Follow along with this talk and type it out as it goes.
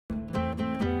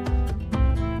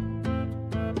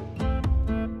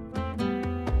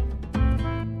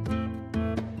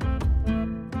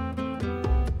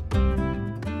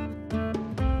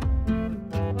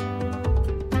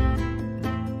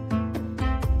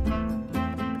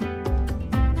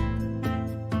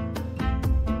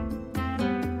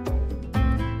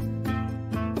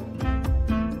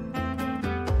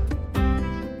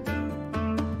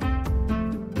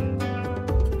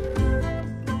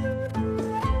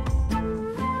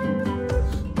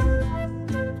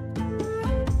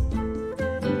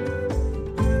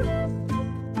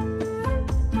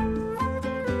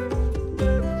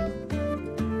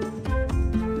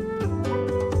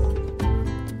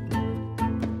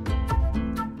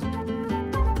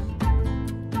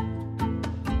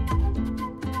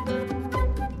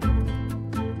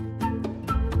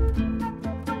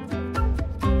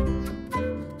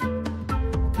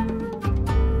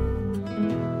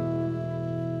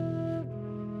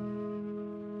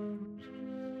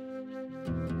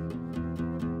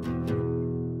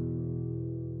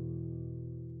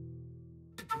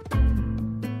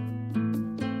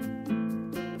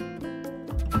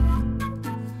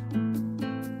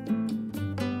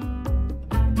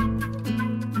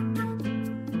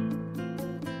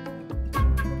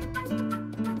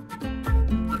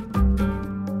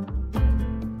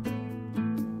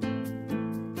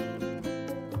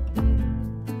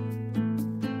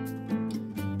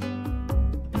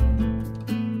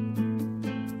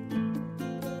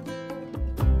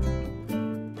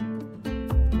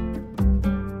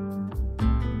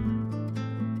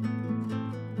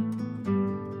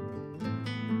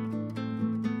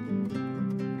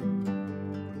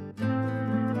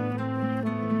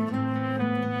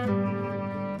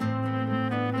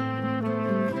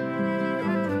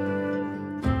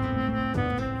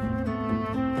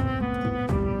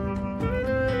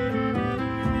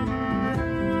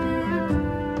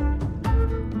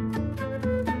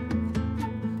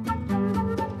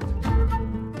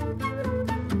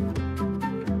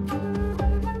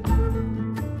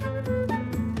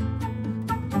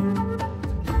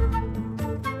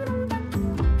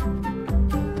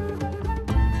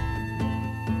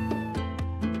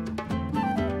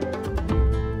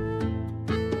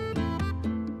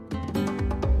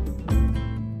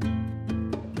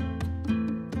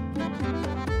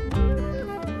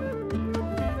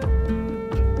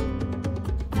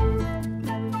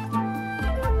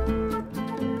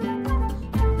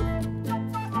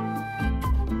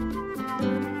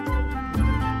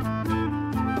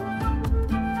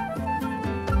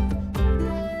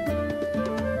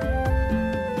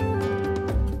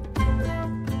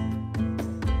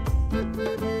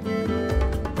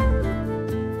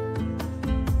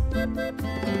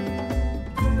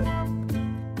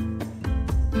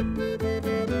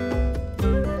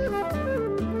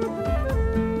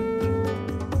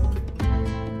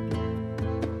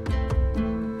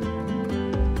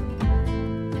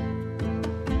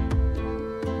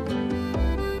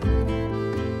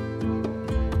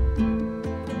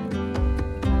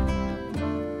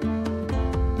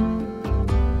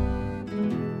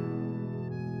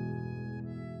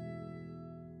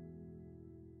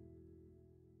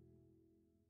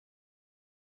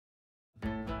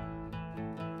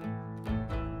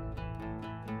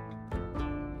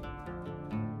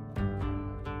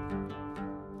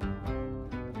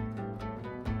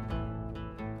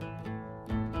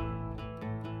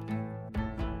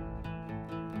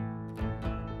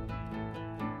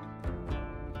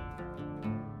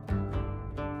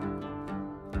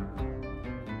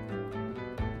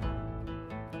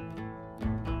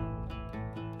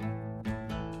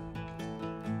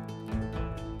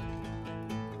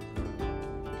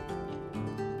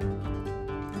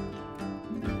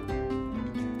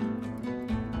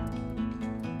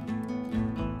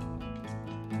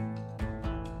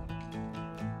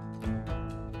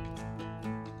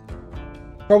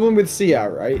Problem with CR,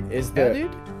 right, is that... Yeah,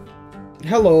 dude?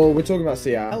 Hello, we're talking about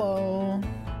CR. Hello. And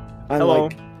Hello.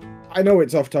 like, I know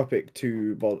it's off topic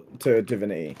to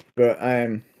Divinity, but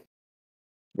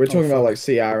we're talking about like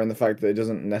CR and the fact that it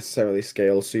doesn't necessarily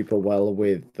scale super well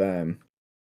with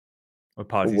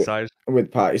party size. With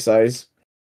party size.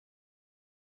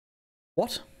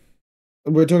 What?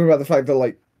 We're talking about the fact that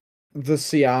like the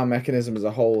CR mechanism as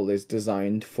a whole is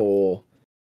designed for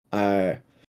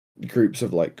groups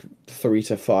of like 3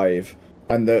 to 5,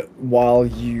 and that while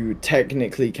you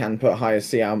technically can put higher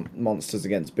CR monsters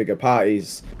against bigger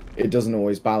parties, it doesn't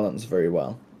always balance very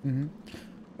well. Mm-hmm.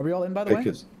 Are we all in, by the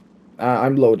way?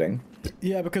 I'm loading.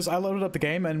 Yeah, because I loaded up the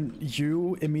game and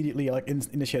you immediately like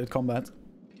initiated combat.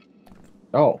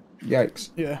 Oh,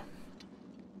 yikes. Yeah.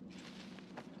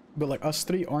 But like us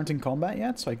three aren't in combat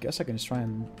yet, so I guess I can just try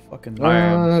and fucking.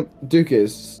 Duke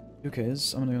is. Duke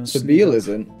is. I'm gonna. Sabeel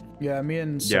isn't. Yeah, me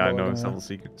and. Yeah, I know. Gonna... It's all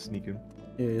sneaking.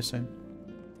 Yeah, same.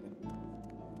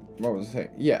 What was I saying?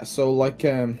 Yeah, so like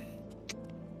the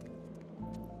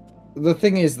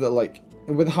thing is that like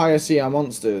with higher CR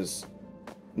monsters,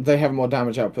 they have more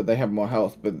damage output, they have more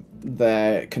health, but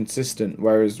they're consistent.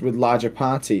 Whereas with larger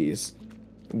parties,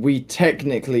 we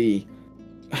technically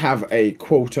have a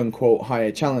quote-unquote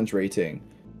higher challenge rating,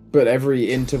 but every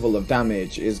interval of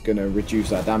damage is going to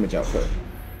reduce our damage output,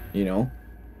 you know?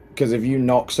 Because if you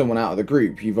knock someone out of the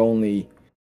group, you've only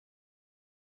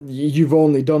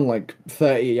done like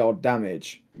 30 odd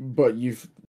damage, but you've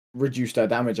reduced our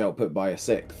damage output by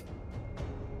 1/6.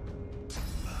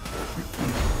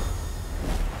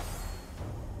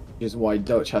 Which is why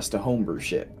Dutch has to homebrew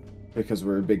shit, because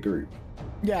we're a big group.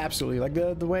 Yeah, absolutely. Like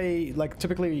the way, like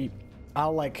typically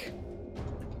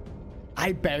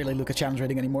I barely look at challenge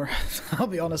rating anymore. I'll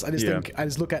be honest. I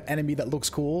just look at enemy that looks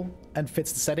cool and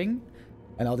fits the setting,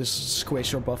 and I'll just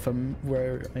squish or buff them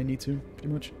where I need to, pretty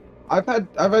much. I've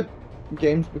had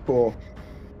games before.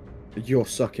 You're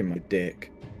sucking my dick.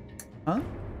 Huh?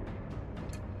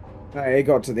 It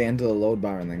got to the end of the load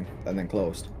bar and then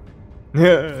closed.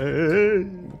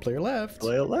 Player left.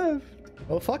 Player left.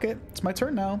 Well, fuck it. It's my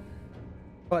turn now.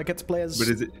 Oh, I get to play as. But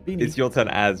is it? Beanie. It's your turn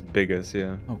as Biggest,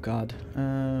 yeah. Oh god.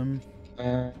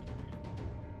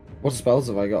 What spells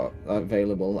have I got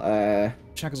available?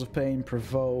 Shackles of Pain,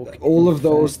 Provoke. All of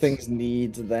those things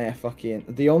need their fucking.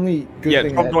 The only good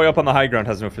thing. Yeah, top boy up on the high ground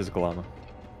has no physical armor.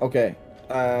 Okay.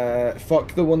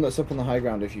 Fuck the one that's up on the high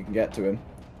ground if you can get to him.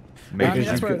 Maybe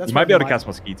you might be able to cast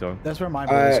Mosquito. That's where my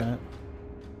boy is at.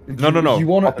 No. You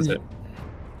want opposite.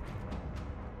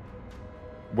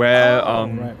 Where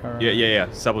right. Yeah.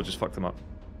 Sebel just fucked them up.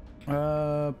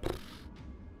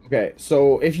 Okay,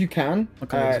 so if you can,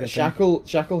 Okay,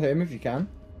 shackle him if you can.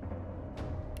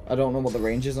 I don't know what the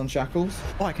range is on shackles.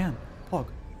 Oh, I can. Pog.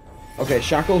 Okay,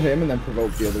 shackle him and then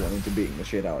provoke the other one into beating the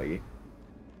shit out of you.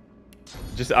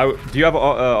 Do you have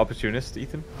opportunist,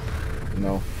 Ethan?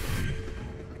 No.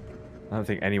 I don't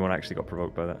think anyone actually got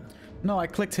provoked by that. No, I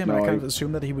clicked him and I kind of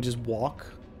assumed that he would just walk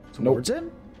towards him.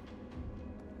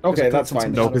 Okay, that's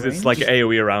fine. No, because it's like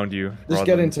AoE around you. Just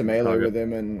get into melee with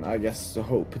him and I guess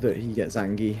hope that he gets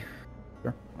angry.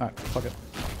 Sure. Alright, fuck it.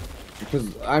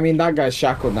 Because, I mean, that guy's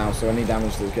shackled now, so any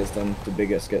damage that gets done to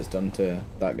Biggest gets done to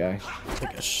that guy.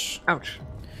 Biggest. Ouch.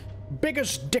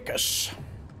 Biggest dickus.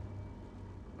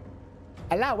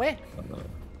 Allow it.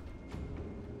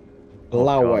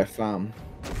 Allow it, fam.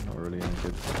 Not really in a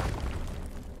good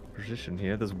position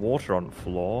here. There's water on the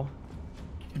floor.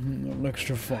 An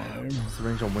extra 5. What's the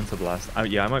range on Winter Blast?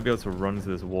 Yeah, I might be able to run to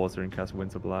this water and cast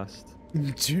Winter Blast.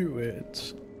 Do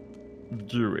it.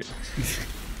 Do it.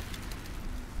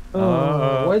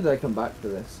 Why did I come back to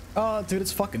this? Oh, dude,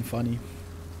 it's fucking funny.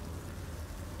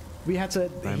 We had to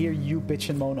hear you bitch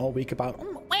and moan all week about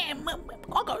I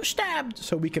got stabbed,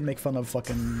 so we can make fun of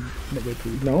fucking midway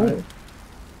through. No. Right?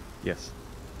 Yes.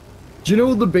 Do you know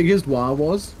what the biggest wow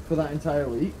was for that entire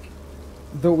week?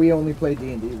 That we only play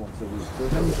D&D once a week. So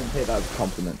how you can take that as a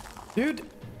compliment. Dude,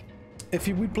 if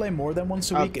you would play more than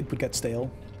once a week, it would get stale,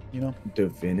 you know?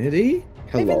 Divinity?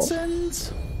 Hello. Hey,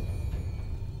 Vincent!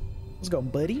 How's it going,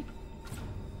 buddy?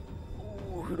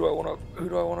 Ooh, who do I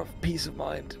want a peace of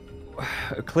mind?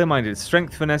 Clear-minded,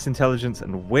 strength, finesse, intelligence,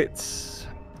 and wits.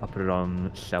 I'll put it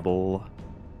on Sebel.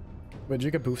 Wait, did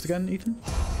you get boofed again, Ethan?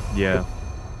 Yeah.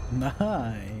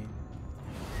 Nice.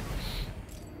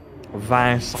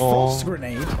 Vincent. Frost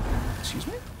grenade. Excuse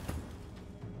me?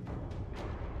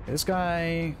 This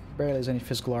guy barely has any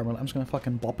physical armor. I'm just gonna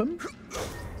fucking bop him.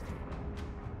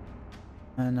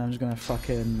 And I'm just gonna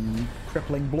fucking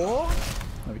crippling blow.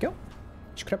 There we go.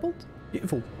 She's crippled.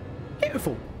 Beautiful.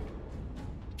 Beautiful.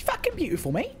 Fucking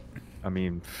beautiful, mate. I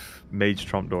mean, Mage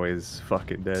Trompedoy is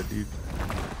fucking dead, dude.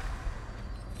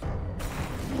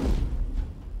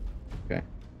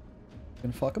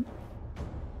 Gonna fuck him?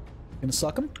 Gonna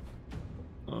suck him?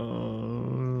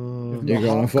 You're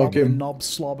gonna fuck him. Knob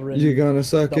slobbering. You're gonna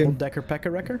suck him. Double-decker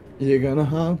pecker wrecker? You're gonna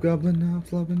hobgoblin knob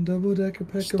slobbing double-decker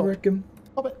pecker wreck him.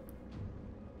 Stop it.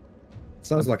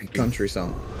 Sounds like a country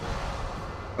song.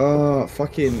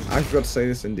 Fucking, I forgot to say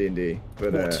this in D&D,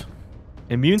 but What?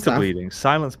 Immune to bleeding.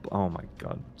 Silence. Oh my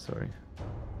god. Sorry.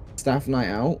 Staff night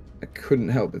out, I couldn't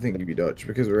help but think of you, Dutch,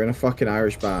 because we're in a fucking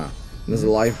Irish bar, and there's a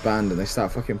live band, and they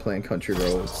start fucking playing country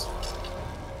roads.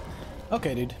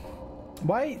 Okay, dude.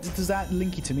 Why does that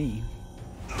link you to me?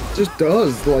 It just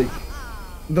does, like,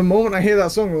 the moment I hear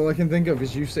that song, all I can think of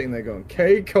is you sitting there going,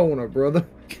 K-Kona, brother.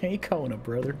 K-Kona,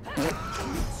 brother.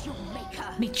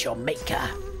 Meet your maker.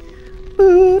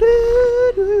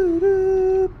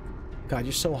 God,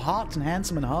 you're so hot and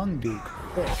handsome and hung, dude.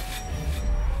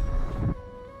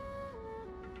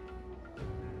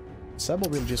 Seb will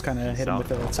really just kind of hit him with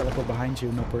a teleport behind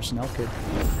you, no personnel kit.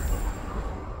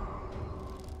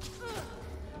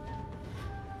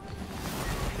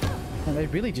 And they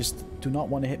really just do not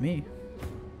want to hit me.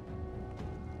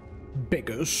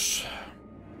 Biggers.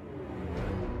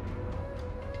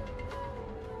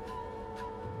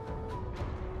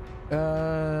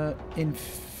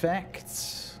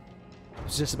 Infect.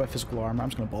 Resisted by physical armor. I'm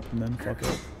just gonna bop him then. Fuck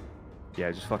it.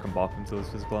 Yeah, just fucking bop him until his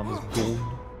physical armor's gone.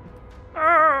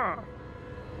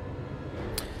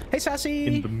 Hey, Sassy!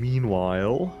 In the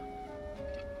meanwhile...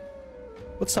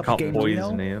 What's up, Can't game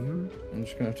poison him. I'm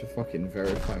just gonna have to fucking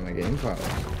verify my game file.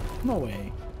 No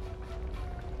way.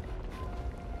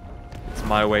 It's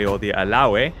my way or the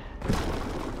allow way.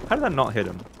 How did that not hit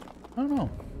him? I don't know.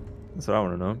 That's what I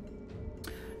want to know.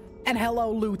 And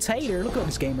hello, Lou Taylor. Look at all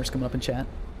these gamers coming up in chat.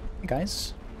 Hey,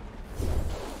 guys.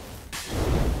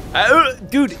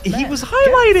 Dude, he Man, was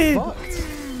highlighted! get fucked.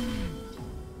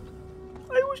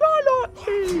 I was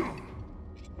highlighted!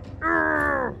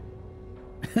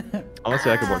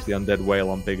 Honestly, I could watch the undead whale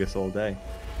on Biggest all day.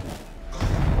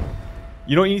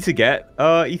 You know what you need to get?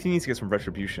 Ethan needs to get some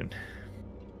retribution.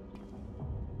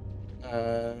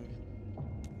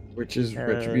 Which is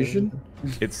retribution?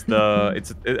 It's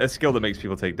a skill that makes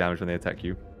people take damage when they attack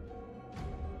you.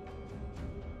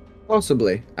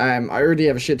 Possibly. I already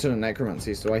have a shit ton of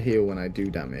necromancy, so I heal when I do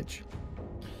damage.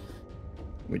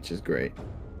 Which is great.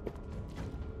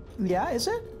 Yeah, is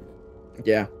it?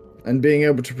 Yeah. And being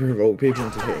able to provoke people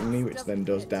into hitting me, which then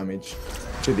does damage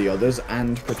to the others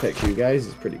and protects you guys,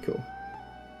 is pretty cool.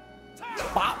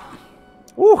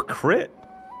 Ooh, crit!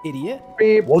 Idiot.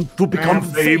 Want to become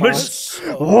famous?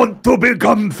 Oh. Want to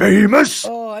become famous?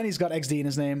 Oh, and he's got XD in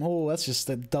his name. Oh, that's just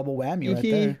a double whammy right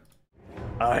there.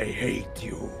 I hate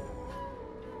you.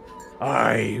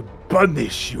 I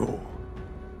punish you.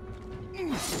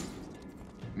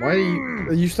 Why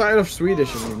are you started off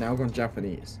Swedish and you've now gone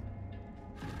Japanese?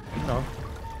 No.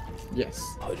 Yes.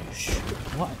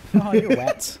 What? Oh, you're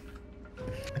wet.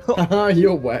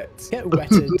 You're wet. Get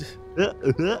wetted.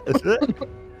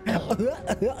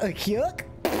 Yuck.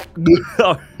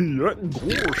 Gosh,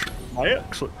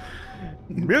 Max.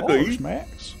 Gosh,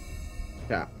 Max.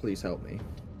 Cat, please help me.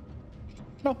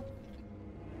 No.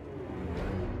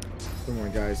 Don't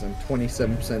worry, guys. I'm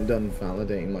 27% done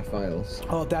validating my files.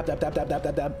 Oh, dab.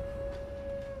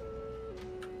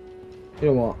 You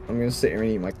know what? I'm gonna sit here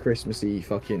and eat my Christmassy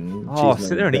fucking. Oh, cheese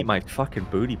sit there and nugget. eat my fucking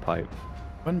booty pipe.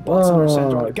 When bots are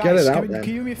central. get Guys, it out, can then.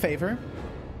 you do me a favor?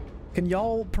 Can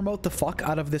y'all promote the fuck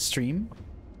out of this stream?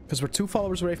 Because we're 2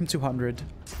 followers away from 200.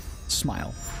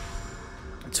 Smile.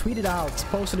 Tweet it out.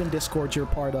 Post it in Discord you're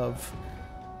part of.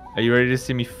 Are you ready to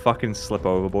see me fucking slip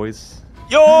over, boys?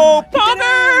 Yo,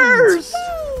 poggers!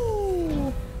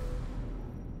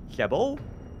 Kebble?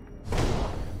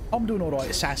 I'm doing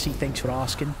alright, Sassy. Thanks for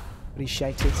asking.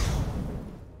 Appreciate it.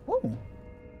 Oh,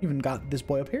 even got this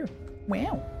boy up here.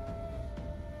 Wow.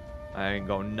 I ain't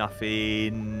got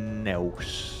nothing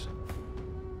else.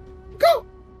 Go!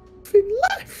 Nothing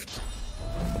left!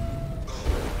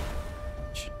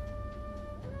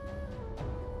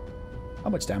 How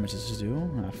much damage does this do?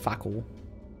 Fackle.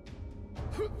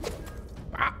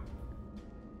 Ah.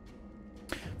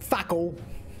 Fackle.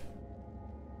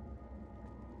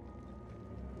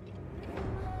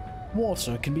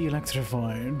 Water can be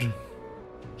electrified.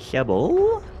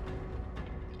 Kebble?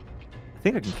 I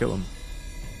think I can kill him.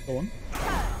 Go on.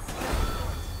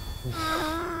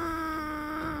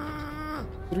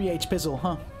 3H pizzle,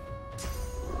 huh?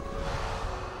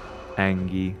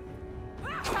 Angie.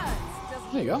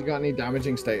 There you go. You got any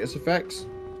damaging status effects?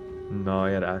 No,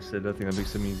 I had acid. I think that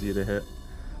makes him easier to hit.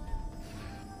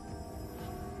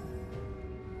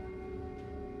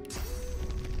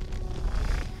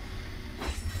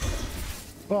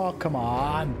 Oh, come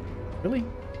on. Really?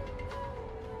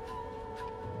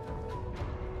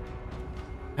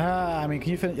 I mean,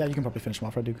 can you finish? Yeah, you can probably finish him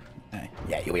off, right, Duke?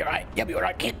 Yeah, you'll be alright. You'll be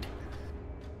alright, kid.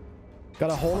 Got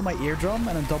a hole in my eardrum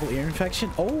and a double ear infection.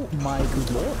 Oh my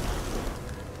good lord.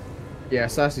 Yeah,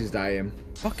 Sassy's dying.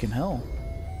 Fucking hell.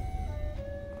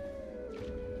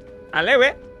 Hello,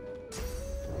 it.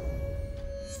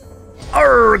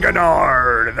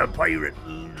 Argonard, the pirate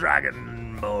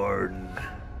dragonborn.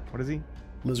 What is he?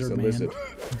 Lizard man. Lizard.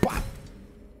 Bah!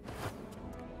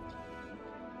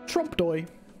 Trump doy.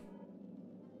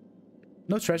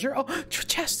 No treasure? Oh,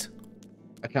 chest!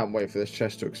 I can't wait for this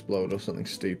chest to explode or something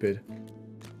stupid.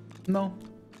 No.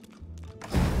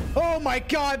 Oh my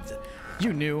god!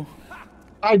 You knew.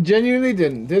 I genuinely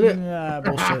didn't, did it? Yeah,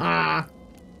 bullshit.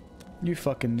 You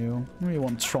fucking knew. You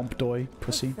want Trump doy,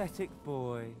 pussy. Pathetic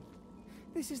boy.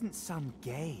 This isn't some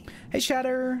game. Hey,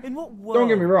 Shatter. In what world? Don't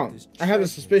get me wrong. does I had a treasure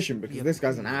suspicion because be this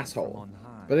guy's an appeared from asshole. on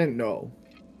high? But I didn't know.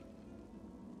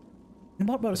 In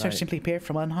what world does simply appear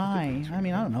from on high? I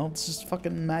mean, I don't know. This is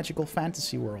fucking magical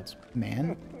fantasy world,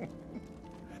 man.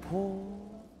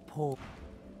 Poor.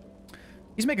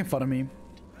 He's making fun of me.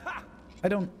 I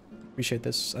don't appreciate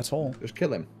this at all. Just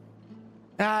kill him.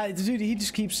 Dude, he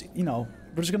just keeps, you know,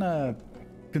 we're just gonna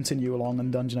continue along in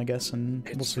dungeon, I guess, and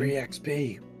we'll It's see. 3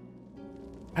 XP.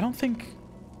 I don't think,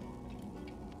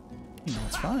 you know,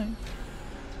 it's fine.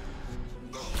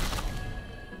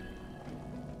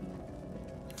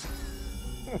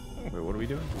 Wait, what are we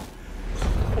doing?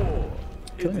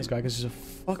 Killing this guy because he's a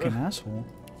fucking asshole.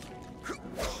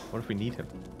 What if we need him?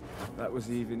 That was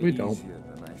even We easier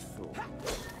don't. than I thought.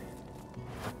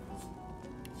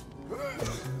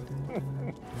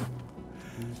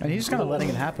 And he's just kind of letting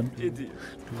it happen. Idiot.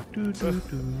 You'll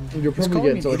He's probably calling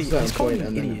get me to an a idiot. certain He's calling point me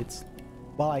and an then idiot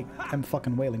while I'm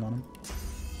fucking wailing on him.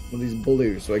 well, he's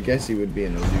blue, so I guess he would be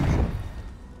an illusion.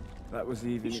 That was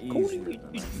even easier than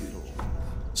I thought.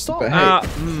 Stop! But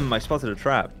hey, I spotted a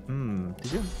trap.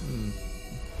 Did you?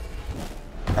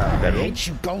 I Bedroll. hate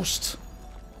you, ghost.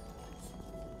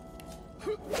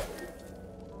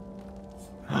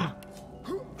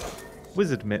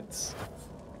 Wizard mitts.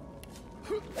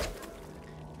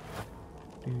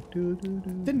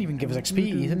 Didn't even give us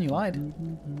XP, then you lied.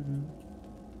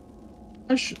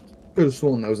 I could have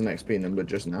sworn there was an XP number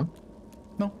just now.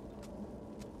 No.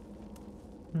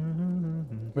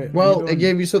 Wait, Well, it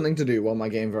gave you something to do while my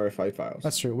game verified files.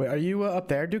 That's true. Wait, are you up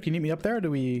there, Duke? Can you meet me up there, or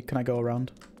can I go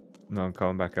around? No, I'm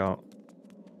coming back out.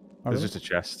 Are There's there? just a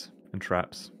chest and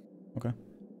traps. Okay.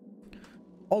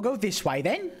 I'll go this way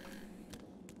then.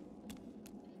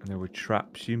 And there were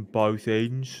traps in both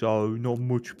ends, so not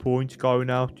much point going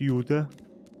out the other.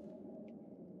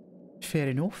 Fair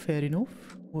enough, fair enough.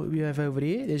 What do we have over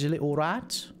here? There's a little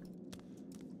rat.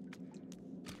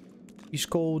 He's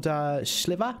called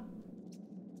Sliver.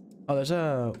 Oh, there's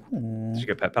a... Ooh, Did you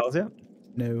get pet pals yet?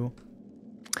 no.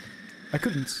 I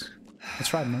couldn't.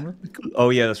 That's right, remember? Oh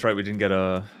yeah, that's right. We didn't get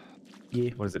a. Yeah.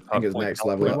 What is it? I think it's Point next health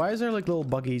level Wait, up. why is there like little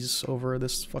buggies over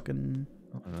this fucking...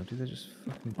 I don't know, dude. They just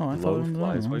fucking Oh, I thought it was blowflies. Why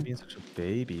are normal. you being such a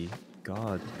baby?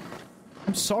 God.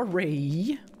 I'm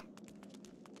sorry.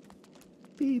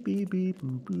 Beep, beep, beep,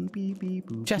 boop, boop, beep, beep,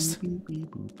 boop, Chest. beep, beep,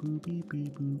 boop, boop, beep,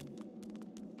 beep, boop.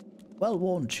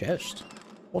 Well-worn chest.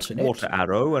 What's in Water it?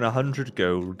 arrow and 100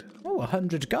 gold. Oh,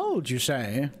 100 gold, you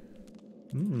say?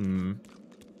 Hmm.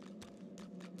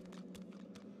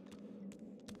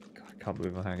 God, I can't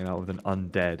believe I'm hanging out with an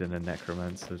undead and a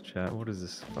necromancer chat. What is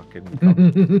this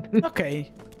fucking...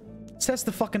 Okay. Says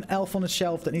the fucking elf on the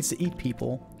shelf that needs to eat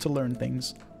people to learn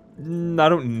things. I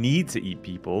don't need to eat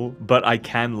people, but I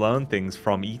can learn things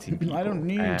from eating people. I don't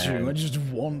need to, I and just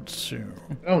want to.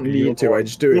 I don't need to, I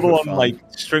just do it you're the for one, fun. like,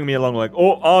 string me along like,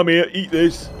 oh, I'm here, eat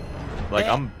this. Like,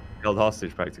 I'm held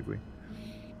hostage, practically.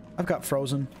 I've got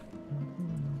frozen.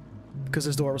 Because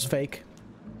this door was fake.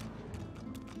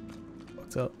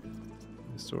 Fucked up.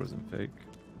 This door isn't fake.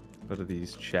 But are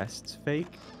these chests fake?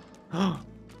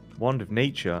 Wand of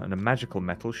nature and a magical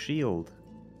metal shield.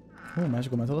 Oh,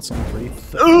 magical metal, that's not free.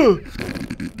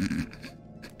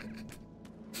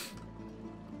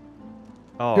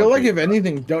 I feel like okay. if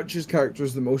anything, Dutch's character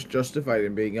is the most justified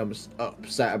in being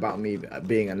upset about me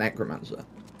being a necromancer.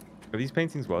 Are these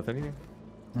paintings worth anything?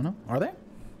 I don't know. Are they?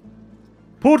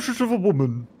 Portrait of a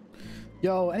woman.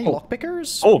 Yo, any Oh.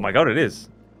 lockpickers? Oh my god, it is.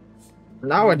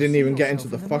 Now I didn't See even get yourself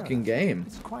into the in mirror. fucking game.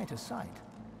 It's quite a sight.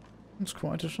 It's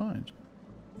quite a sight.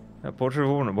 A portrait of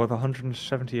a woman worth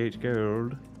 178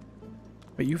 gold.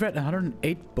 But you've read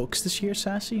 108 books this year,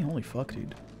 Sassy? Holy fuck,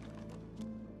 dude.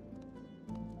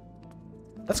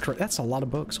 That's correct. That's a lot of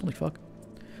books. Holy fuck.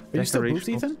 Are you still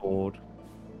boosted, Decorational Ethan? sword.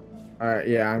 Alright,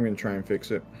 yeah, I'm gonna try and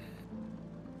fix it.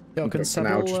 Yo, can But for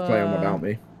now, just play on without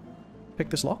me. pick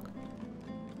this lock?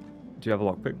 Do you have a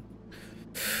lockpick?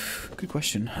 Good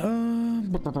question.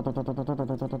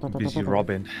 Busy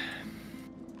robbing.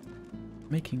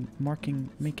 Marking.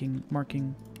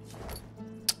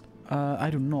 I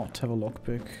do not have a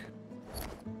lockpick.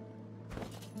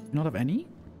 You not have any?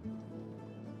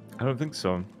 I don't think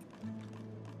so.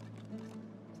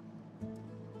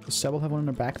 Does Seb have one in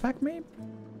her backpack, maybe?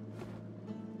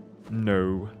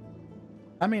 No.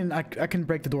 I mean, I can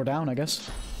break the door down, I guess.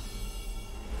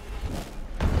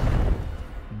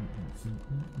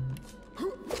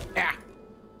 Ah!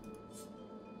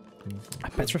 I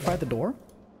petrified the door?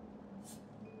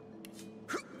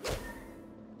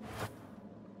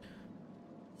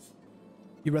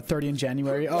 You read 30 in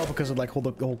January? Oh, because of like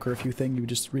the whole curfew thing, you were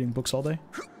just reading books all day?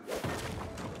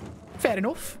 Fair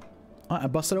enough. I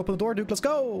busted open the door, Duke, let's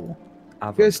go!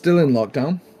 You guys still in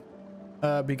lockdown?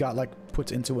 We got like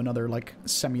put into another like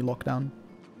semi-lockdown.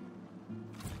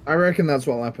 I reckon that's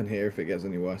what'll happen here if it gets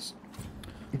any worse.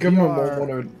 Government won't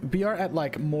want to... We are at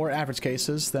like more average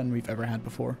cases than we've ever had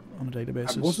before on a daily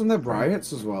basis. Wasn't there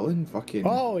riots as well in fucking...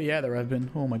 Oh yeah, there have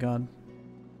been. Oh my god.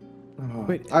 Oh,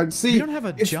 Wait, I'd see... we don't have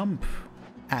a jump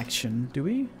action, do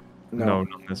we? No,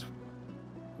 not this.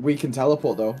 We can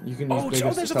teleport though. You can use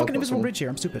Oh, there's a fucking invisible bridge here.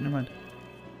 I'm stupid. Never mind.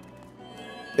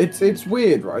 It's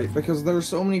weird, right? Because there are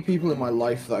so many people in my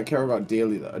life that I care about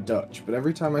dearly that are Dutch, but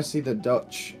every time I see the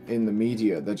Dutch in the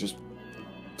media, they're just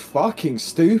fucking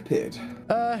stupid.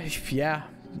 Yeah.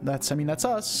 That's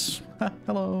us.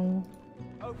 Hello.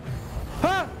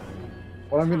 Ha!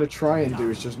 What I'm gonna try and do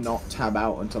is just not tab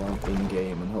out until I'm in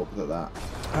game and hope that.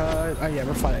 Yeah,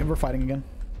 we're fighting again.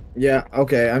 Yeah.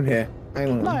 Okay, I'm here.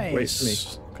 Hang on. Nice. Wait for me.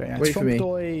 Okay, yeah, Wait for me.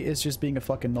 Trump is just being a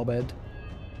fucking knobhead.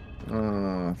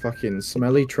 Fucking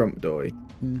smelly Trump doy.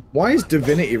 Why is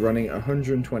Divinity running at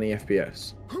 120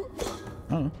 FPS? I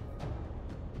don't know.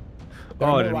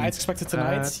 Oh, riots expected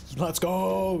tonight. Let's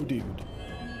go, dude.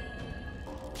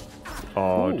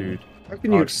 Oh, Ooh. dude. How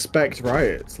can you expect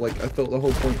riots? Like, I thought the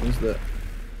whole point was that...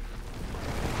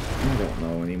 I don't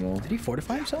know anymore. Did he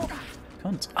fortify himself?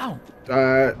 Cunt. Ow.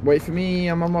 Wait for me,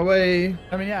 I'm on my way.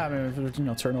 I mean, yeah, you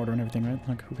know, turn order and everything, right?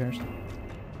 Like, who cares?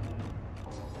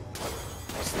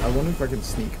 I wonder if I can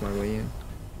sneak my way in.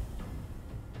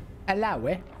 Allow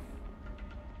it.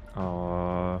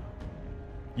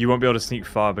 You won't be able to sneak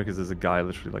far because there's a guy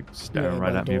literally like staring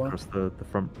right at me across the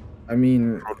front. I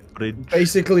mean, footage.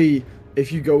 basically,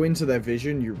 if you go into their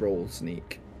vision, you roll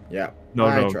sneak. Yeah.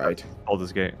 I tried.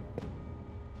 Baldur's Gate.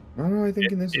 Oh, I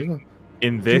think in this as well.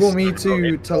 In this, do you want me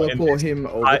to teleport him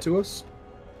over to us?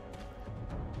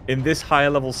 In this higher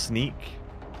level sneak,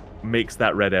 makes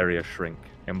that red area shrink.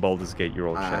 In Baldur's Gate, you're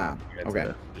all checked.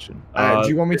 Okay. Do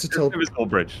you want me to There's an invisible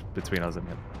bridge between us and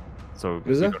him. So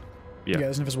is there? Yeah,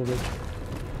 there's an invisible bridge.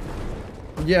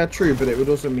 Yeah, true, but it would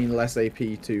also mean less AP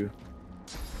to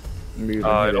move.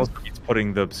 It also means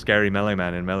putting the scary melee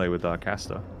man in melee with our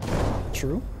caster.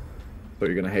 True. So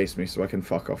you're gonna haste me so I can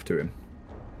fuck off to him.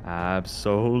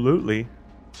 Absolutely.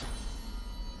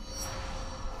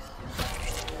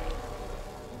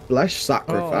 Flesh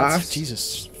sacrifice. Oh,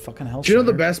 Jesus, fucking hell. Do you know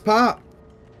the best part?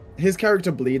 His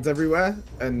character bleeds everywhere,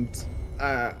 and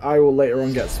I will later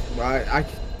on get. I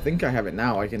think I have it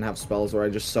now. I can have spells where I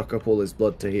just suck up all his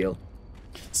blood to heal.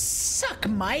 Suck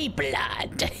my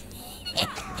blood.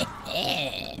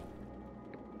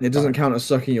 It doesn't count as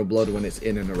sucking your blood when it's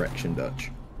in an erection,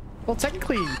 Dutch. Well,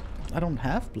 technically, I don't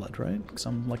have blood, right? Because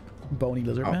I'm like bony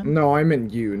lizard man. No, I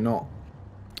meant you, not.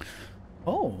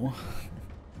 Oh,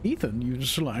 Ethan, you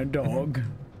sly dog.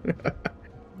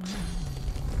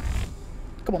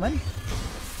 Come on, then.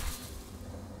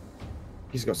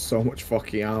 He's got so much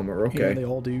fucking armor. Okay. Yeah, they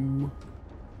all do.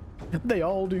 They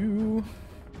all do.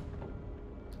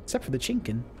 Except for the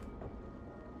chinkin.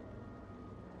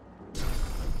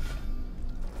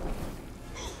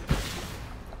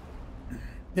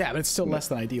 Yeah, but it's still less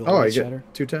than ideal. Oh, I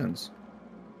get 2 turns.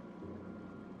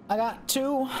 I got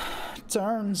 2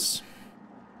 turns.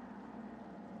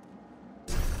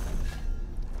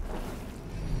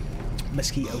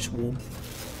 Mosquito swarm.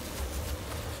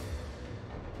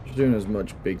 Just doing as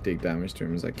much big dig damage to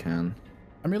him as I can.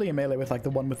 I'm really in melee with like the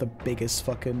one with the biggest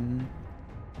fucking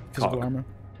physical armor.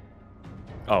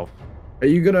 Oh. Are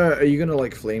you gonna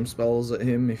like flame spells at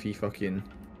him if he fucking...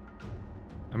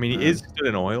 I mean, he is still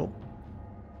in oil.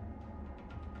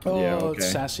 Oh, yeah, okay.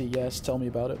 It's sassy, yes, tell me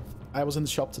about it. I was in the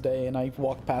shop today and I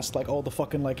walked past like all the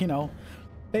fucking like, you know,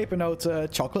 paper notes,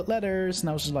 chocolate letters, and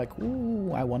I was just like,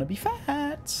 ooh, I wanna be fat.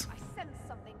 I sense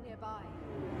something nearby.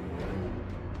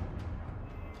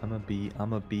 I'm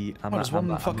there's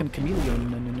one fucking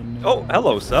chameleon. Oh,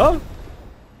 hello, sir.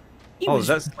 He Oh, was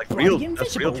that's like bloody real.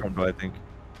 That's invisible. real Trumbo, I think.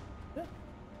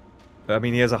 I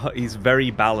mean, he's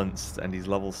very balanced, and he's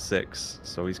level 6,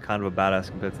 so he's kind of a badass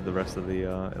compared to the rest of the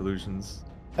illusions.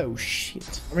 Oh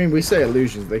shit. I mean, we say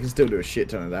illusions, they can still do a shit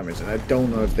ton of damage, and I don't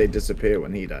know if they disappear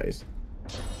when he dies.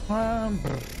 Nah.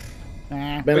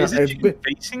 Ben, Wait, is it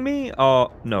facing me?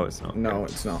 Oh, no, it's not. No,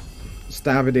 it's not.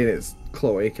 Stab it in its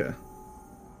cloaca.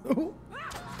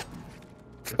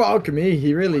 Fuck me,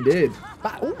 he really did.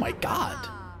 Oh my god.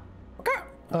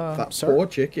 That sir? poor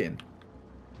chicken.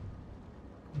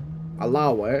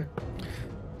 Allow it.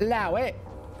 Allow it.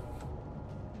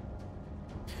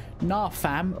 Nah,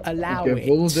 fam. Allow it.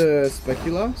 Gewulde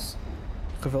speculas?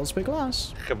 Gevuld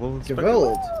speculaas. Gewuld.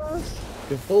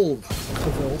 Gewuld.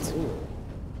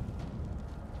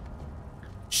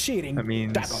 Cheating. I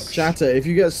mean, Chatter, if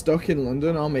you get stuck in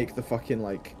London, I'll make the fucking,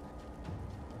 like,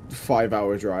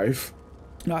 5-hour drive.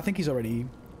 No, I think he's already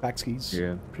back skis.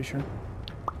 Yeah. Pretty sure.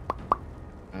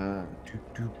 Ah.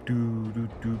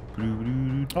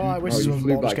 Oh, I wish Oh, this you was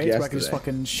flew Baldur's back Gate so I could just yesterday.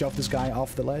 fucking shove this guy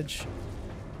off the ledge.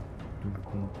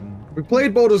 We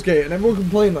played Baldur's Gate and everyone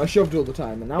complained that I shoved all the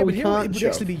time, and now Yeah, we but here can't it would shove.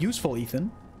 actually be useful,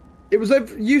 Ethan. It was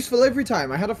useful every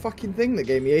time. I had a fucking thing that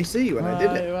gave me AC when I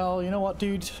did it. Well, you know what,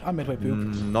 dude? I'm midway poop.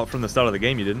 Not from the start of the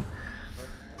game, you didn't.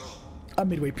 I'm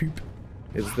midway poop.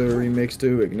 Is the remix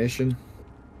to Ignition?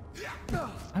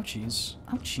 Ouchies.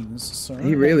 Ouchies, sir.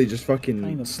 He really just fucking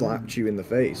Kind of slapped you in the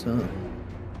face, huh?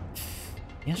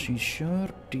 Yes, he sure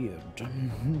did.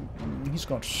 He's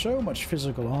got so much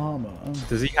physical armor.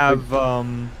 Does he have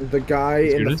The guy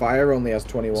in the Unit? fire only has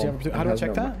Does 21. he have- How do I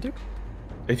check that, dude?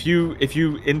 If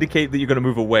you indicate that you're going to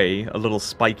move away, a little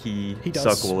spiky He does.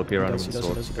 circle will appear He around does, him. he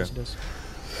does, he does, he does.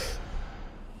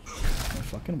 Oh,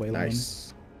 fucking whale on him.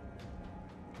 Nice.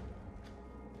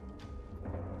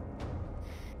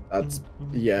 That's,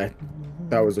 yeah,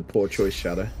 that was a poor choice,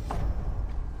 Shadow.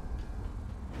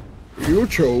 You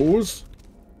chose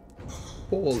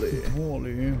poorly.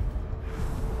 Holy.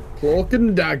 Cloak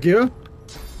and dagger.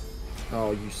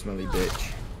 Oh, you smelly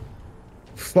bitch.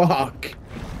 Fuck.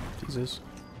 Jesus.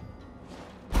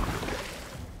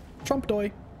 Trump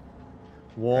doy.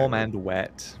 Warm and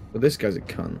wet. But this guy's a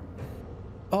cunt.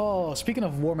 Oh, speaking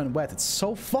of warm and wet, it's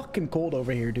so fucking cold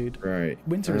over here, dude. Right.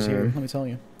 Winter is here, let me tell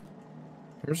you.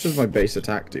 How much does my base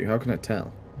attack do? How can I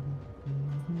tell?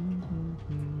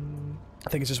 I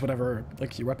think it's just whatever,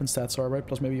 like, your weapon stats are, right?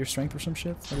 Plus maybe your strength or some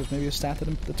shit. Like, there's maybe a stat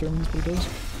that determines what it does.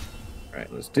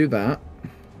 Right, let's do that.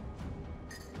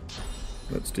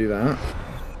 Let's do that.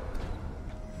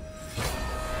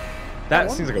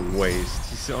 That seems like a waste.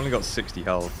 He's only got 60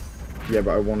 health. Yeah,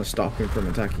 but I want to stop him from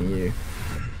attacking you.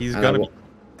 He's And gonna I be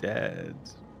dead.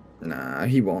 Nah,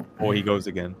 he won't. Or he goes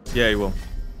again. Yeah, he will.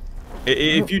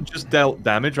 If you just dealt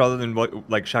damage rather than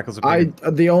like Shackles of Pain,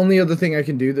 The only other thing I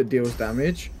can do that deals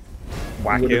damage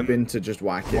whack would have him. been to just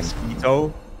whack him.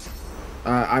 Mosquito.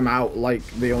 I'm out. Like,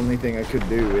 the only thing I could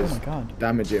do is Oh my god.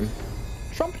 damage him,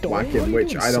 Trump doy? whack What are him, you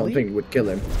which doing, I don't silly? think would kill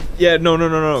him. Yeah,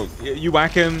 no. You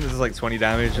whack him, there's like 20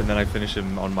 damage, and then I finish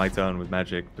him on my turn with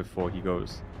magic before he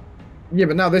goes. Yeah,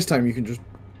 but now this time you can just,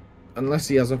 unless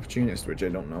he has opportunist, which I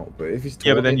don't know. But if he's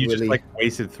Yeah, but then you really, just like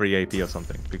wasted 3 AP or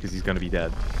something because he's gonna be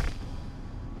dead.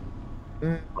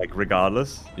 Like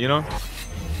regardless, you know?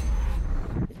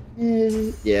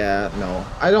 yeah, no,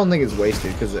 I don't think it's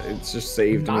wasted because it's just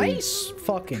saved me Nice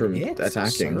fucking from hit,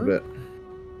 attacking. sir. But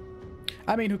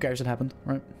I mean, who cares? It happened,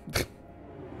 right?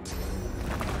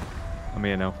 I'm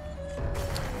here now.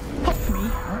 Fuck me.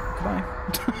 Oh,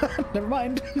 goodbye. Never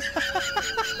mind.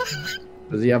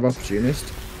 does he have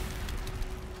opportunist?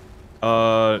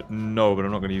 No, but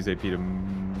I'm not gonna use AP to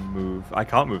move. I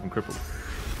can't move. I'm crippled.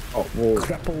 Oh, well,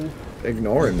 Crapple.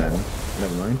 ignore him then.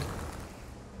 Never mind.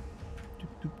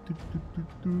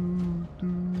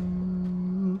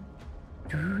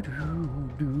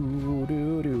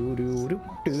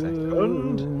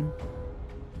 Second.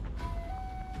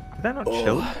 Did that not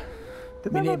chill?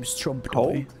 Did My that not name's Trump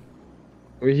cold? Doy.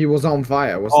 Well, he was on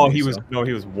fire, wasn't Oh, he? he was So- no,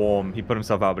 he was warm. He put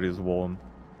himself out, but he was warm.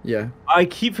 Yeah. I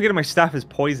keep forgetting my staff is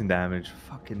poison damage.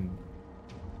 Fucking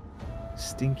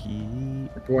stinky.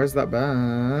 Why is that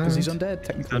bad? Because he's undead,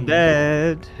 technically.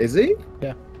 Undead. Is he?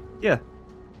 Yeah. Yeah.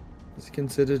 Is he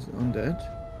considered undead?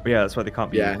 But yeah, that's why they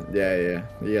can't be. Yeah.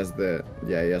 He has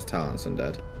he has talents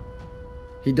undead.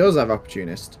 He does have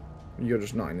opportunist. You're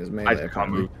just not in his melee. I can't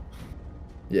apparently. move.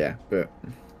 Yeah, but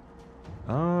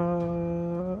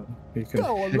you can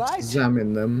Go on, lad.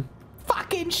 examine them.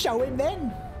 Fucking show him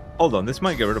then. Hold on, this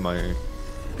might get rid of my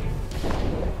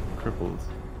crippled.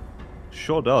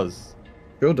 Sure does.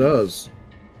 Sure does.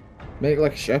 Make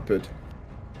like a shepherd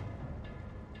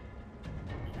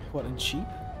What, in sheep?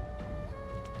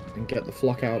 and get the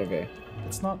flock out of here.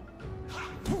 It's not...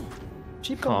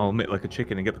 Sheep Oh, I'll go. make like a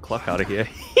chicken and get the clock out of here.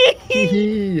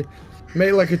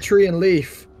 Make like a tree and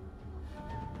leaf.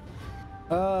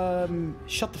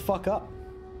 Shut the fuck up.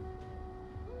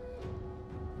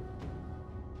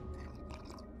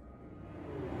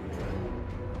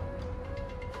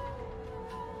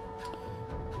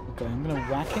 Okay, I'm gonna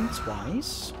whack him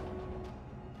twice.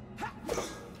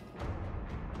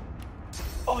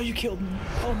 Oh, you killed me.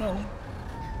 Oh no.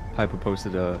 Piper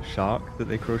posted a shark that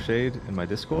they crocheted in my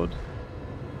Discord.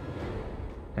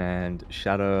 And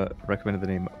Shadow recommended the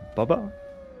name Bubba.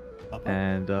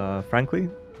 And frankly,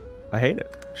 I hate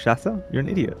it. Shatta, you're an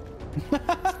idiot.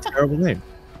 It's a terrible name.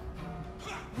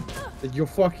 You're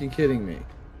fucking kidding me.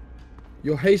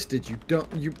 You're hasted, you dumb.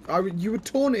 You were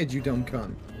taunted, you dumb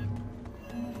cunt.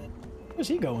 Where's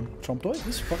he going? Trompe?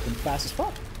 He's fucking fast as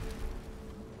fuck.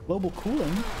 Global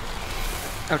cooling.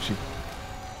 Ouchie.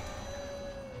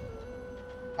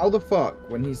 How the fuck,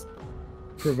 when he's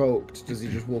provoked, does he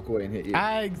just walk away and hit you?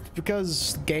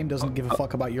 Because the game doesn't give a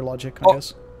fuck about your logic, I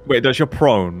guess. Wait, that's your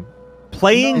prone.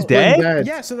 Playing He's dead? playing dead.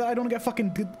 Yeah, so that I don't get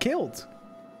fucking killed.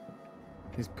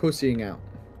 He's pussying out.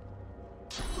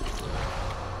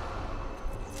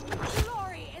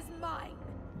 Glory is mine.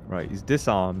 Right, he's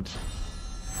disarmed.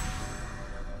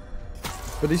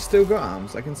 But he's still got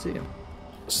arms, I can see him.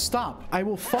 Stop. I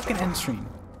will fucking end stream.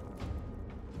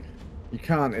 You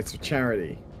can't, it's a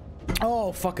charity.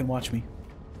 Oh, fucking watch me.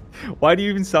 Why do you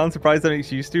even sound surprised that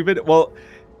makes you stupid? Well,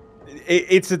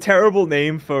 it's a terrible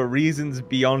name for reasons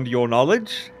beyond your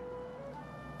knowledge.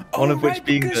 One of which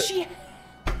being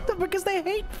that because they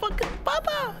hate fucking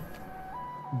Bubba.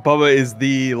 Bubba is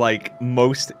the like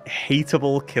most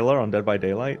hateable killer on Dead by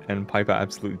Daylight, and Piper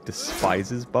absolutely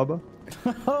despises Bubba.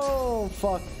 Oh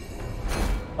fuck.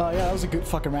 Yeah, that was a good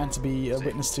fucking rant to be a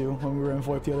witness to when we were in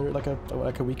VoIP the other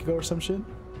like a week ago or some shit.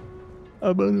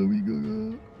 About a week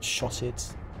ago. Shot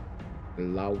it.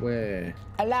 Allow it.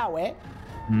 Allow it.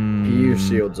 He used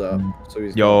shields up, so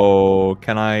he's Yo,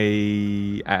 can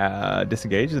I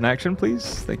disengage in action, please?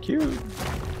 Thank you.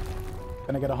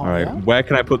 Can I get a homie All right, out? where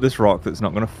can I put this rock that's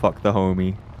not gonna fuck the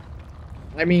homie?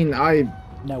 I mean, I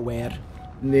Nowhere.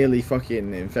 nearly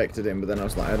fucking infected him, but then I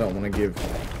was like, I don't want to give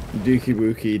Dookie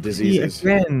Wookie diseases. See,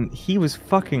 again, he was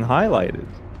fucking highlighted,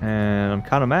 and I'm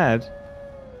kind of mad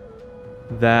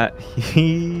that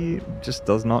he just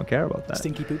does not care about that.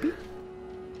 Stinky poopy?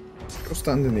 Go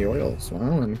stand in the oil,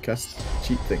 smile, and cast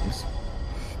cheat things.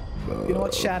 You know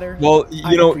what, Shatter? Well,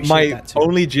 I you know, appreciate my that too.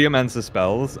 only Geomancer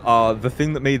spells are the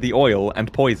thing that made the oil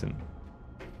and poison.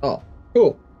 Oh,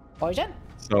 cool. Poison?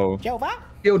 So, Jova?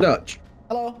 Heal Dutch.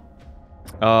 Hello?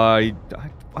 I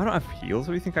don't have heals.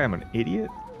 What do you think I am, an idiot?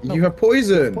 You have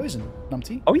poison. Poison.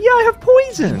 Numpty? Oh yeah, I have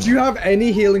poison. Do you have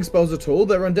any healing spells at all?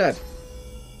 They're undead.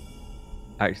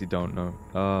 I actually don't know.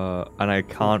 And I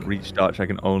can't reach Dutch. I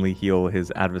can only heal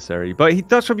his adversary. But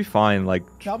Dutch will be fine. Like,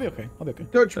 I'll be okay. I'll be okay.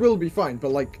 Dutch will be fine,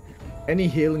 but like, any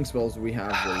healing spells we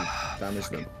have will damage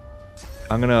them.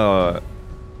 I'm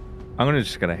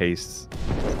just gonna haste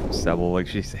Sebel. Like,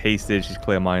 she's hasted. She's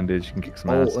clear-minded. She can kick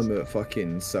some ass. Ultimate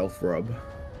fucking self-rub.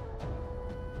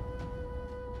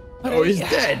 Oh, he's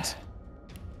dead.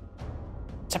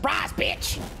 Surprise,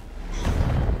 bitch!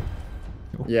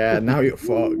 Yeah, now you're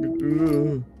fucked.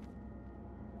 Ugh.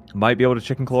 Might be able to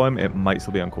chicken claw him. It might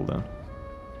still be on cooldown.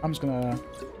 I'm just gonna,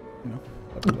 you know,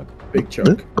 look. Big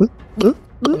chunk.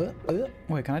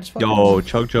 Wait, can I just fucking... Yo,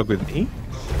 chug chug with me.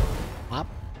 Pop,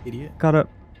 idiot. Got a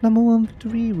 #1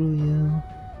 victory royale.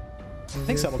 I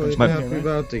think so. We're Might-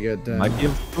 about to get down. Might be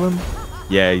able to kill him.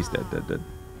 Yeah, he's dead, dead.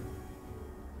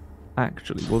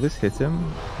 Actually, will this hit him?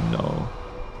 No.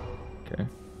 Okay.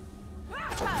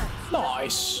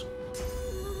 Nice.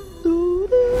 Ooh,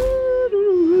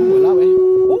 allow it.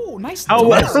 Ooh, nice. How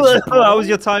nice. how was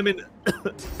your time in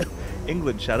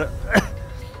England, Shadow?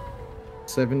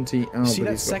 70. Oh, See but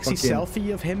that he's got sexy fucking,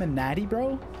 selfie of him and Natty,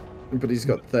 bro? But he's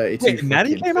got 32. Wait,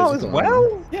 Natty fucking came out as physical armor.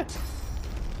 well? Yeah.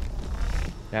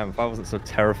 Damn, if I wasn't so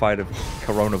terrified of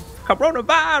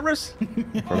coronavirus.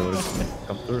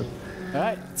 Come through.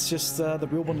 Alright, it's just the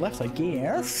real one left, I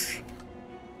guess.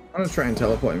 I'm gonna try and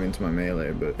teleport him into my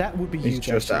melee, but That would be he's huge.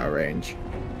 just actually. out of range.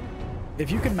 If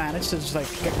you can manage to just like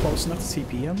get close enough to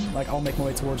TP him, like I'll make my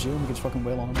way towards you and we can just fucking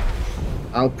wail on him.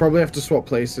 I'll probably have to swap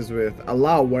places with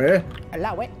Alawe.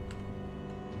 Allow it.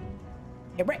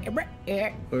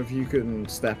 Or if you can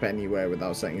step anywhere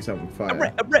without setting yourself on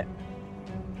fire.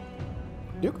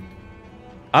 Duke?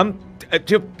 I'm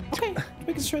Okay,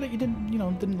 making sure that you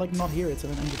didn't like not hear it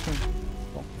and then end your turn.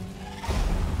 Cool.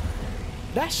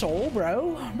 That's all,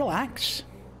 bro. Relax.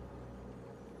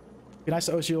 Be nice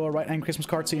to owe you a right-hand Christmas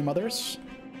card to your mothers.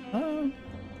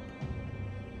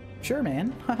 Sure,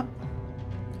 man.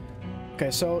 Okay,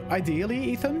 so ideally,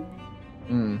 Ethan,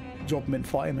 Hmm. drop him in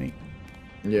fire, mate.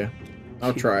 Yeah.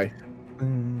 I'll try. It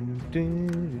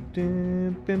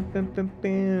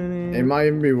might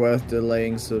even be worth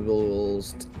delaying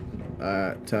Sybil's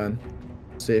turn.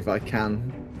 See if I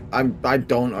can. I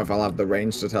don't know if I'll have the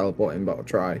range to teleport him, but I'll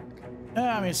try.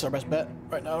 Yeah, I mean, it's our best bet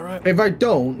right now, right? If I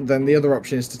don't, then the other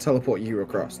option is to teleport you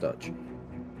across, Dutch.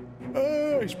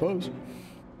 I suppose.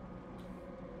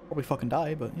 Probably fucking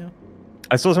die, but yeah.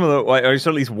 I saw some of the, I saw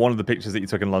at least one of the pictures that you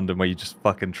took in London where you just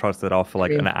fucking trusted off for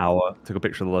like an hour. Took a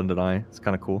picture of the London Eye. It's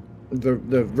kind of cool. The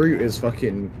route is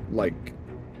fucking like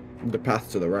the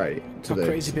path to the right, to the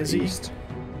crazy busy. east.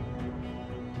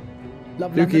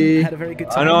 Love Dookie. London, had a very good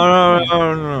time.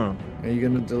 No. Are you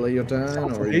gonna delay your turn,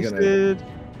 or are you gonna? Hasted.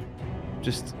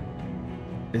 Just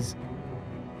is.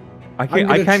 I I'm can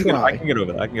gonna get. try. I can get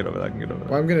over that. I can get over that. I can get over that.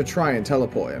 Well, I'm gonna try and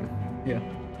teleport him. Yeah.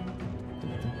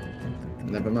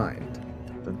 Never mind.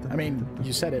 I mean,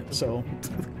 you said it, so.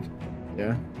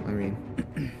 Yeah, I mean.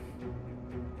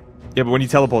 Yeah, but when you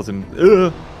teleport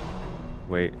him,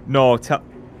 wait, no, tell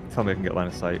me I can get line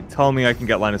of sight. Tell me I can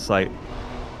get line of sight.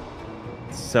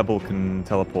 Sebel can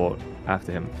teleport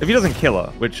after him. If he doesn't kill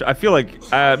her, which I feel like,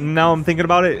 now I'm thinking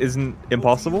about it, isn't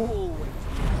impossible.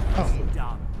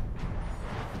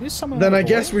 Then I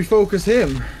guess we focus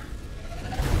him.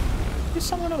 You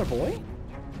summon another boy?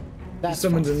 He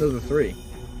summons another 3.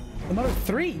 Another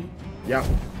 3? Yeah.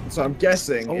 So I'm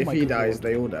guessing if my he good dies, lord.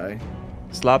 they all die.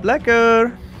 Slap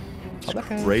lecker.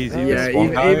 Okay. Crazy. Yeah, this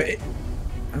one guy. even,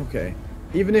 okay.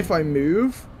 Even if I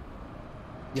move,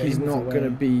 Yeah, he's you move not away. gonna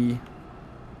be.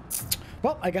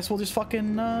 Well, I guess we'll just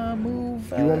fucking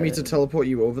move. You want me to teleport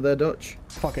you over there, Dutch?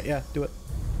 Fuck it, yeah, do it.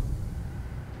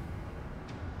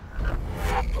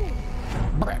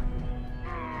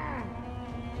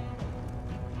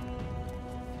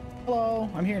 Hello,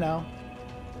 I'm here now.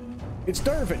 It's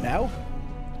Dervit now.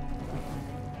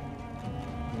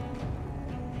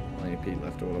 My AP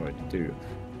left, what do I do?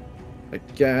 I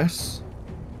guess.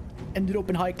 Ended up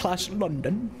in high class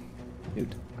London.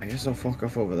 Dude. I guess I'll fuck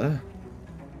off over there.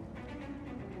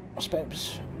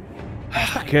 Spebs.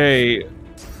 Okay. I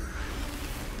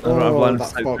don't have Oh, line of that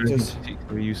sight fucked for anything us.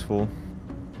 particularly useful.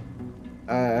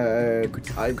 I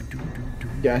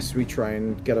guess we try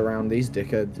and get around these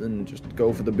dickheads and just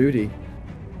go for the booty.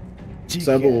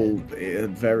 Sebel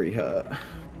very hurt.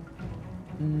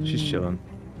 She's chilling.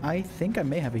 I think I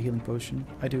may have a healing potion.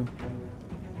 I do.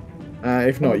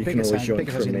 If not, Oh, you can Biggest always has- join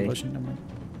Biggest has from healing me. potion, never mind.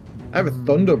 I have a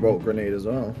thunderbolt grenade as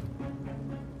well.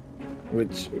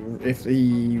 Which, if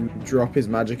he drop his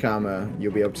magic armor,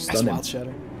 you'll be able to That's stun him. wild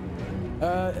shatter.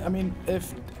 I mean,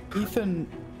 if Ethan,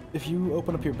 if you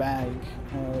open up your bag,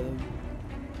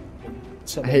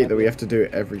 I hate that we have to do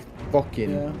it every fucking...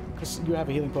 Yeah, because you have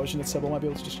a healing potion that Sebel might be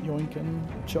able to just yoink and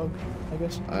chug, I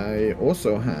guess. I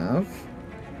also have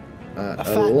a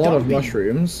fat lot of dumpy.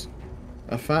 mushrooms,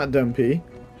 a fat dumpy,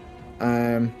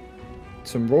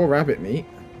 some raw rabbit meat,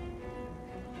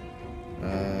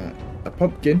 a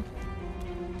pumpkin,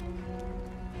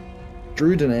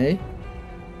 Drudene,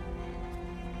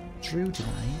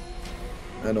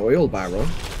 an oil barrel,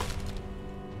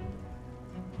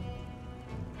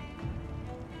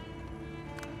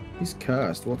 he's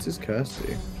cursed. What's his curse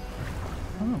do?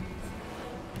 Oh.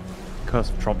 Curse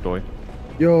of Trompdoy.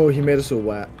 Yo, he made us all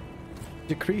wet.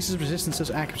 Decreases resistances,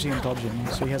 accuracy, and dodging.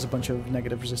 So he has a bunch of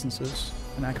negative resistances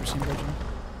and accuracy and dodging.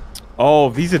 Oh,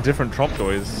 these are different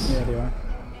Trompdoys. Yeah, they are.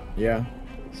 Yeah.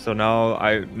 So now now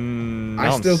I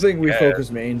I'm still think we scared.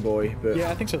 focus main boy, but Yeah,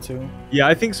 I think so too. Yeah,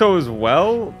 I think so as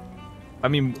well. I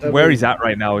mean, where he's at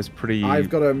right now is pretty. I've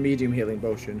got a medium healing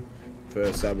potion for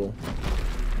Sebel.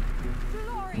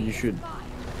 You should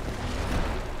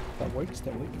That works,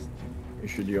 that works.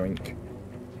 yoink.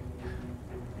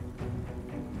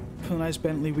 A nice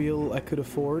Bentley wheel I could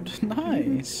afford.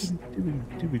 Nice.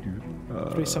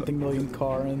 30-something million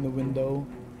car in the window.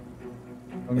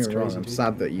 Don't That's get me wrong, crazy, I'm dude.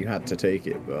 sad that you had to take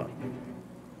it, but...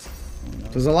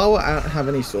 Does Alawa have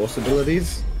any source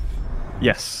abilities?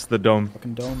 Yes, the dome,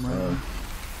 Fucking dome, right?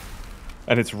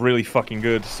 and it's really fucking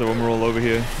good. So when we're all over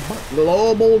here,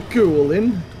 Global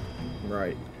cooling.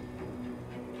 Right.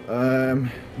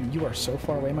 You are so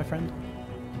far away, my friend.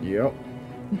 Yep.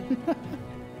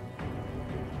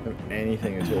 If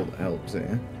anything at all that helps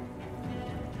here.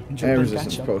 Enjoy Air the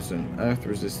resistance gacha. potion, earth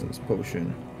resistance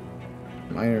potion,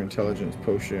 minor intelligence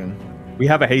potion. we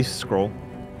have a haste scroll.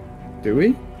 Do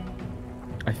we?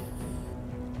 I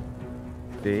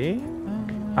think.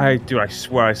 I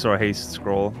swear I saw a haste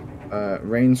scroll.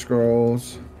 Rain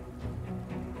scrolls.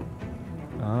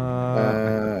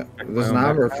 There's an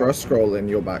armor of frost scroll in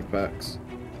your backpacks.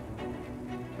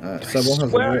 Sebel has a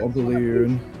swear- water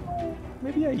balloon.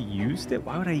 maybe I used it.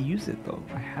 Why would I use it though?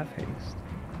 I have haste.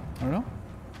 I don't know.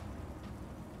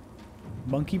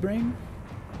 Monkey brain?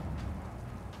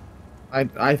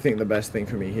 I think the best thing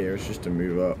for me here is just to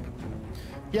move up.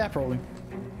 Yeah, probably.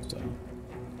 So,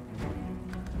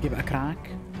 give it a crack.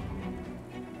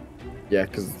 Yeah,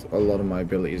 because a lot of my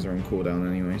abilities are in cooldown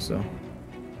anyway, so.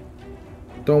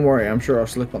 Don't worry, I'm sure I'll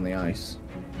slip on the ice.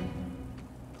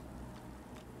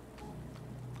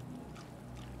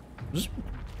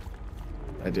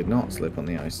 I did not slip on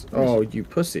the ice. Oh, you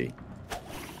pussy.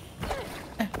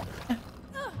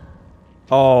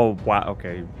 Oh, wow.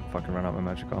 Okay, you fucking ran out my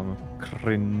magic armor.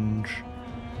 Cringe.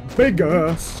 Big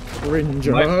ass. Cringe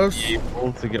Might ass. be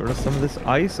able to get rid of some of this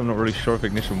ice. I'm not really sure if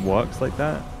ignition works like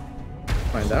that.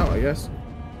 Find out, I guess.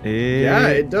 It Yeah,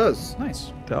 it does.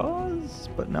 Nice. does,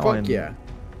 but now Fuck I'm yeah.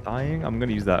 dying. I'm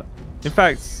gonna use that. In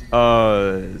fact,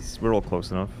 we're all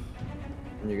close enough.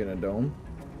 You're gonna dome?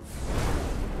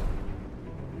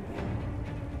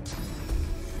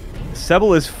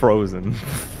 Sebel is frozen.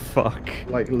 Fuck.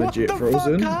 Like legit the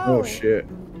frozen? fuck? Oh How? shit.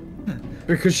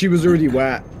 Because she was already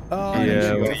wet. Oh,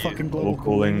 Yeah, you we got fucking global global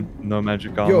cooling, no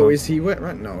magic armor. Yo, is he wet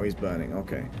right? No, he's burning.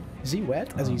 Okay. Is he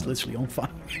wet? As he's literally on fire.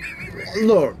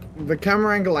 Look, the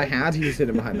camera angle I had, he was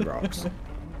hidden behind the rocks.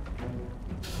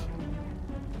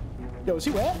 Yo, is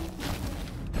he wet?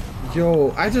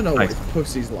 Yo, I don't know what Nice. his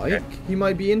pussy's like. He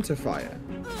might be into fire.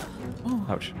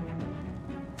 Ouch.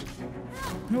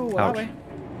 No, Ouch. way.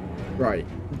 Right.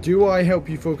 Do I help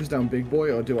you focus down Big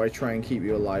Boy, or do I try and keep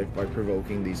you alive by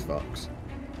provoking these fucks?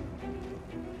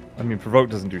 I mean, provoke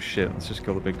doesn't do shit. Let's just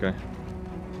kill the big guy.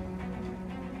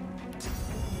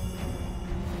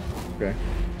 Okay.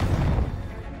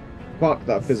 Fuck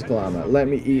that physical armor. Let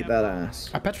me eat that ass.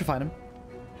 I petrified him.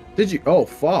 Did you? Oh,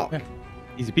 fuck. Yeah.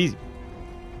 Easy peasy.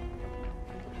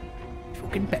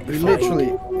 Fucking He petrified.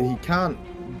 literally, he can't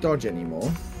dodge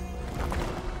anymore.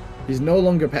 He's no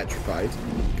longer petrified,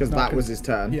 because No, that 'cause- was his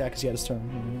turn. Yeah, because he had his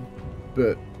turn.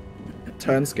 But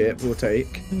turn skip will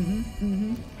take.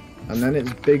 And then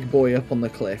it's Big Boy up on the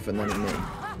cliff, and then me.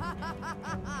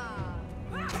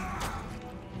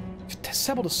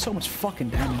 Sebel does so much fucking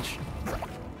damage.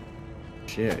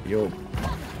 Shit, you're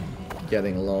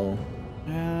getting low.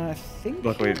 I think.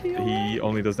 Luckily, he'll be he alright.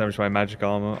 only does damage by magic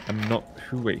armor. I'm not.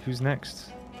 Wait, who's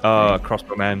next?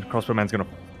 Crossbow man. Crossbow man's gonna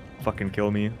fucking kill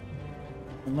me.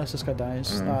 Unless this guy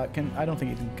dies. I don't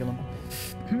think he can kill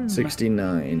him.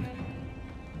 69.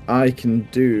 I can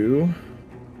do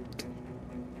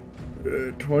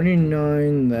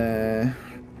 29 there.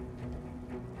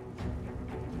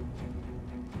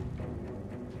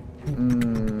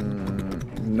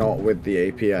 Not with the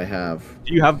AP I have.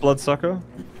 Do you have bloodsucker?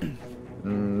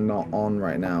 Not on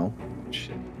right now.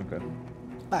 Shit. Okay.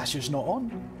 That's just not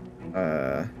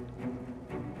on.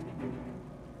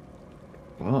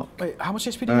 Fuck. Wait, how much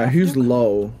HP do you have? Who's Duke?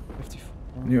 low?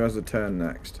 54. Who has a turn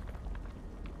next?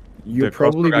 You'll The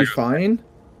crossbow probably guy be goes fine.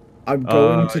 I'm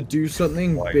going to Uh, do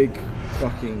something why? big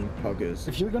fucking puggers.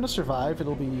 If you're gonna survive,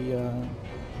 it'll be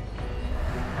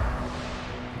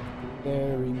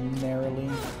very narrowly.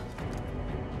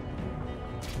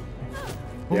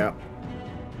 Yeah.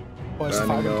 Oh, it's 5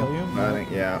 Burning to though. kill you? Burning,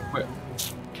 yeah.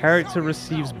 Character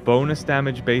receives bonus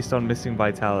damage based on missing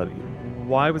vitality.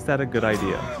 Why was that a good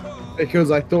idea? Because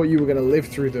I thought you were going to live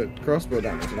through the crossbow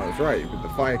damage, and I was right, but the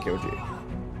fire killed you.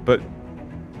 But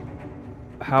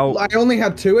how? I only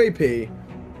had 2 AP.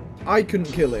 I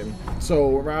couldn't kill him.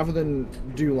 So rather than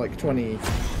do like 20,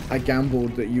 I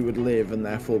gambled that you would live and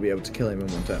therefore be able to kill him in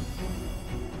one turn.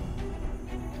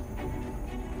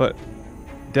 But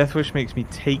Death Wish makes me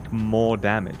take more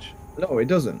damage. No, it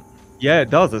doesn't. Yeah, it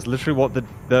does. That's literally what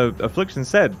the affliction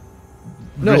said.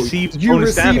 No, Receives you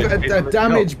bonus receive damage based a on the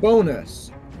damage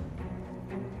bonus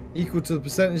equal to the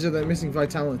percentage of their missing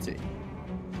vitality.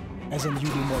 As in, you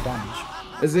do more damage.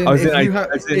 As in, Oh, if you have,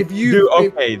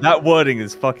 okay, that wording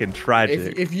is fucking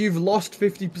tragic. if you've lost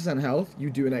 50% health, you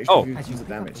do an extra Oh. 50%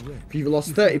 damage. If you've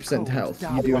lost 30% health,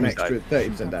 you do an extra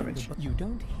 30% damage. You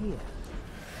don't hear.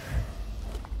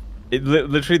 It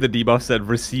literally the debuff said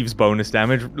receives bonus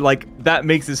damage. Like that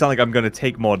makes it sound like I'm gonna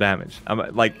take more damage. Am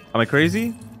I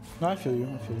crazy? No, I feel you.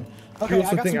 I feel you. Do Okay, you I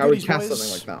also got think some I would goodies, cast boys,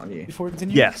 something like that on you? Before we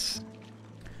continue. Yes.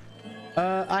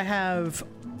 I have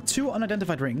 2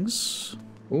 unidentified rings.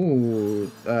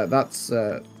 Ooh, that's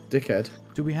dickhead.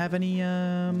 Do we have any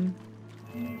Do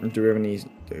we have any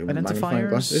magnifying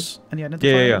glasses? identifiers? Any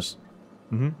identifiers?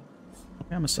 Yeah. Mm-hmm. Okay, I'm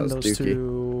gonna send That's those dookie.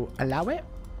 to allow it.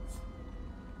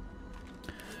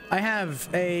 I have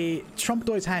a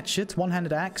Trumpedoid's Hatchet,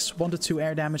 one-handed axe, 1 to 2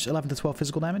 air damage, 11 to 12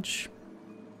 physical damage.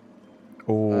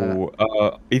 Oh,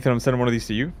 Ethan, I'm sending one of these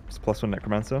to you. It's +1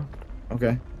 necromancer.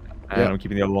 Okay. And I'm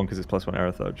keeping the other one because it's +1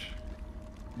 arrow dodge.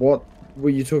 What were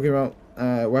you talking about?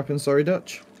 Weapon, sorry,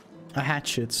 Dutch? A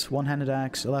hatchet, one-handed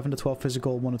axe, 11 to 12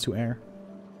 physical, 1 to 2 air.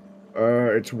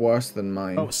 It's worse than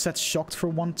mine. Oh, set shocked for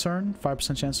 1 turn,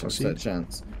 5% chance to succeed. Set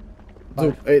chance.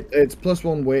 So it's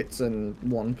 +1 wits and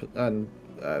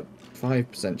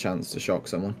 5% chance to shock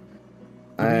someone.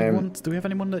 Do we have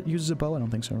anyone that uses a bow? I don't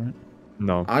think so, right?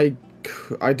 No.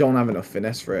 I don't have enough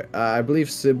finesse for it. I believe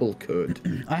Sybil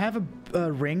could. I have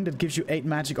a ring that gives you 8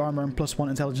 magic armor and +1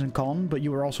 intelligence and con, but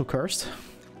you were also cursed.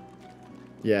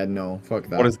 Yeah, no, fuck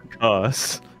that. What is the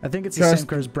curse? I think it's the same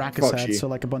curse Brackus had, so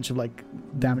like a bunch of like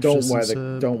damage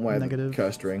resistance. Don't wear negative. the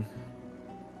cursed ring.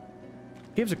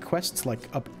 Gives a quest like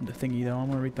up the thingy though. I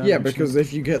want to read that. Yeah, actually. because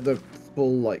if you get the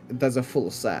full like, there's a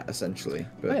full set essentially.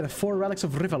 But... Oh, yeah, the 4 relics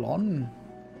of Rivellon.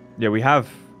 Yeah, we have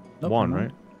Nope, one, no.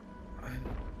 right?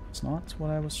 It's not what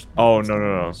I was. Oh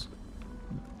no.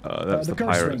 That's the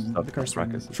curse pirate ring. stuff. The curse ring.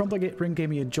 Brackus. Trump ring gave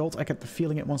me a jolt. I get the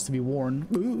feeling it wants to be worn.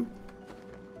 Ooh.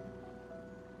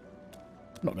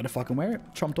 I'm not gonna fucking wear it.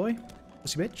 Trump toy.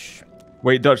 Pussy bitch.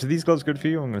 Wait, Dutch, are these gloves good for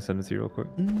you? I'm gonna send it to you real quick.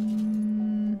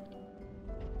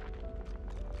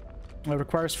 It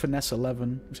requires finesse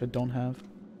 11, which I don't have.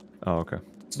 Oh, okay.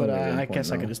 But I guess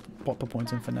I can just pop a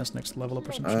point in finesse next level up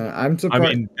or something. I'm surprised.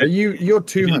 I mean, you're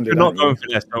 200. You're not going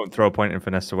finesse. Don't throw a point in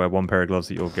finesse to wear 1 pair of gloves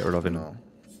that you'll get rid of in. No.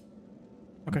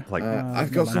 Okay. Like,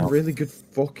 I've got some really good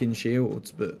fucking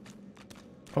shields, but.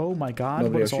 Oh my god,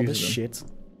 Nobody what is else all this uses shit?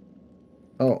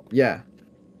 Oh yeah.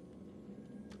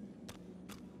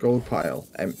 Gold pile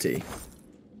empty.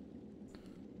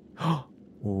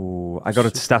 Ooh, I got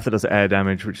a staff that does air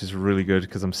damage, which is really good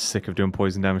because I'm sick of doing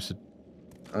poison damage to.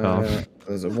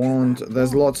 There's a wand.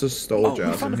 There's lots of stole We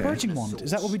jars found a in here. purging wand.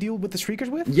 Is that what we deal with the shriekers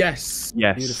with? Yes.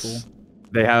 Yes.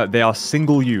 Beautiful. They are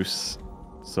single use,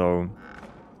 so.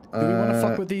 Do we want to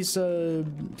fuck with these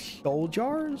stole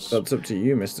jars? That's up to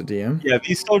you, Mr. DM. Yeah,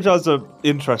 these stole jars are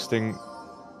interesting,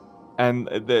 and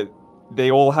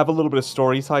they all have a little bit of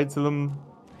story tied to them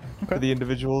for the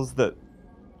individuals that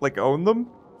like own them.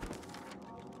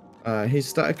 He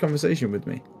started a conversation with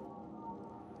me.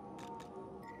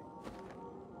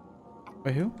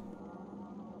 Wait, who?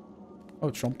 Oh,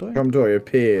 Trump toy? Trump toy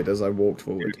appeared as I walked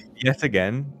forward. Yet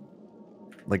again,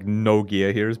 like no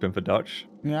gear here has been for Dutch.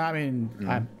 Yeah, I mean,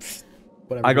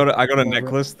 whatever. I got a Over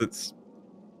necklace that's.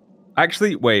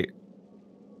 Actually, wait.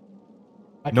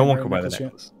 it. No one can wear the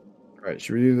necklace, Right,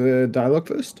 should we do the dialogue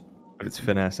first? but it's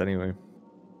finesse anyway.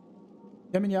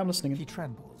 I mean, yeah, I'm listening. He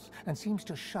trembles and seems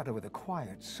to shudder with a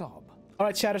quiet sob.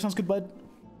 Alright, Shatter, sounds good, bud.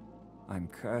 I'm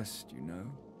cursed, you know.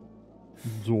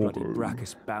 Bloody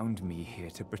Brackus bound me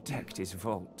here to protect his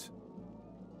vault.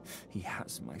 He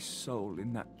has my soul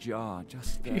in that jar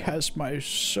just there. He has my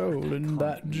soul in Can't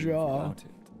that live jar. without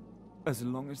it. As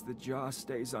long as the jar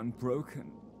stays unbroken,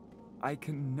 I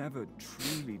can never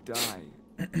truly die.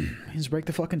 Just break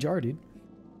the fucking jar, dude.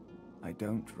 I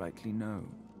don't rightly know.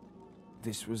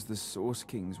 This was the Source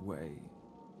King's way.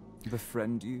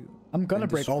 Befriend you. I'm gonna then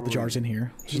break all the destroy jars in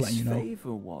here. Just letting you know. His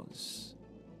favor was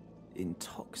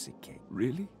intoxicate.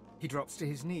 Really? He drops to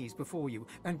his knees before you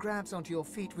and grabs onto your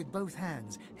feet with both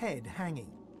hands, head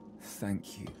hanging.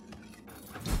 Thank you.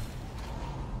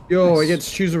 Yo, I get to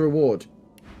choose a reward.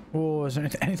 Oh, is there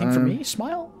anything for me?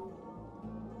 Smile?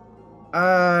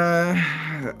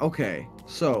 Okay.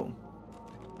 So,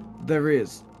 there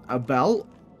is a belt,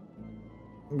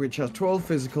 which has 12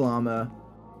 physical armor,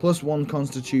 +1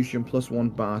 constitution, +1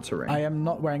 bartering. I am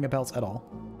not wearing a belt at all.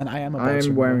 And I am a belt. I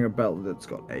am wearing a belt that's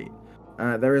got 8.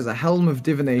 There is a helm of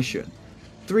divination,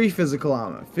 3 physical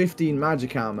armor, 15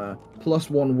 magic armor,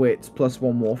 +1 wit,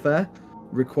 +1 warfare,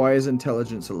 requires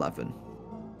intelligence 11.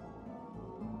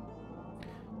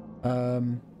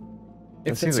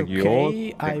 If seems it's like your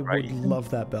okay, thing, I right? would love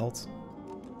that belt.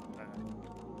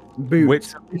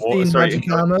 Boots, 15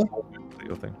 magic armor.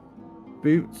 Your thing.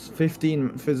 Boots,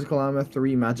 15 physical armor,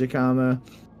 3 magic armor,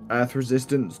 earth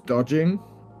resistance, dodging.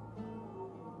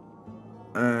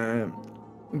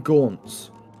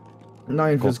 Gaunts,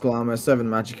 9 physical armor, 7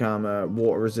 magic armor,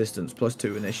 water resistance,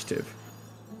 +2 initiative.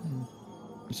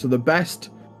 So the best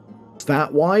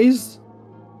stat-wise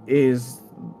is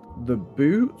the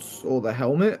boots or the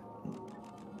helmet.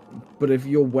 But if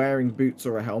you're wearing boots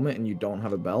or a helmet and you don't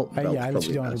have a belt, belt's Yeah, I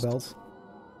literally don't probably have a best.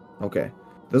 belt. Okay.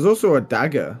 There's also a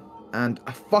dagger and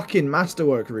a fucking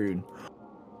masterwork rune.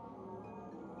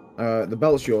 The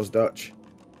belt's yours, Dutch.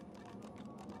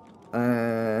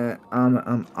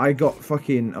 I got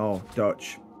fucking... Oh,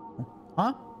 Dutch.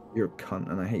 Huh? You're a cunt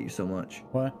and I hate you so much.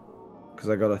 What? Because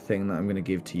I got a thing that I'm going to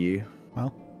give to you.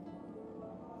 Well,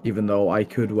 Even though I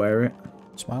could wear it.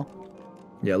 smile.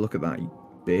 Yeah, look at that, you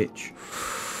bitch.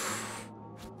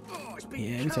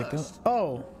 Yeah, let me take that.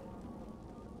 Oh,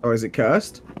 Oh, is it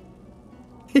cursed?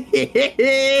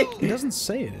 it doesn't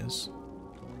say it is.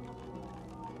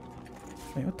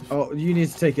 Wait, what the fuck? Oh, you need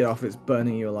to take it off. It's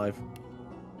burning you alive.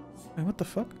 Wait, what the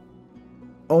fuck?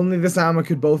 Only this armor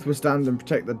could both withstand and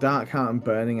protect the dark heart and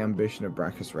burning ambition of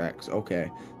Brachus Rex.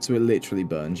 Okay, so it literally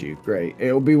burns you. Great.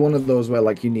 It'll be one of those where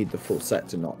like you need the full set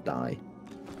to not die.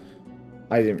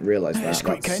 I didn't realize that. It's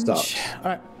quite That cringe. sucks.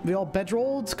 Alright, we all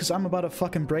bedrolled? Because I'm about to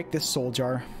fucking break this soul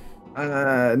jar.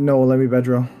 No, let me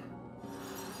bedroll.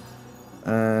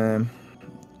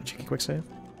 Cheeky quick save,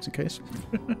 just in case.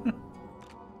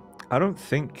 I don't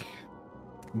think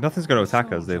nothing's going to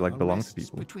attack us. They like belong to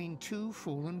people. Between two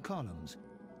fallen columns.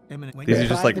 These are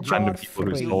just like the random jar people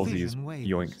whose free. souls he's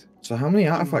yoinked. So how many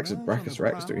artifacts of Brachus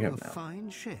Rex do we have now? Fine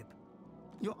ship.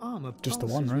 Your armor Just the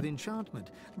one, pulses right? with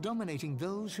enchantment, dominating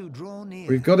those who draw near.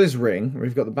 We've got his ring.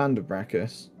 We've got the band of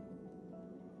Brachus.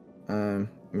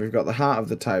 We've got the heart of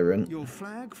the tyrant. Your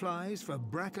flag flies for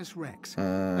Brachus Rex, a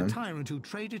Um, tyrant who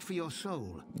traded for your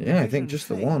soul. yeah, I think Vision just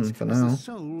the fades one for as now. The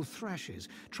soul thrashes,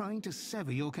 trying to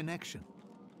sever your connection.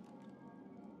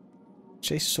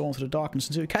 Chase soul into the darkness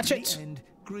until you catch In it. the end,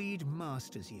 greed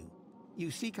masters you. You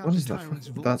seek out What the is that tyrant's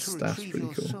for? vault That's to retrieve pretty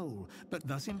your cool. soul, but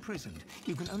thus imprisoned,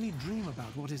 you can only dream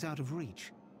about what is out of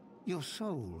reach. Your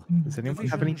soul. Does anyone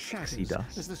The have any vision pixie shatters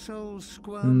dust? as the soul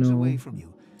squirms No. away from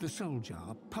you. The soul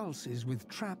jar pulses with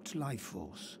trapped life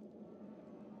force.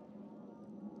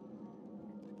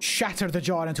 Shatter the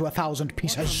jar into 1,000 What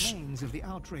pieces. remains of the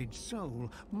outraged soul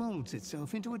molds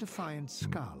itself into a defiant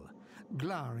skull,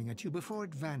 glowering at you before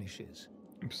it vanishes.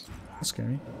 Oops. That's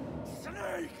scary.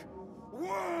 Snake!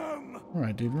 Worm!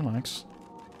 Alright, dude, relax.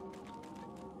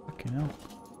 Fucking hell.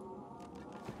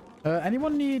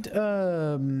 Anyone need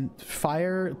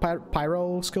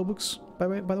pyro skill books? By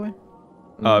the way,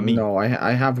 Me. No, I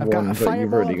have I've one, got a but fireball.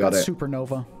 you've already I've got it.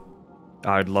 supernova.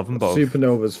 I'd love them both.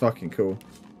 Supernova's fucking cool.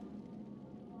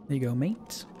 There you go,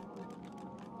 mate.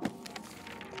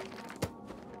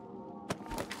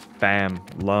 Bam.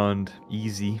 Learned.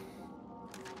 Easy.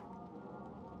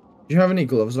 Do you have any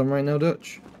gloves on right now,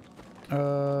 Dutch?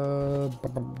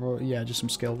 Yeah, just some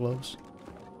scale gloves.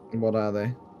 What are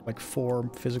they? Like 4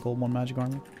 physical, 1 magic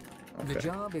armor. The Okay.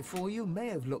 jar before you may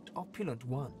have looked opulent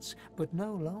once, but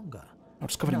no longer. I'm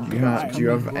just covered in Do you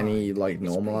have any like Its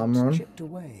normal paint's armor on? chipped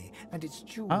away, and its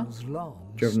jewels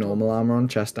long. Do you have normal armor on?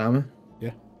 Chest armor?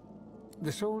 Yeah.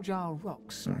 The soul jar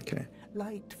rocks slightly, Okay.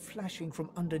 light flashing from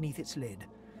underneath its lid.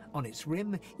 On its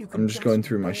rim, you can I'm just going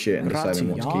through my barely shit and deciding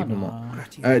what to keep and what.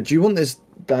 Gratiana. Do you want this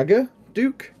dagger,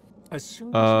 Duke? As soon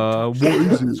as what you touch is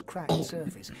the it? jar's cracked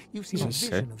surface, you see a Just say.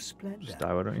 vision of splendor. Just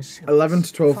die, why don't you? 11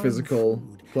 to 12 Fine physical,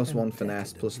 food plus and 1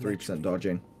 finesse, decadent plus 3% luxury.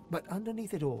 dodging. But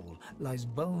underneath it all lies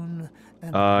bone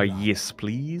and blood. Yes,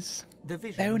 please. The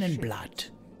vision Bone and shifts. blood.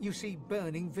 You see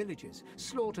burning villages,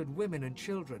 slaughtered women and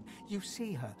children. You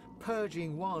see her,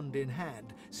 purging wand in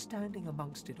hand, standing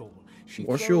amongst it all. She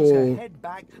What's throws your- her head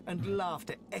back, and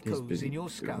laughter echoes busy in your doing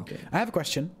skull. things. I have a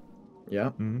question.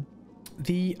 Yeah.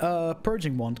 The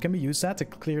purging wand, can we use that to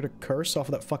clear the curse off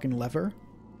of that fucking lever?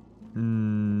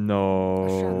 No.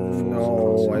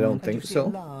 No, I don't And think you see so. A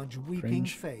large weeping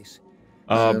Cringe. face.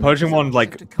 Purging wand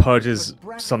like To come, purges but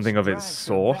Brachus something of its drags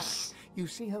her back. source. You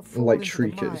see her fall Like into the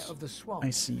mire shriekers. of the swamp, I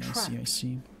see. trapped.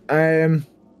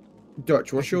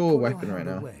 Dutch, what's As you your pull your weapon right hand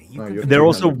now? away, you Oh, can you're feel They're the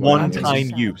also two-handed weapon. one-time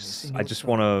sadness use. in I your just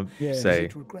soul. want to Yeah. say, Is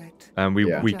it regret? and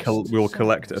Yeah. Just we'll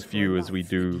collect a sadness for few as we life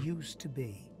do that used to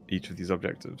be. each of these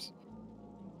objectives.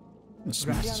 The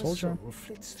smash Gratiana's soldier. soul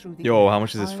flits through the Yo, air, how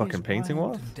much is this eyes fucking painting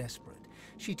wild worth? and desperate.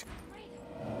 She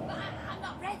But I'm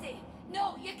not ready.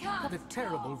 No, you can't. the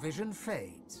terrible vision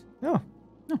fades. Yeah.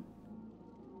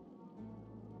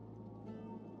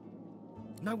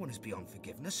 No one is beyond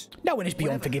forgiveness. No one is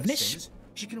beyond Whatever her forgiveness. sins,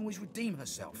 she can always redeem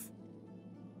herself.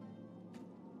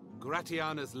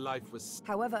 Gratiana's life was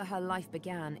However her life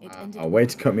began, it ended. Oh, way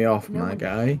to cut me off, No my one-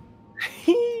 guy.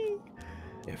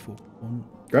 Careful. One.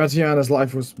 Gratiana's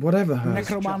life was whatever her.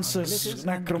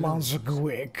 Necromancer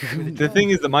quick. The thing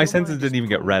is that my senses didn't even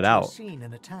get read out.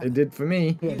 It did for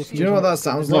me. Yeah, Do you know what that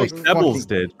sounds No, like? Sebel's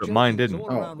Fucking- did, but mine didn't.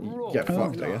 Oh, get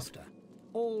fucked, I guess.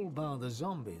 All bar the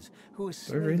zombies who are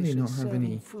Do I really not have serving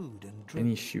any food and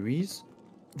any drink. shoeys?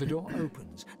 The door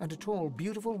opens and a tall,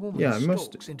 beautiful woman Yeah, I must-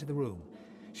 stalks into the room.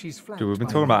 She's Dude, flanked we've been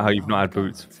by talking about how you've not had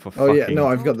armed boots for Oh yeah, fucking... no,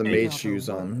 I've got the Can't maid make out shoes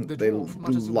her on. word. They The dwarf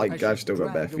mutters like as I've she still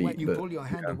got bare drags away- feet, You but pull your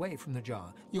hand yeah. away from the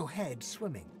jar, your head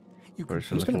swimming. You can There's a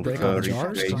feel gonna little break all the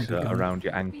furry jars. gator around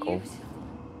your ankle. Beautiful.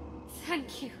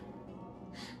 Thank you.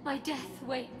 My death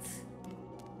waits.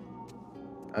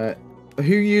 who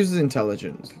uses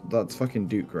intelligence? That's fucking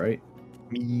Duke, right?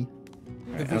 Me.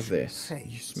 Right, have vision this, you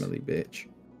fades. smelly bitch.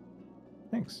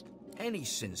 Thanks. Any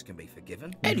sins can be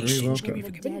forgiven. Any You're sins can be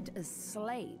welcome. The forgiven. dead as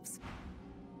slaves.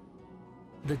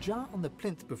 The jar on the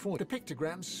plinth before the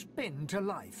pictograms spin to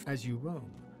life as you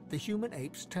roam. The human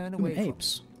apes turn away Human from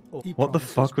apes. you. He What the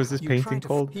promises. fuck was this You try painting to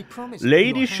called? he promises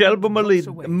Lady your Shelby hand drops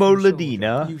away from the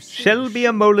Moladina, soldier. You see Shelby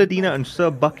the Moladina, and Sir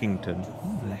Buckington.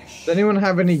 Does anyone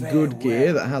have any good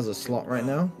gear that has a slot right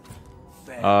now?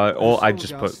 Or I just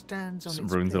soldier put stands on some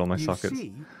its runes in all my plate. You sockets.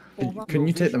 see, Can- although can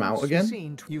you take them out visions again?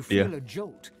 seen, you feel Yeah. a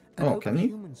jolt, Oh, and can hope you?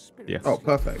 human spirit Yeah. Oh,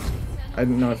 perfect. I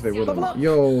didn't know if they would or Level not. up.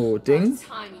 Yo, ding.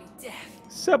 Timely death.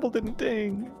 Sebel didn't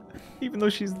ding. Even though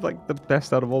she's like the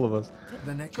best out of all of us.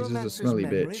 The a necromancer's smelly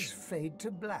memories bitch. fade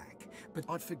to black, but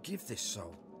I'd forgive this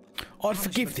soul. I'd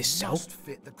forgive Punishment this soul. must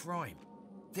fit the crime.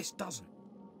 This doesn't.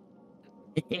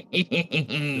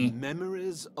 The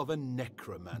memories of a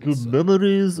necromancer. The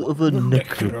memories of a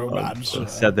necromancer.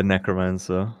 Said the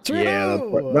necromancer. Yeah,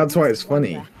 True. that's why it's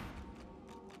funny.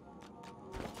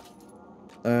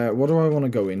 What do I want to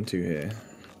go into here?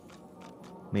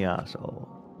 Me asshole.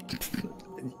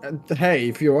 Hey,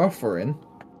 if you're offering.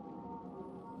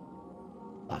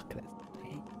 Fuck this.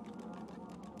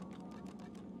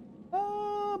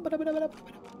 Ba-da-ba-da-ba-da.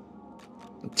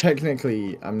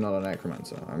 Technically, I'm not a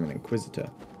necromancer. I'm an inquisitor.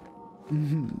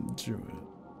 True.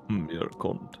 You're a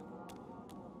cunt.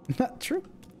 True.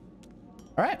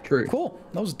 Alright, True. cool.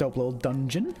 That was a dope little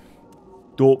dungeon.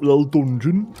 Dope little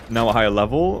dungeon. Now a higher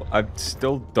level. I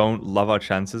still don't love our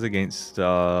chances against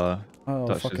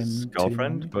Dutch's fucking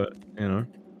girlfriend, titty but you know.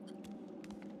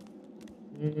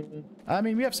 I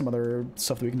mean, we have some other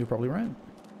stuff that we can do probably, right?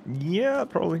 Yeah,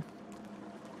 probably.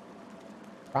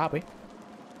 Probably.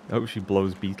 I hope she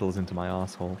blows beetles into my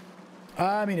asshole.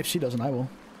 I mean, if she doesn't, I will.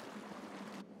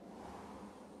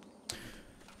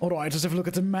 Alright, just have a look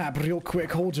at the map real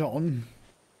quick. Hold on.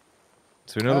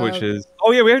 So we know the witches.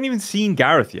 Oh yeah, we haven't even seen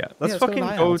Gareth yet. Let's Yeah, go to fucking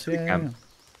the go hideouts. to the Yeah, camp.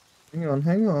 Hang on,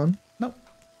 hang on. Nope.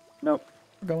 Nope.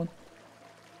 We're going.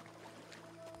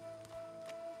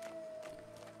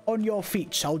 On your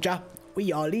feet, soldier.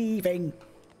 We are leaving.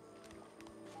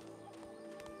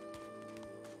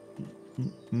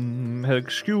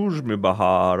 Excuse me,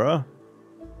 Bahara.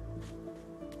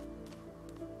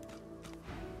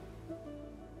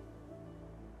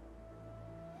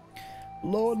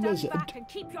 Lord Stand Lizard. back and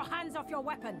keep your hands off your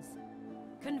weapons.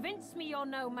 Convince me you're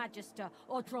no magister,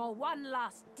 or draw one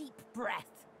last deep breath.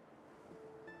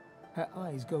 her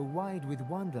eyes go wide with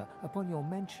wonder upon your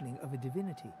mentioning of a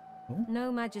divinity.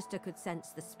 No magister could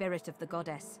sense the spirit of the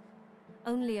goddess.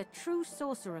 Only a true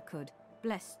sorcerer could,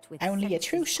 blessed with Only a senses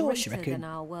true sorcerer greater could. than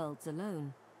our worlds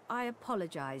alone. I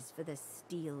apologize for this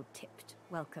steel-tipped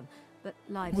welcome, but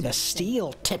lives With a are safe.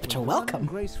 steel-tipped With one welcome.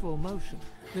 graceful motion,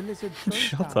 the lizard throws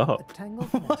Shut down up. a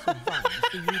tangled mass of vines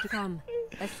for you to Come,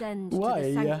 ascend Why, to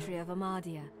the yeah? sanctuary of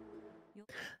Amadia.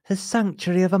 The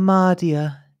sanctuary of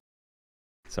Amadia.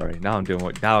 Sorry, now I'm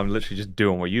literally just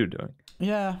doing what you're doing.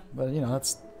 Yeah, but you know,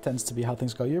 that tends to be how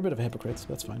things go. You're a bit of a hypocrite, so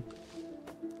that's fine.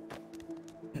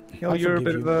 Yo, I you're a forgive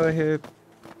bit you. of a hip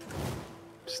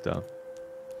stuff.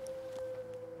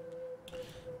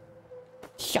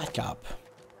 Shut up.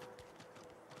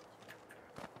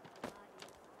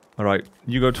 Alright,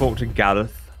 you go talk to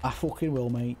Gareth. I fucking will,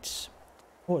 mate.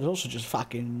 Oh, there's also just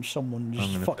fucking someone I'm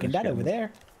just gonna fucking finish dead over getting-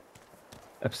 there.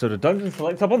 Episode of Dungeon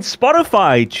Select up on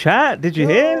Spotify, chat. Did you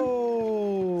hear?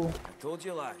 Oh. I told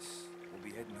you, lads. We'll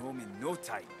be heading home in no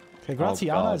time. Okay, Oh, Graziana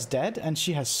God. is dead, and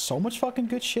she has so much fucking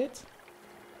good shit.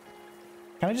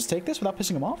 Can I just take this without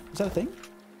pissing him off? Is that a thing?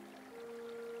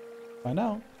 I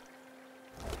know.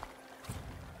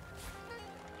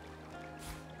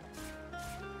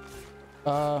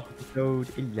 Episode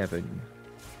 11.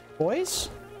 Boys,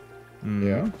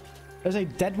 Yeah. there's a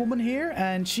dead woman here,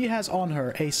 and she has on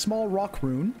her a small rock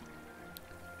rune,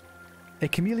 a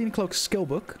chameleon cloak skill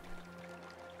book,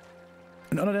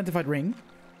 an unidentified ring,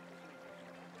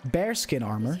 bearskin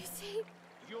armor, You see,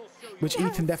 which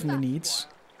Ethan definitely needs,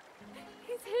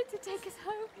 he's here to take us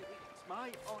home.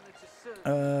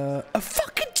 a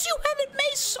fucking two-handed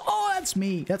mace! Oh, that's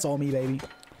me. That's all me, baby.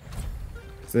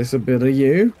 Is this a bit of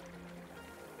you?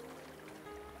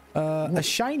 A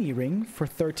shiny ring for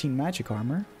 13 magic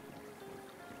armor.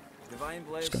 Divine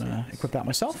Just gonna blessings. equip that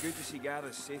myself. It's good to see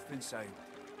Gareth safe and sound.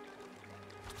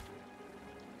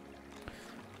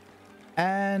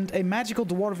 And a magical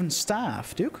dwarven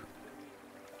staff, Duke.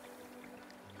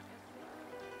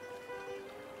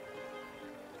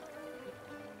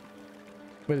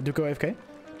 Wait, did Duke go AFK?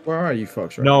 Where are you,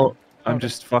 Fox? Right No, I'm Okay.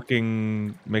 just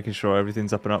fucking making sure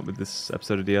everything's up and up with this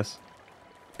episode of DS.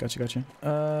 Gotcha, gotcha.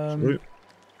 Sweet.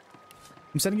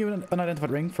 I'm sending you an unidentified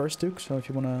ring first, Duke, so if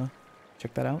you want to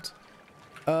check that out.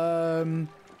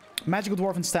 Magical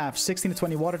Dwarven Staff, 16 to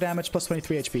 20 water damage, plus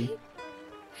 23 HP.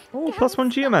 Oh, +1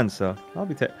 Geomancer.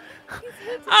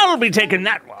 I'll be taking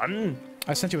that one.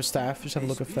 I sent you a staff. Just have a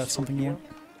look if that's something you want.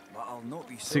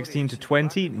 16 to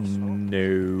 20?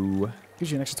 No.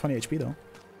 Gives you an extra 20 HP though.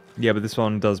 Yeah, but this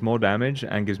one does more damage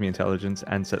and gives me intelligence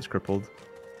and sets crippled.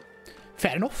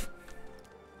 Fair enough.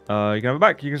 You can have it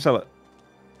back. You can sell it.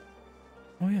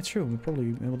 Oh yeah, true. We're probably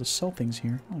able to sell things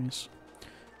here. Nice.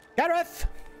 Gareth!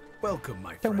 Welcome,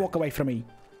 my Don't friend. walk away from me.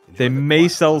 They may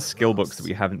sell skill books that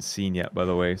we haven't seen yet, by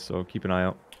the way, so keep an eye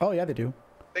out. Oh yeah, they do.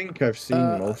 I think I've seen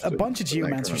most a bunch of the Geomancer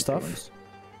necromancer stuff. ones.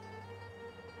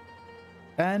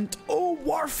 And oh,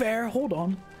 Warfare! Hold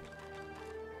on.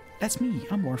 That's me.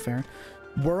 I'm Warfare.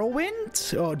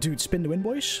 Whirlwind? Oh, dude, spin the wind,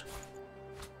 boys.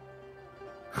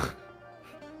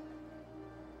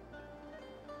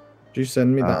 Did you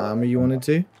send me the armor you wanted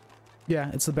to? Yeah,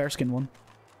 it's the bearskin one.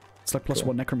 It's like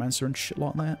 +1 necromancer and shit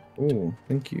like that. Oh,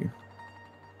 thank you.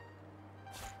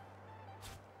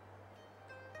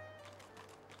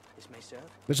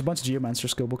 There's a bunch of Geomancer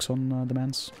skill books on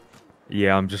demands.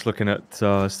 Yeah, I'm just looking at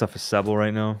stuff for Sebel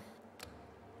right now.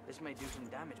 This may do some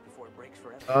damage before it breaks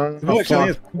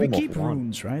forever. We keep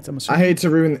runes, right? I'm I assuming. hate to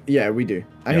ruin. Yeah, we do.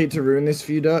 I hate to ruin this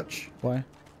for you, Dutch. Why?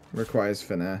 Requires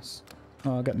finesse.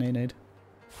 Oh, I got nade.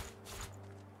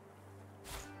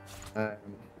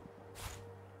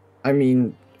 I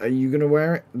mean, are you gonna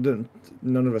wear it?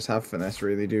 None of us have finesse,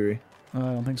 really, do we? I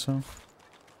don't think so.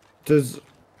 Does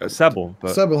Sebel,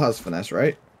 but Sebel has finesse,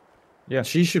 right? yeah.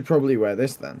 She should probably wear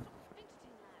this then.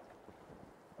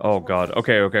 Oh god.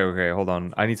 Okay. Hold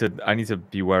on. I need to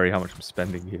be wary how much I'm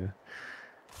spending here.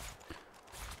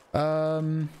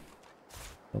 Well,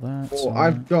 that's, Or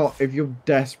I've got. If you're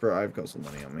desperate, I've got some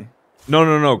money on me.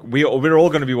 No. We're all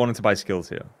going to be wanting to buy skills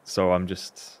here, so I'm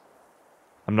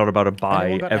not about to buy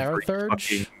Anyone got arrow every thurge?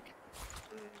 fucking.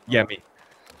 Yeah, me.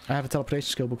 I have a teleportation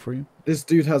skill book for you. This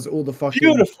dude has all the fucking.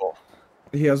 Beautiful.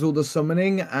 He has all the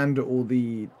summoning and all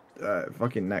the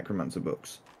fucking necromancer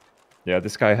books. Yeah,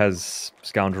 this guy has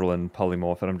Scoundrel and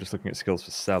Polymorph, and I'm just looking at skills for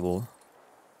Sebel.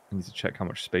 I need to check how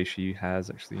much space she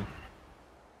has, actually.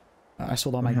 I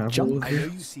sold all my have all junk. of I know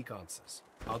you seek answers.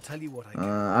 I'll tell you what I can.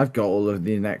 I've got all of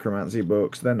the necromancy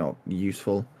books. They're not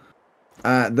useful.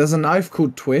 There's a knife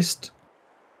called Twist,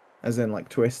 as in like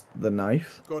twist the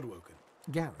knife. Godwoken.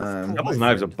 Gareth, Sebel's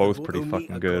knives are both pretty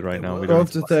fucking good right now. We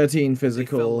 12 don't... to 13 They fell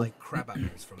physical, like crab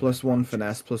apples from plus their 1 branches.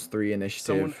 finesse, plus 3 Someone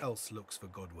initiative. else looks for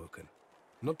Godwoken.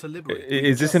 Not to liberate.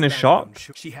 Is them, this in a just shop? stand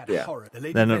on She had Yeah. horror. The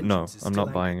Lady No, Vengeance is I'm still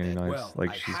not buying any angry. knives. Well, Like,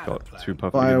 I she's had got a plan. 2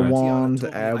 perfect Fire knives. wand, Tiana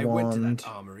told me air I went to that wand.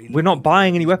 armory We're not looking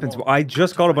buying for any these weapons. wands I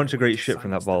just got a to bunch of find great ways to shit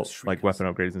from that silence vault, those like shriekers.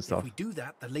 weapon upgrades and If stuff. we do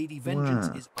that, the Lady Vengeance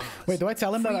Wow. is ours. Wait, do I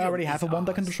tell him that I Freedom already have a is wand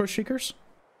that can ours. destroy Shriekers?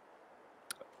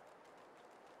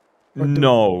 Or do-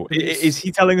 No. do we s- Is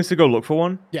he telling us to go look for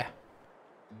one? Yeah.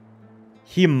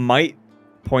 He might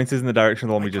point us in the direction of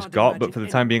the one I we just can't got, but imagine for the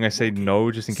time being, I say anyone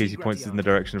no, just in case he See points us in the Gratiano.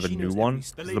 direction of a She new knows one.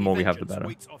 every Because the more we have, the better.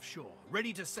 waits offshore,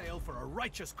 ready to sail for a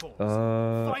righteous cause.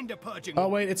 Uh, Find a purging Oh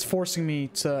wand. wait, it's forcing me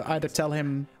to either tell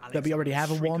him that we already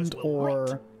have a wand,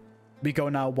 or we go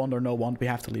now, wand or no wand, we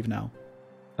have to leave now.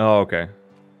 oh, okay.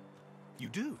 You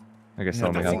do. I guess Yeah, tell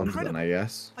me that's how that long. one's done, I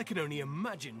guess. I can only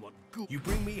imagine what good. You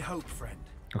bring me hope, friend.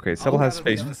 Okay, I'll Sebel has gather the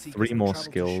space other for seekers 3 and more travel to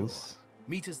skills. shore.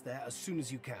 Meet us there as soon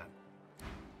as you can.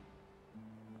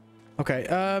 Okay,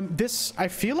 this, I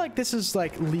feel like this is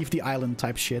like leave the island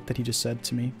type shit that he just said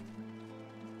to me.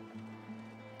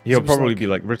 He'll Seems probably like- be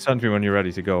like, return to me when you're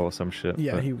ready to go or some shit.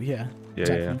 Yeah, but- yeah, yeah,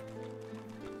 exactly.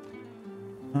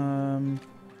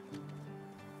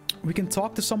 We can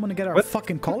talk to someone to get our What?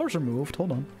 fucking collars removed.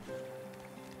 Hold on.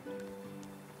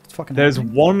 It's fucking There's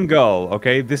happening. one girl,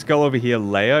 okay? This girl over here,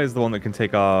 Leia, is the one that can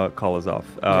take our collars off.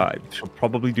 She'll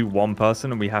probably do one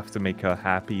person, and we have to make her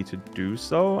happy to do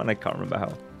so, and I can't remember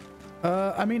how.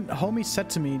 I mean, homie said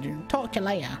to me, talk to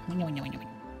Leia.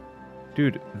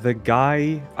 Dude, the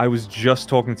guy I was just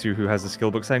talking to who has the skill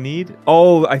books I need.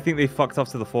 Oh, I think they fucked off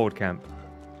to the forward camp.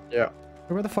 Yeah.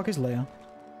 Where the fuck is Leia?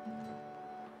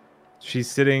 She's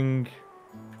sitting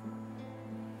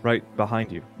right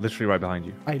behind you. Literally right behind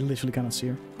you. I literally cannot see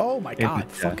her. Oh my god,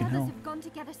 the- fucking Others hell. have gone to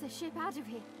get us a ship out of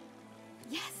here.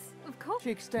 Yes, of course.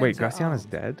 Wait, Graciana's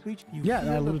dead? Yeah,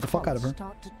 and I looted the fuck out of her.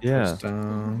 Yeah.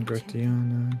 Down,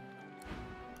 Gratiana.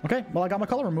 Okay, well I got my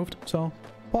collar removed, so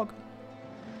pog.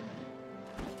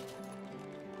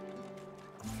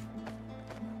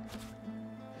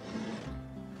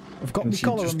 I've got Can the she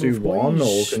collar just removed, do one, or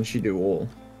boys. can she do all?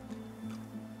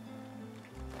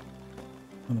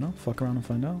 I don't know. Fuck around and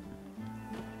find out.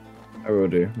 I will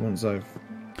do, once I've...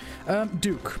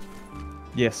 Duke,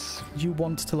 Yes. you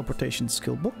want teleportation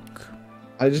skill book?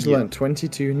 I just Yeah. learned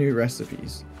 22 new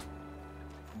recipes.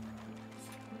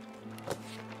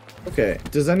 Okay,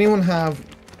 does anyone have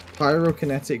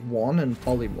Pyrokinetic 1 and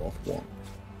Polymorph 1?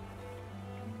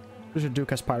 Wizard Duke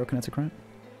has Pyrokinetic, right?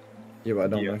 Yeah, but I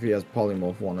don't know if he has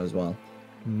Polymorph 1 as well.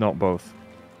 Not both.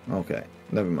 Okay,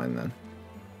 never mind then.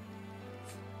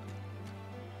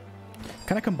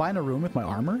 Can I combine a rune with my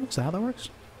armor? Is that how that works?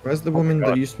 Where's the woman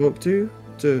that you spoke to?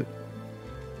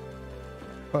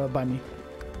 By me.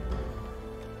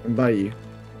 By you?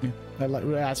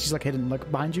 Yeah. She's like hidden, like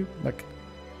behind you, like.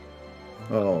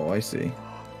 Oh, I see.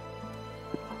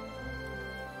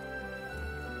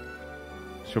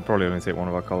 She'll probably only take one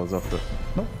of our colors off, but...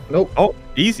 Nope. Nope. Oh,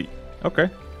 easy. Okay.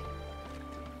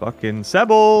 Fucking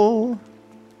Sebble!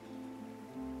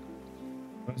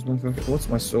 What's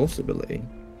my source ability?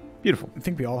 Beautiful. I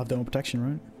think we all have dome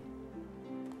protection,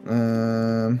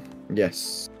 right?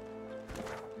 Yes.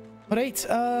 Alright,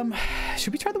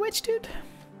 should we try the witch, dude?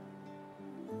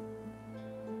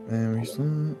 Memory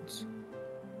slots.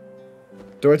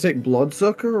 Do I take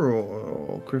Bloodsucker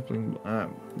or Crippling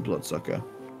Bloodsucker?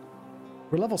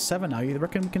 We're level 7 now. You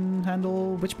reckon we can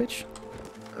handle witch bitch?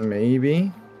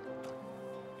 Maybe.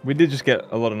 We did just get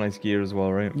a lot of nice gear as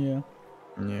well, right? Yeah.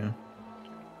 Yeah.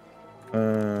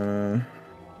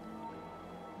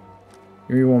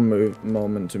 Give me one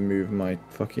moment to move my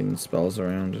fucking spells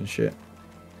around and shit.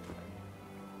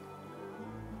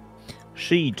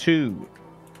 C2.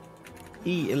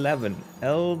 E11.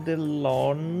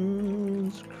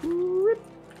 Eldilon's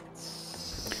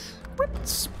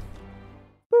Crypts.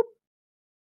 Boop.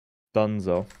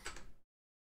 Dunzo.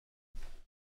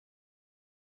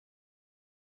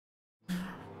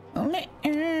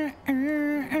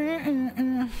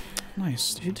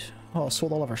 Nice, dude. Oh,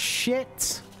 sold all of our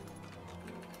shit.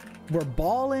 We're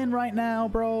balling right now,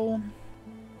 bro.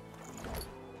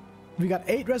 We got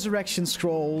 8 resurrection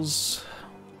scrolls.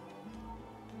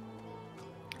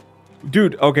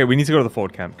 Dude, okay, we need to go to the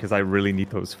Ford camp because I really need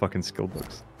those fucking skill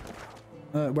books.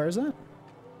 Where is that?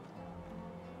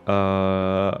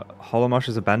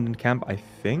 Hollowmarsh's abandoned camp, I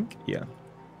think. Yeah.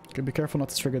 Okay, be careful not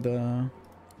to trigger the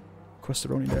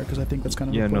Questeroni there, because I think that's kind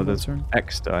of yeah. No, there's turn.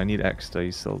 Exta. I need Exta.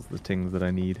 He sells the things that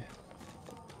I need.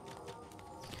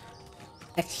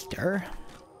 Exter.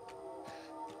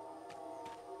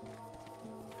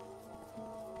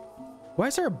 Why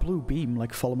is there a blue beam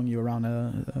like following you around,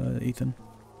 Ethan?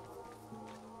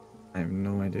 I have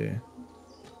no idea.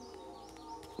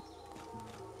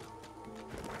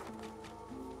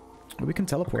 We can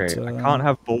teleport. Okay, I can't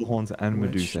have bullhorns and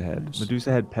Medusa head.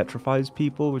 Medusa head petrifies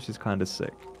people, which is kind of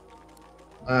sick.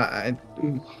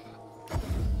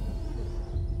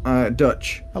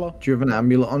 Dutch. Hello. Do you have an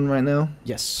amulet on right now?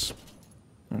 Yes.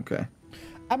 Okay.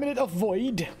 Amulet of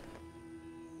Void.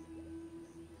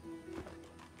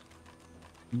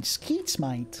 Skeet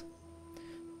Smite.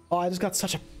 Oh, I just got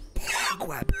such a big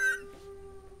weapon.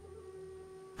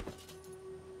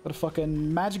 What a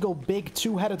fucking magical big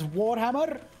two-headed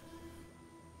warhammer.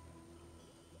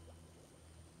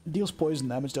 Deals poison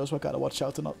damage though, so I gotta watch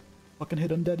out to not fucking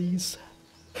hit undeadies.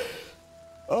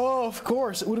 Oh, of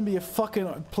course. It wouldn't be a fucking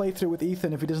playthrough with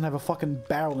Ethan if he doesn't have a fucking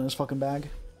barrel in his fucking bag.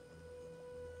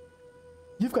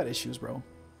 You've got issues, bro.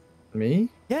 Me?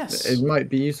 Yes. It might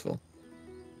be useful.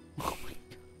 Oh my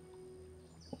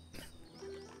God.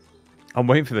 I'm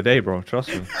waiting for the day, bro. Trust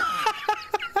me.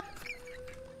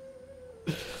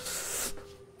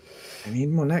 I need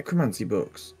more necromancy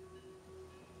books.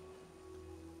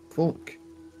 Fuck.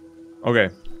 Okay.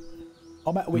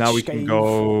 Now we can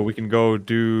go. We can go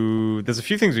do. There's a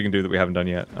few things we can do that we haven't done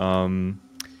yet.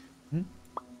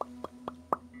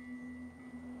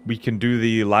 We can do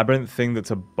the labyrinth thing that's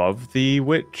above the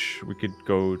witch. We could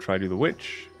go try do the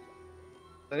witch.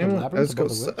 Anyone has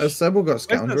Sebel got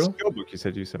Scoundrel? Where's that skill book you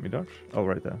said you sent me, Dutch? Oh,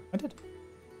 right there. I did.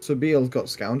 Sabiel's got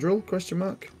Scoundrel? Question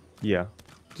mark. Yeah.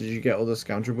 Did you get all the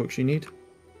Scoundrel books you need?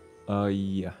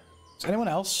 Yeah. Is anyone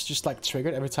else just like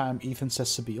triggered every time Ethan says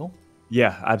Sabiel?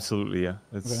 Yeah, absolutely. Yeah,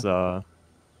 it's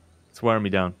it's wearing me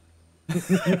down.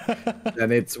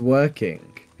 And it's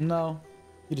working. No,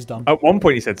 you're just dumb. At one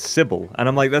point he said Sybil, and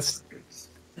I'm like, this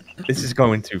is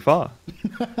going too far.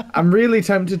 I'm really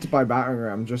tempted to buy battering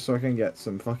ram just so I can get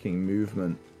some fucking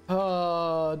movement.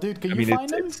 Dude, can you find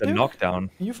him? It's a knockdown.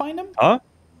 Can you find him? Huh?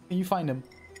 Can you find him?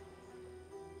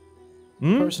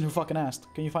 Hmm? The person who fucking asked.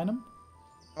 Can you find him?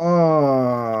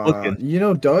 Oh, you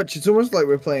know, Dutch, it's almost like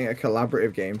we're playing a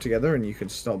collaborative game together and you can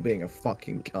stop being a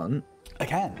fucking cunt. I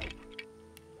can.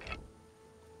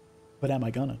 But am I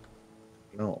gonna?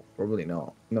 No, probably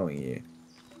not, knowing you.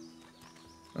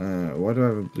 Why do I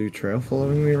have a blue trail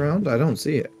following me around? I don't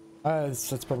see it.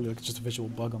 That's probably like just a visual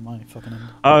bug on my fucking end.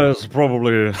 It's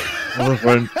probably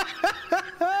different.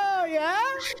 Oh, yeah?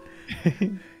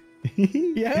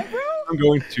 Yeah, bro? I'm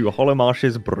going to Hollow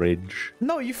Marshes Bridge.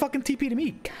 No, you fucking TP to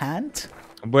me, can't.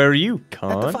 Where are you,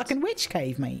 cunt? At the fucking witch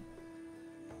cave, mate.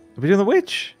 Are we doing the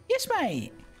witch? Yes,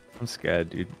 mate. I'm scared,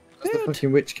 dude. What's the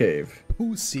fucking witch cave?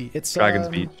 Pussy. It's Dragon's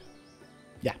Beach.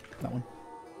 Yeah, that one.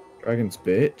 Dragon's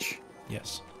bitch.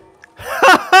 Yes.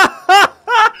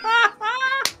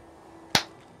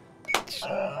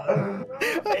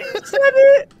 I said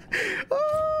it!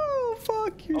 Oh,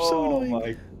 fuck. You're so annoying. Oh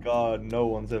my god, no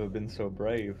one's ever been so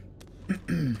brave.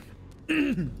 Right,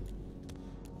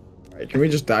 can we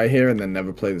just die here and then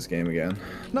never play this game again?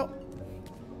 No.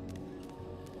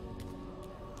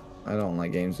 I don't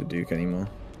like games with Duke anymore.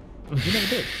 You never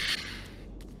did.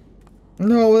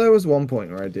 No, there was one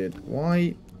point where I did.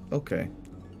 Why? Okay.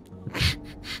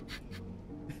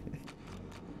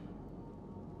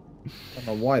 I don't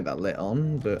know why that lit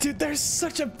on, but... Dude, there's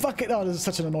such a fucking... Oh, this is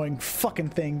such an annoying fucking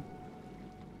thing.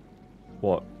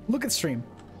 What? Look at stream.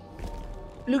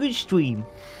 Look at stream.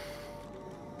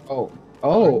 Oh.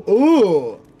 Oh.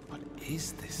 Ooh! What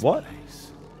is this What?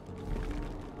 place?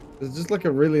 There's just like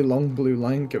a really long blue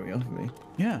line coming off me.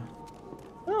 Yeah.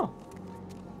 Oh.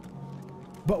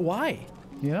 But why?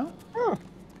 You know? Or-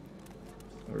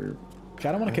 I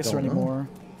don't want to kiss her don't know. anymore.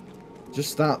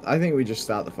 Just start... I think we just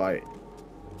start the fight.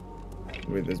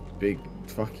 With this big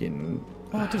fucking...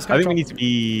 Oh, dude, I think we need to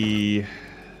be...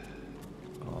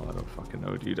 Oh, I don't fucking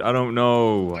know, dude. I don't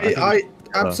know. I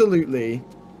absolutely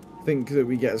think that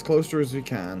we get as close to her as we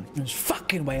can. There's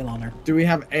fucking wail on her. Do we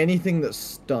have anything that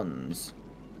stuns?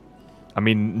 I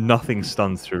mean, nothing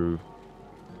stuns through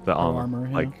the armor.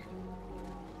 Yeah. Like,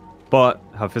 but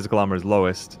her physical armor is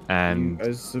lowest, and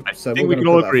I think we can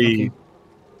all agree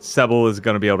Sebel is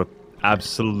going to be able to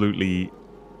absolutely...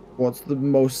 What's the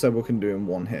most Sebel can do in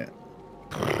one hit?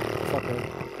 Fuck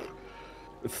her.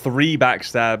 3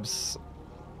 backstabs.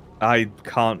 I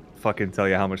can't fucking tell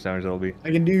you how much damage that'll be.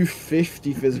 I can do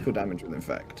 50 physical damage with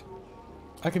Infect.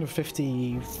 I can do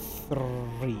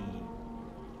 53.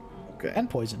 Okay. And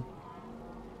poison.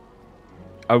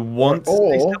 I want to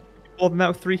Or- say more than that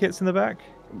with 3 hits in the back.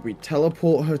 We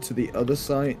teleport her to the other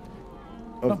side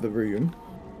of the room.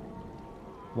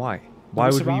 Why? Why Why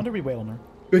we would surround we? her, we wail on her.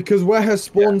 Because where her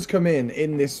spawns come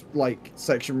in this, like,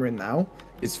 section we're in now,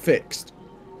 is fixed.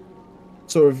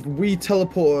 So if we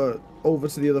teleport her over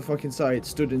to the other fucking side,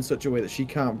 stood in such a way that she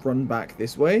can't run back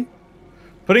this way...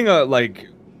 Putting a, like...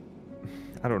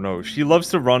 I don't know. She loves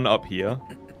to run up here.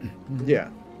 Yeah.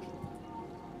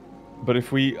 But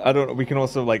if we... I don't know. We can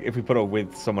also, like, if we put her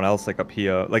with someone else, like, up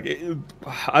here... Like,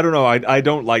 I don't know. I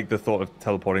don't like the thought of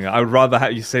teleporting her. I would rather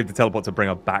have you save the teleport to bring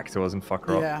her back to us and fuck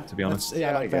her up, to be honest.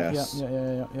 Yeah, I guess.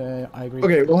 Yeah, I agree.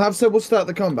 Okay, we'll have Sebel start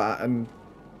the combat, and...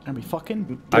 And we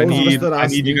fucking... I those of us need that are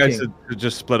you guys sneaking- to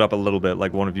just split up a little bit.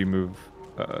 Like, one of you move...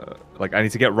 like, I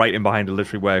need to get right in behind her,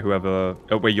 literally where whoever...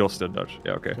 Oh, where you're stood, Dutch.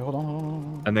 Yeah, okay. Hold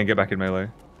on. And then get back in melee.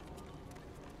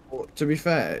 Well, to be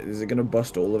fair, is it going to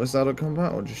bust all of us out of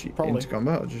combat, or just Probably. into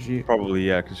combat, or just you? Probably,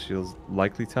 yeah, because she'll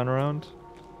likely turn around.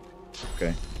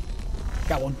 Okay.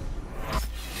 Got one.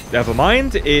 Never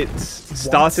mind, it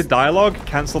started dialogue,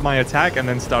 cancelled my attack, and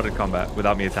then started combat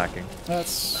without me attacking.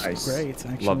 That's Nice. great,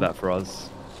 actually. Love that for us.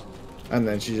 And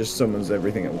then she just summons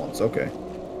everything at once. Okay.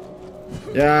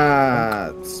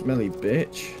 Yeah, smelly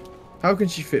bitch. How can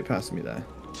she fit past me there?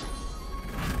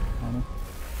 I don't know.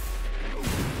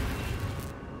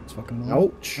 It's fucking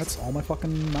annoying. Ouch. That's all my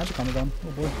fucking magic armor gone.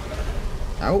 Oh boy.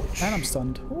 Ouch. And I'm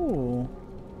stunned. Ooh.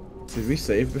 Did we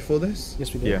save before this?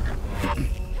 Yes, we did. Yeah.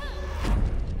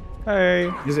 Hey.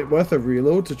 Is it worth a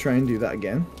reload to try and do that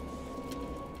again?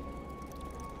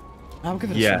 I'll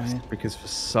give it a Yes, try. because for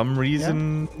some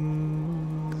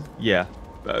reason... Yeah.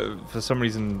 For some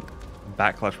reason,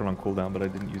 Backlash went on cooldown, but I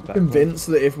didn't use Backlash. Convinced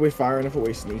that if we're far enough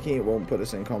away sneaking, it won't put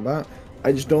us in combat.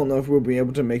 I just don't know if we'll be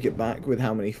able to make it back with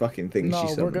how many fucking things she No,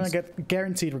 summons. we're gonna get...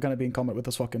 Guaranteed we're gonna be in combat with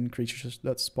those fucking creatures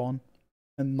that spawn.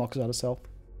 And knock us out of stealth.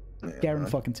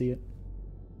 Guarantee it.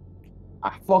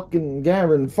 I fucking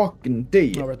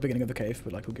guarantee. Oh, we're at the beginning of the cave,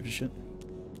 but like, who gives a shit?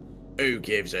 Who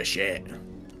gives a shit?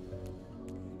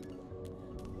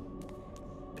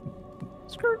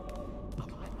 Skirt.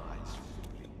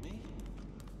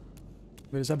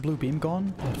 Wait, is that blue beam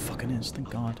gone? Oh, it fucking is, thank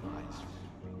God.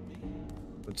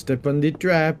 Don't step on the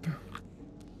trap.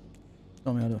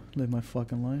 Tell me how to live my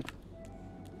fucking life.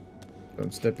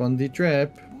 Don't step on the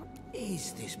trap. What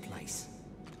is this place?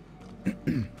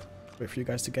 Wait for you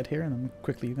guys to get here, and I'm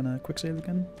quickly gonna quick save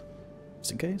again.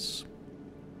 Just in case.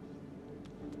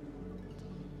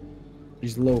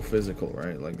 He's low physical,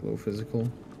 right? Like low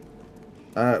physical.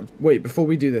 Wait, before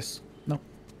we do this. No.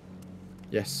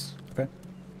 Yes. Okay.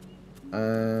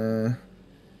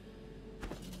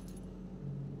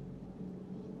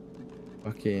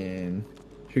 Fucking...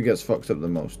 Who gets fucked up the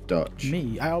most? Dutch.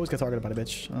 Me. I always get targeted by the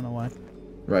bitch. I don't know why.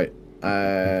 Right.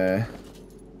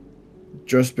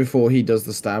 Just before he does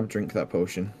the stab, drink that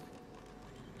potion.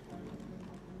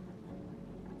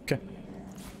 Okay.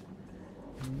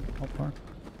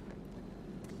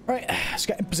 Right, let's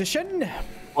get in position.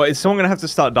 Well, is someone gonna have to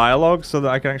start dialogue so that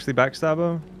I can actually backstab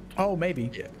her? Oh,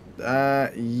 maybe. Yeah.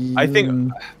 I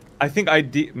think I think I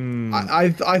think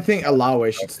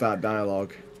Alawe should start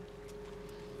dialogue.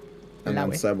 And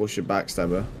then Sebo should backstab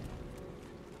her.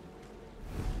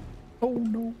 Oh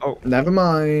no. Oh. Never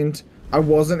mind. I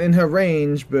wasn't in her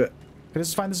range, but... This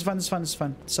is fine, this is fine, this is fine, this is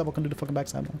fine. Sebo can do the fucking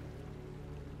backstab now.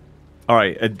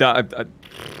 Alright,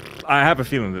 I have a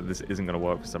feeling that this isn't going to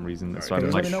work for some reason. That's why I'm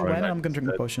let me know when, I'm going to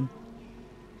drink the potion.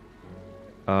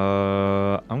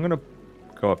 I'm going to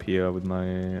go up here with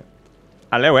my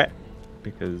Aloe,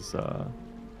 because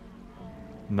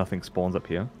nothing spawns up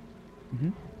here.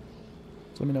 So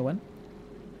let me know when.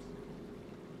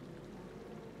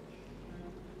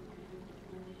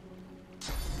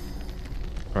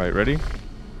 Alright, ready?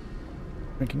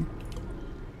 Drinking.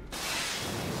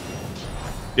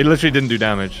 It literally didn't do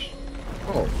damage.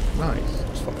 Oh,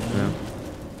 nice. Yeah.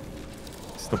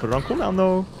 Still put it on cooldown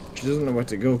though. She doesn't know where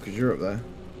to go because you're up there.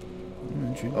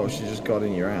 Oh, she just got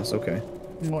in your ass. Okay.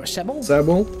 What, Sebo?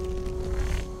 Sebo?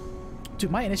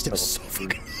 Dude, my initiative is so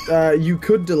fucking... You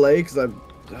could delay because I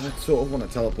sort of want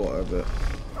to teleport her,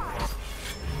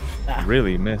 but...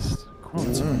 Really missed.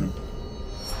 Cool.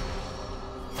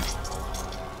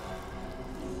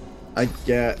 I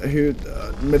get who...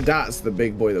 Medat's the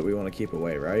big boy that we want to keep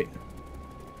away, right?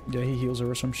 Yeah, he heals her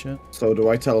or some shit. So do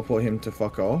I teleport him to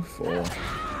fuck off, or...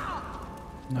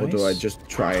 Nice. Or do I just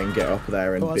try and get up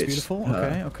there and that's bitch beautiful. her?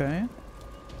 Okay, okay.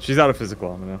 She's out of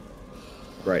physical armor now.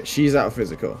 Right, she's out of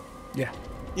physical. Yeah.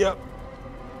 Yep.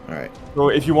 Alright. So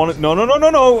if you want it... No, no, no, no,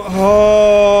 no!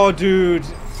 Oh, dude.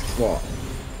 What?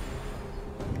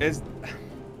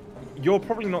 You're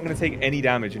probably not going to take any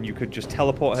damage, and you could just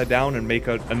teleport her down and make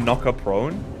her and knock her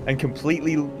prone and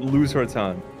completely lose her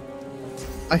turn.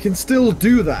 I can still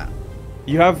do that.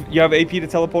 You have AP to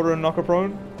teleport her and knock her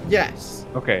prone? Yes.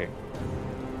 Okay.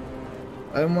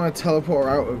 I don't want to teleport her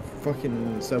out of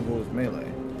fucking Sebo's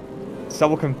melee.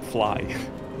 Sebo can fly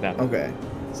now. Okay.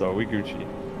 So we Gucci.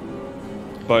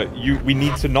 But we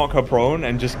need to knock her prone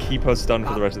and just keep her stunned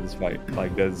for the rest of this fight.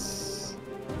 Like there's...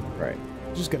 Right.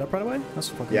 Just get up right away? That's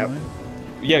fucking annoying.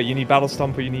 Yeah, you need Battle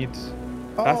Stomp or you need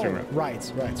Battering Ram.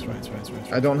 Right.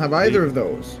 I don't have either of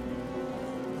those.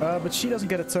 But she doesn't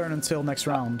get a turn until next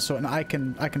round, so and I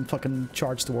can fucking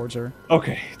charge towards her.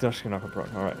 Okay, Dash can knock her prone.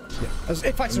 Alright. Yeah.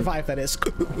 If I survive, that is.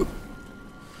 Because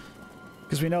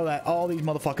we know that all these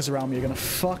motherfuckers around me are gonna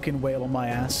fucking wail on my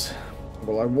ass.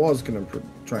 Well, I was gonna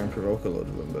try and provoke a load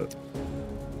of them, but...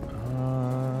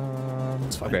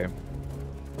 It's fine. Okay.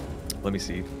 Let me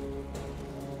see.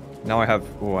 Now I have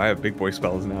big boy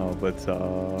spells now, but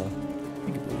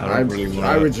I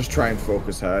would just try and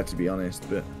focus her, to be honest,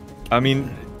 but... I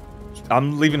mean,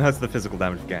 I'm leaving her to the physical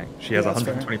damage gang. She has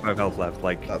 125 fair. health left.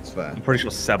 Like, that's fair. I'm pretty sure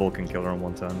Sebel can kill her in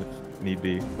one turn if need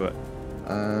be, but...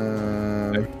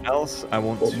 Anything else I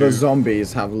want to... The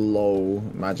zombies have low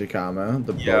magic armor.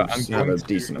 The bugs have a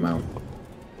decent amount.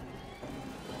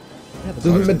 Yeah,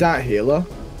 Doesn't Medat heal her?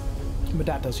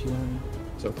 Medat does heal her.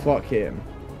 So fuck him.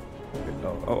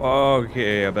 Oh,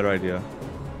 okay, a better idea.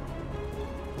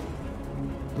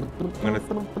 I'm gonna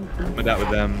Medat with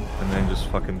them and then just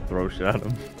fucking throw shit at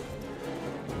them.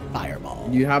 Fireball.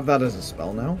 You have that as a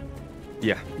spell now?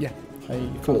 Yeah. Yeah.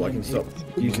 Cool, I can stop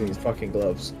using these fucking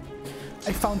gloves.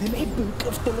 I found him a book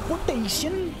of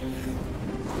teleportation.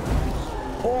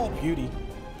 Oh, beauty.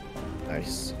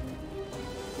 Nice.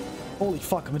 Holy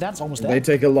fuck, Medat's almost They dead.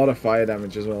 take a lot of fire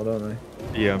damage as well, don't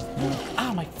they? Yeah.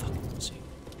 Ah, my fucking pussy.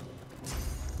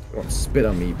 Don't spit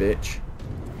on me, bitch.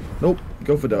 Nope,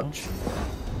 go for Dutch.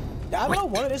 I don't know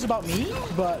what it is about me,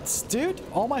 but dude,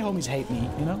 all my homies hate me,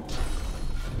 you know?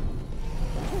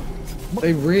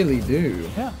 They really do.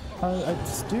 Yeah,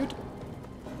 dude.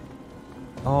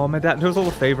 Oh, Medat does all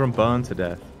the favor and burn to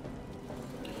death.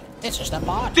 This is the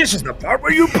part. This is the part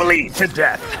where you bleed to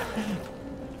death.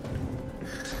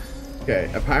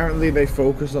 Okay, apparently they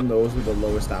focus on those with the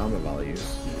lowest armor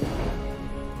values.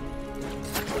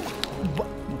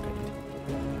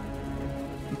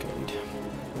 Okay.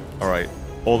 Alright.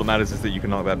 All that matters is that you can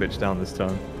knock that bitch down this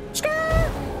turn.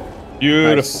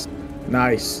 Beautiful.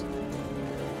 Nice.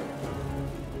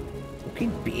 Okay,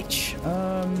 bitch.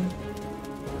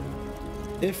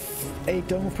 If a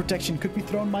dome of protection could be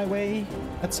thrown my way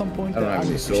at some point, I don't have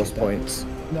any would source appreciate that. points.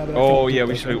 No, but Oh yeah,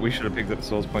 we should have picked up the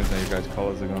source points. Now you guys'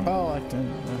 colors are gone. Oh, I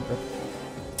didn't.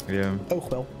 Yeah. Oh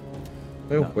well.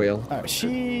 Oh, wheel. Alright,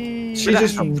 she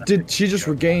just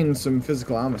regained some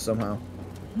physical armor somehow.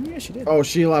 Yeah, she did. Oh,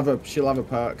 she'll have a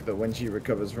perk that when she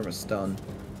recovers from a stun.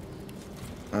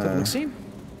 Scene?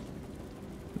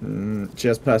 She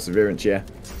has perseverance, yeah.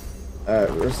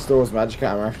 Restores magic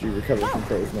armor after you recover from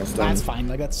frozen or stun. That's fine.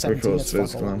 Like that's 17. That's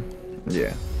fuckle.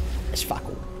 Yeah. It's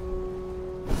fuckle.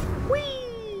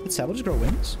 Whee! Did Sable just grow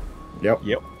wings? Yep.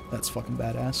 That's fucking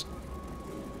badass.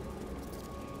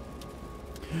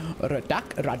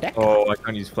 Radek. Oh, I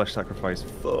can't use flesh sacrifice.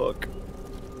 Fuck.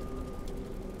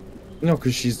 No,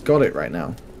 because she's got it right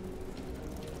now.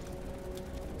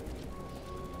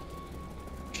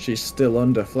 She's still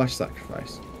under flesh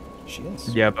sacrifice. She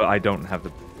is. Yeah, but I don't have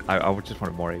the... I would just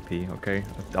want more AP, okay?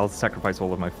 I'll sacrifice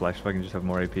all of my flesh if I can just have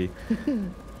more AP.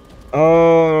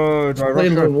 Oh, do I play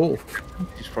Lone Wolf?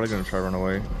 She's probably going to try to run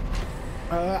away.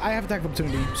 I have attack of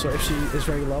opportunity, so if she is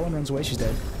very low and runs away, she's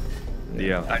dead.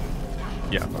 Yeah,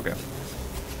 yeah, okay.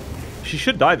 She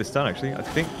should die this turn, actually. I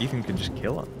think Ethan can just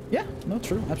kill her. Yeah, no,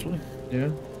 true, absolutely.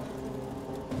 Yeah.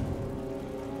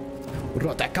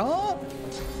 Rodeka!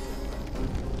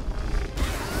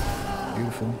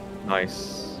 Beautiful.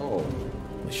 Nice. Oh.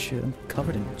 Shit, I'm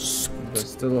covered in sweat. They're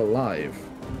still alive.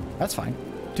 That's fine.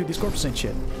 Dude, these corpses ain't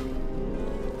shit.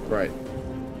 Right.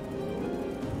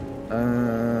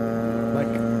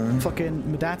 Like, fucking,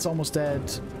 Medat's almost dead.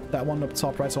 That one up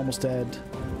top right's almost dead.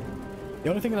 The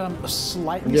only thing that I'm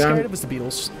slightly scared of is the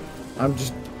beetles. I'm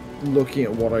just looking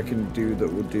at what I can do that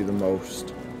would do the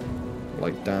most,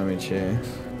 like, damage here.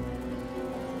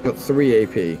 Got 3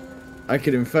 AP. I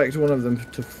could infect one of them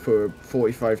for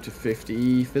 45 to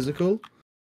 50 physical.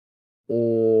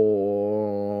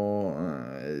 Or...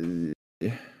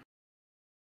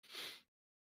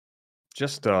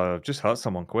 Just hurt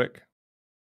someone quick.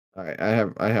 Alright, I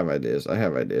have ideas.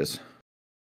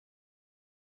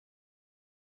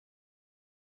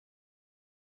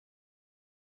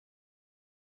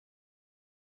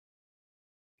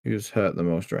 Who's hurt the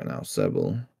most right now?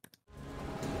 Sebel.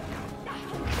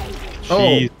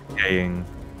 She's gaying.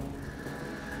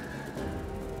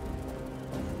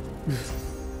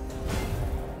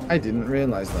 I didn't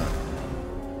realize that.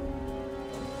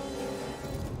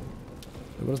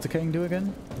 What does decaying do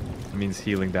again? It means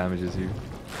healing damages you.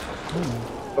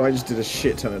 Oh, I just did a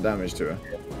shit ton of damage to her.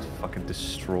 Fucking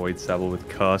destroyed Sebel with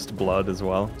cursed blood as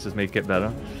well. Just make it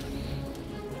better.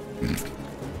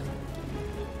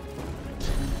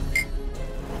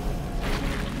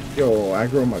 Yo,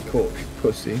 aggro my coach,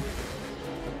 pussy.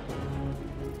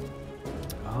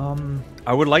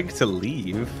 I would like to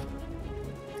leave.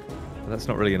 But that's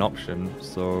not really an option,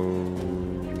 so...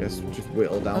 I guess we'll just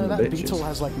whittle down the that bitches. beetle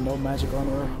has like no magic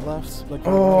armor left. Like,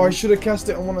 oh, I should have cast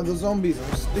it on one of the zombies.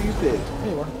 I'm stupid.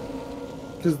 Anyway.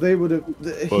 Because they would have...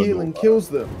 The healing kills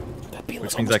them.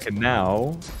 Which means I can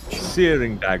now...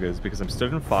 Searing daggers, because I'm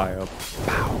stood on fire.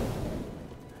 Pow!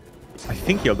 I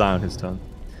think he'll die on his turn.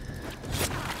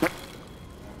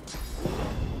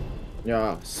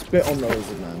 Yeah, spit on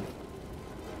those, man.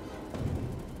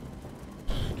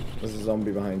 There's a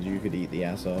zombie behind you. You could eat the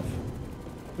ass off.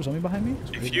 There's a zombie behind me?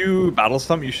 If you battle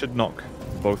stomp, you should knock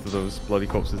both of those bloody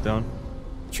corpses down.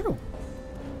 True.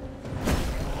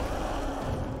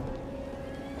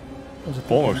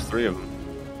 Almost 3 of them.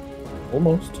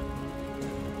 Almost.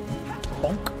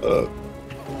 Bonk.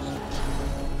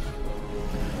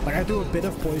 Like, I do a bit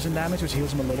of poison damage, which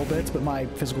heals him a little bit, but my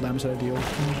physical damage that I deal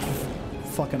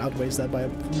fucking outweighs that by a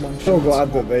long shot. So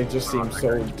glad that they just seem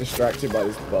so distracted by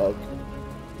this bug.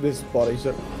 This body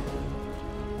shot.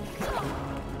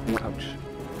 Ouch.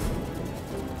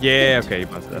 Yeah, okay,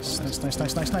 but that's...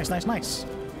 Nice.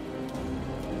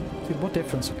 Dude, what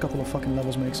difference a couple of fucking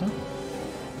levels makes, huh?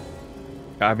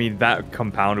 I mean, that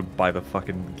compounded by the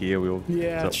fucking gear wheel.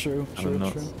 Yeah, true.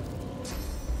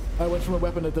 I went from a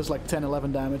weapon that does like 10,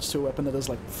 11 damage to a weapon that does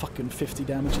like fucking 50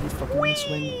 damage in the fucking one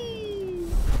swing.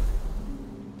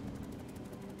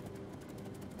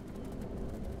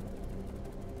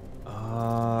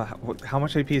 How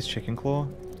much AP is Chicken Claw?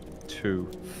 2.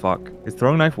 Fuck. Is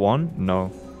Throwing Knife 1?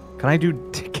 No. Can I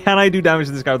do damage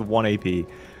to this guy with 1 AP?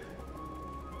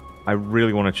 I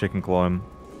really want to Chicken Claw him.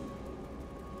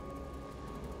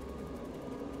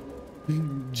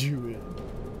 Do it.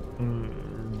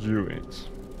 Do it.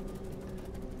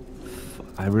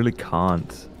 I really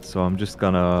can't, so I'm just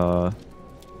gonna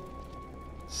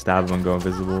stab him and go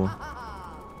invisible.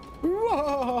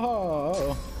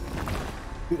 Whoa!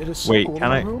 Dude, it is so Wait, cool can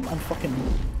in I? my room. I'm fucking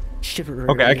shivering.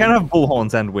 Okay, I can't have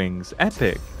bullhorns and wings.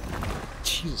 Epic.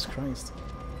 Jesus Christ.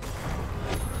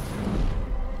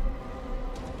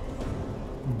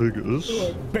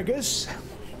 Biggest. Biggest.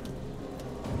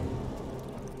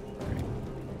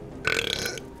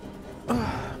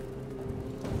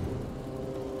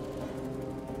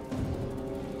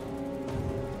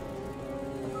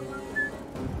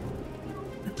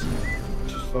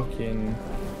 fucking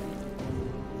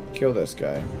kill this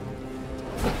guy.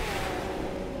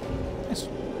 Nice.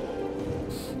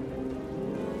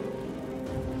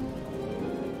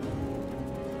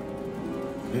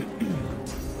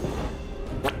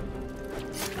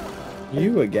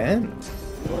 You again?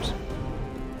 Of course.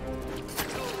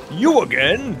 You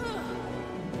again?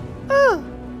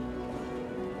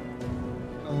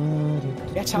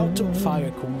 Get out,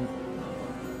 fire queen.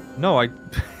 No, I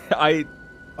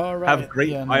All right. have great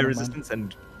yeah, fire never mind. resistance,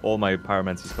 and all my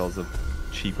pyromancy spells are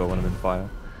cheaper when I'm in fire.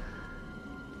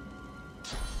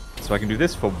 So I can do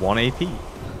this for 1 AP.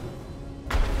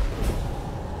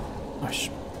 Nice.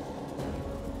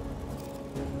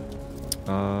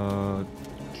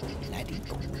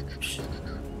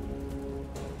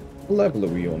 What level are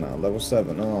we on now? Level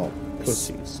 7. Oh,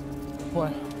 pussies.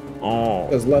 What? Oh.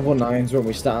 Because level 9's when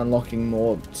we start unlocking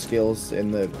more skills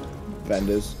in the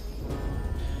vendors.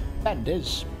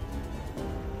 Vendors.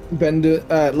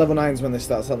 Level 9's when they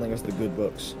start selling us the good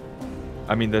books.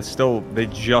 I mean, they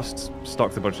just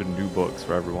stocked a bunch of new books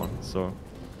for everyone, so.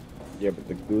 Yeah, but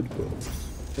the good books.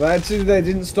 Well, actually, they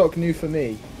didn't stock new for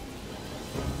me.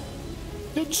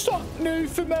 Didn't stop new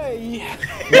for me.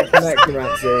 Not for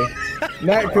necromancy.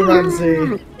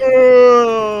 Necromancy.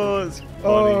 Oh, it's funny.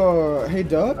 Oh, hey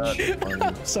Dutch.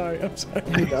 I'm sorry.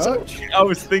 Hey Dutch. I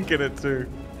was thinking it too.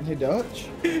 Hey Dutch.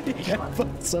 Yeah,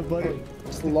 but somebody.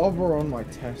 Slobber on my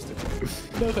testicles.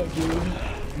 No, thank you.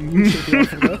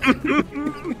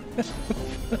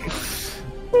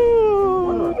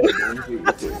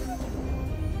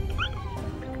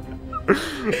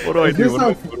 What do I do? What do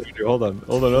I do? Hold on.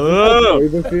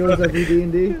 Over feels every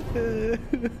D&D.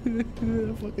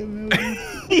 Fucking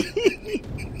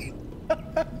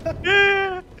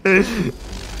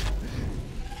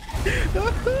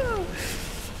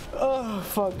oh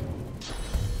fuck!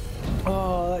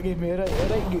 Oh, that gave me a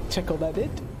right good tickle. That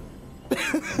did.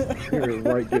 You're a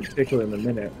right good tickle in a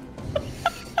minute.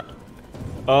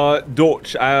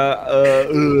 Dorch,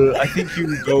 I think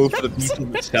you go for the beetle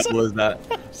that settlers that.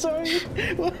 Sorry,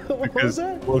 what was Because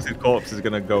that? Wilson's corpse is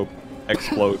gonna go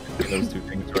explode in those two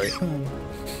things, right? Run that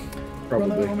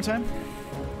Probably. one more time.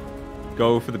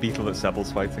 Go for the beetle that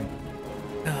Sebel's fighting.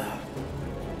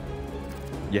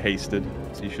 You hasted,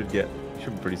 so you should be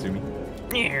pretty zoomy.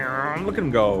 Look at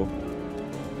him go.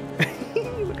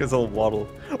 Look at his old waddle.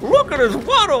 Look at his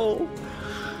waddle!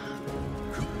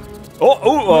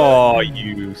 Oh,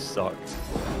 you suck.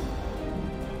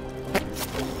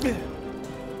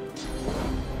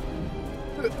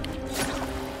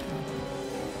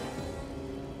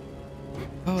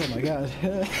 Oh my god.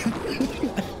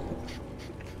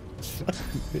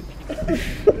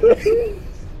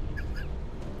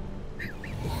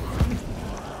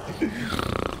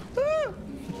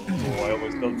 Oh, I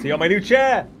almost spilled tea on my new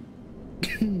chair!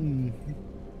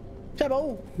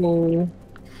 Table. Oh.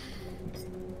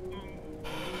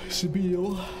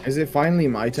 Sibyl. Is it finally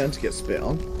my turn to get spit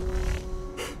on?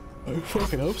 I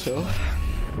fucking hope so.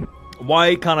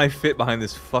 Why can't I fit behind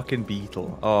this fucking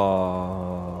beetle? Oh.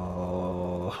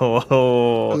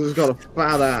 It's got a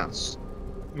fat ass.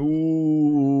 Ooh.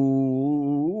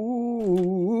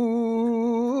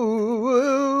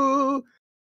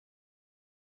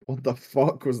 What the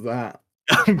fuck was that?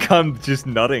 I'm just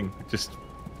nutting, just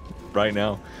right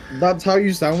now. That's how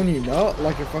you sound when you nut?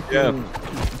 Like a fucking... Yeah.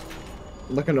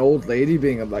 Like an old lady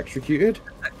being electrocuted?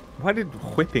 Why did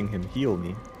whipping him heal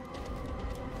me?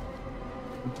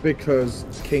 Because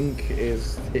kink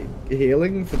is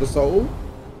healing for the soul?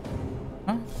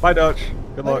 Huh? Bye, Dutch.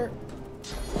 Good luck. Later.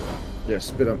 Yeah,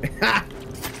 spit on me.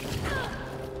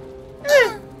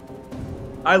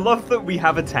 I love that we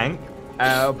have a tank,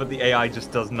 but the AI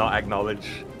just does not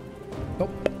acknowledge. Nope.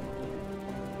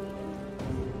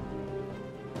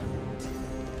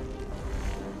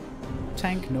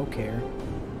 Tank, no care.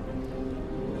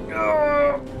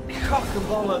 Oh, cock and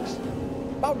bollocks.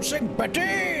 Bouncing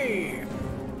Betty!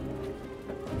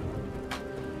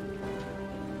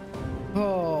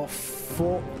 Oh,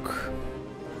 fuck.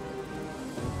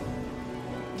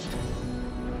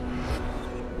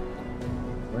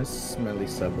 Where's Smelly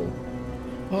Sebel?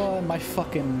 Oh, my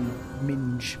fucking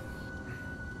minge.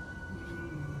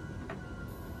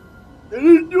 They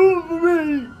didn't do it for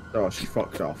me! Oh, she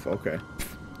fucked off. Okay.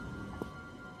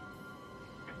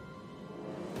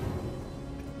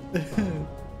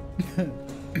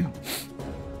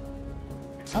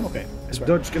 I'm okay. Is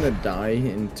Dodge gonna die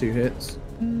in 2 hits?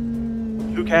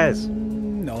 Who cares?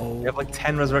 No. We have like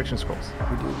 10 resurrection scrolls.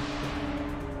 We do.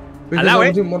 Because Allow I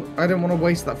it. didn't want to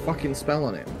waste that fucking spell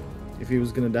on him if he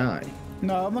was gonna die.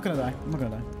 No, I'm not gonna die. I'm not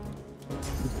gonna die.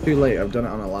 It's too late. I've done it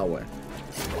on allow it.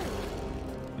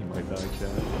 might die, Chad.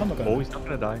 I'm not gonna. Oh, he's not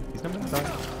gonna die. He's not gonna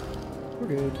die. We're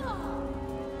good.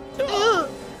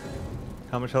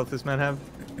 How much health does this man have?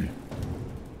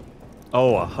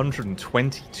 Oh,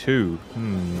 122.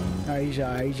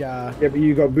 Aisha. Yeah, but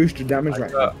you got boosted damage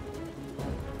right now.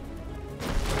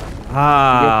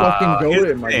 Ah, You're fucking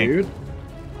golden, my thing. dude.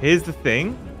 Here's the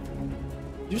thing.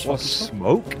 Just What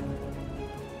smoke?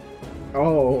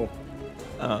 Oh.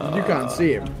 You can't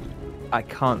see him. I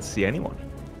can't see anyone.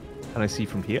 Can I see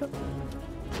from here?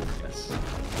 Yes.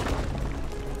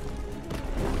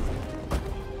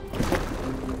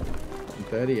 I'm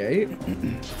 38.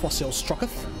 Fossil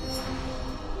strucketh.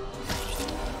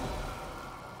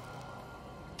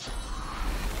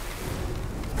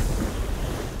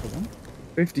 Hold on.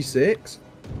 56.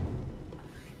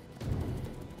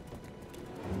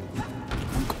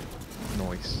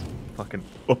 Nice. Fucking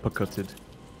uppercutted.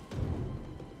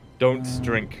 Don't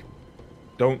drink.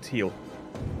 Don't heal.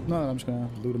 No, I'm just gonna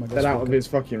loot him. Get out of his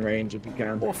fucking range if you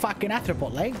can. Oh, fucking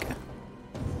arthropod leg.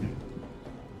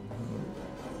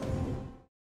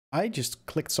 I just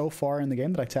clicked so far in the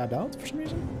game that I tabbed out for some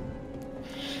reason.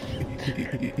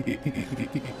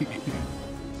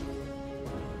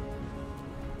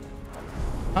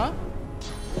 Huh?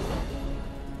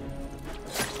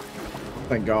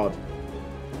 Thank God.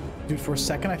 Dude, for a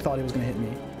second I thought he was gonna hit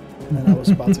me. And then I was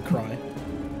about to cry.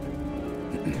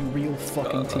 Real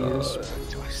fucking tears.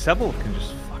 Sebel can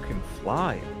just fucking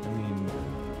fly. I mean,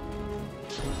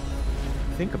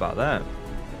 think about that.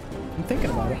 I'm thinking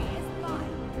about it.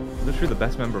 Literally the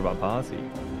best member of our party.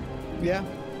 Yeah.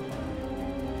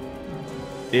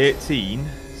 18.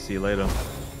 See you later.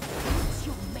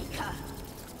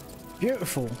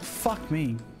 Beautiful. Fuck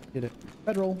me. Did it.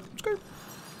 Bedroll. Skirt.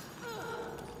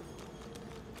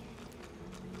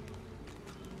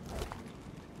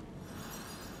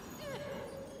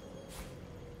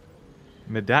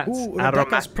 Medats. Ooh,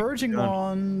 Rebecca's purging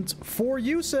wand. 4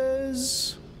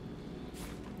 uses.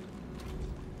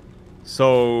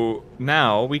 So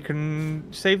now we can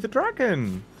save the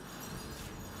dragon.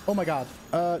 Oh my god.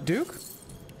 Duke?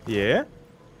 Yeah?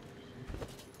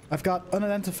 I've got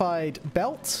unidentified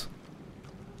belt,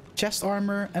 chest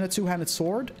armor, and a 2-handed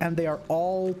sword, and they are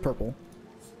all purple.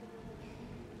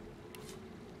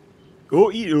 Go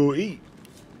eat.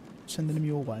 Sending them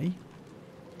your way.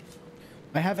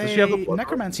 I have a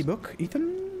necromancy book,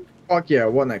 Ethan. Fuck yeah,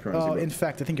 what necromancy book? In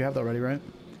fact, I think you have that already, right?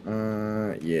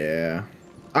 Yeah.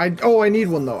 I need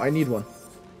one though. I need one.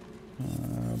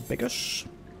 Biggest.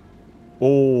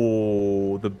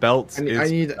 Oh, the belt I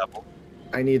need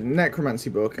a necromancy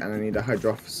book and I need a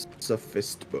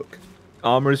hydrosophist book.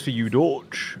 Armor is for you,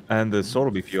 Dorch, and the sword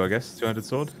will be for you, I guess. 200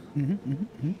 sword.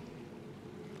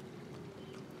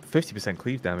 50%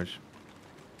 cleave damage.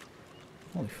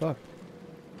 Holy fuck.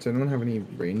 Does anyone have any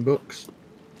rain books?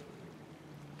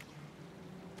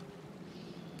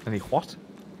 Any what?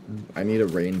 I need a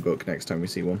rain book next time we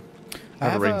see one. I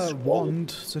have a wand.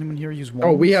 Does anyone here use wands?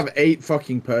 Oh, we have 8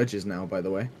 fucking purges now, by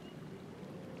the way.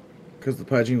 Because the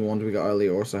purging wand we got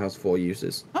earlier also has 4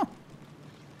 uses. Oh.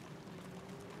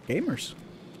 Gamers.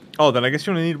 Oh, then I guess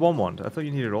you only need one wand. I thought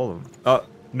you needed all of them.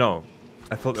 No.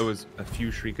 I thought there was a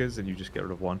few shriekers and you just get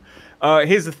rid of one.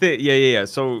 Here's the thing. Yeah.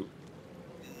 So,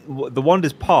 the wand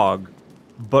is Pog,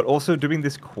 but also doing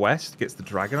this quest gets the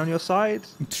dragon on your side.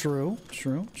 True.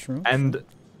 And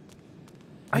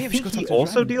I think he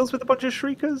also deals with a bunch of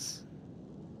shriekers.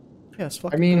 Yes,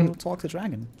 fucking go talk to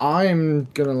dragon. I'm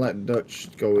gonna let Dutch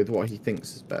go with what he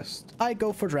thinks is best. I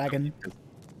go for dragon.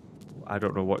 I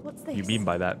don't know what you mean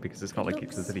by that because it's not like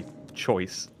there's any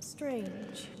choice.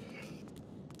 Strange.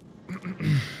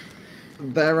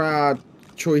 There are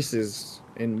choices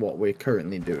in what we're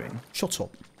currently doing. Shut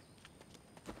up.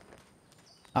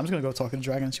 I'm just gonna go talk to the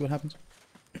dragon and see what happens.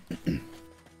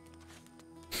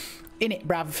 In it,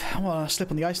 brav. I wanna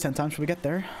slip on the ice 10 times before we get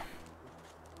there.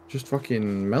 Just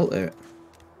fucking melt it.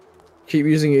 Keep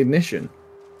using ignition.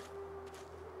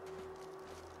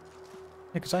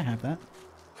 Yeah, because I have that.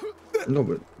 No,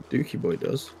 but Dookie Boy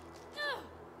does.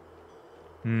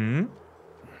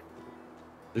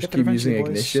 Just keep using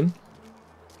ignition.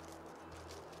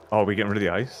 Oh, are we getting rid of the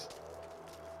ice?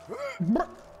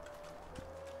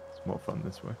 It's more fun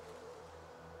this way.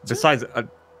 Besides,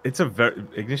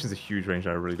 ignition's a huge range.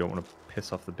 I really don't want to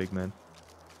piss off the big man.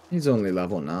 He's only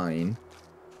level 9.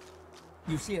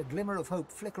 You see a glimmer of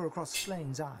hope flicker across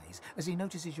Slane's eyes as he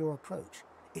notices your approach.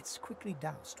 It's quickly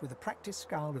doused with a practiced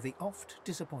scowl of the oft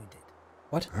disappointed.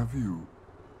 What? Have you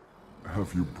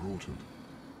brought it?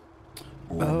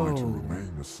 Or am I to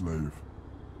remain a slave?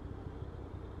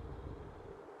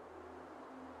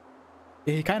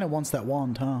 He kind of wants that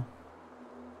wand, huh?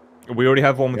 We already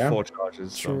have one with Yeah. 4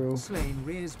 charges. So. True. Slain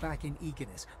rears back in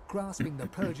eagerness, grasping the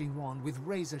purging wand with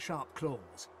razor-sharp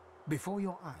claws. Before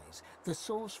your eyes, the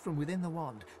source from within the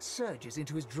wand surges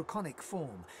into his draconic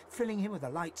form, filling him with a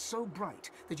light so bright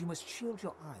that you must shield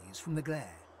your eyes from the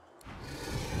glare.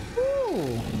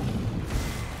 Ooh.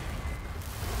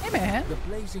 Hey, man. The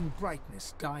blazing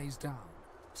brightness dies down.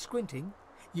 Squinting,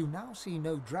 you now see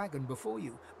no dragon before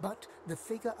you, but the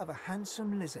figure of a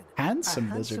handsome lizard.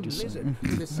 Handsome a lizard, you say? lizard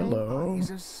with the same Hello.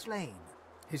 eyes as Slain.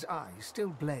 His eyes still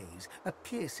blaze, a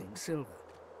piercing silver.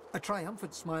 A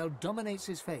triumphant smile dominates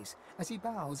his face as he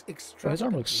bows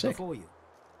extravagantly looks sick. before you.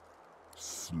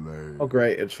 Slay. Oh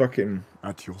great, it's fucking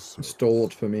At your service.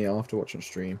 stalled for me after watching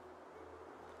stream.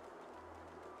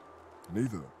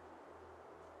 Neither.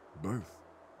 Both.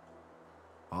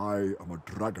 I am a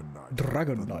dragon knight.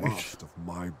 Dragon the knight. last of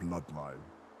my bloodline.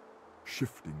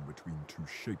 Shifting between 2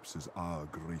 shapes is our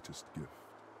greatest gift.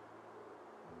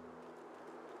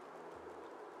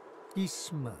 He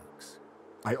smirks.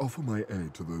 I offer my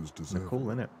aid to those deserving. Cool,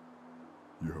 innit?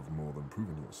 You have more than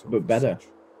proven yourself. But as better. such.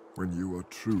 When you are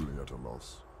truly at a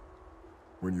loss.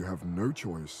 When you have no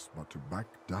choice but to back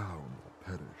down or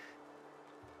perish.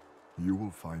 You will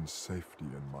find safety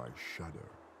in my shadow.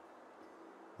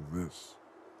 This,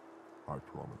 I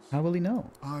promise. How will he know?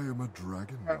 I am a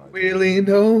dragon knight. Really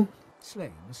no.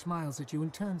 Slain smiles at you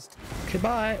and turns to you. Okay,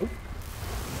 bye. Ooh.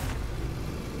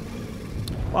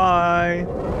 Bye.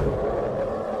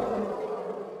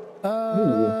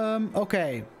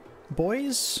 Okay.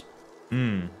 Boys?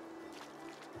 Hmm.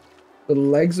 The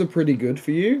legs are pretty good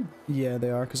for you. Yeah, they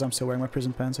are, because I'm still wearing my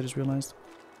prison pants, I just realized.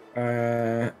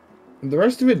 The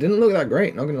rest of it didn't look that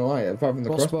great, not gonna lie, apart from the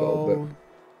crossbow,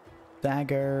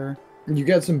 dagger. but you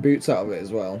get some boots out of it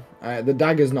as well. The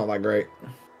dagger's not that great.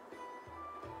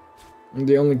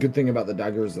 The only good thing about the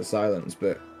dagger is the silence,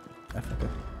 but Definitely.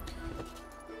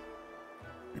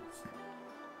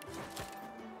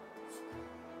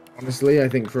 honestly, I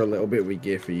think for a little bit we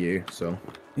gear for you, so.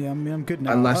 Yeah, I mean, I'm good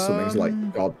now. Unless something's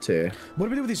like god tier. What do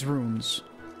we do with these runes?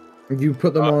 You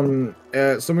put them on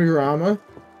some of your armor.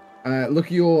 Look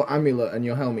at your amulet and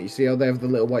your helmet. You see how they have the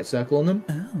little white circle on them?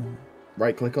 Oh.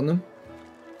 Right click on them.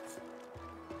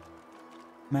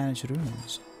 Manage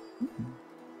runes.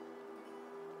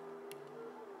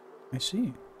 I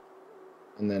see.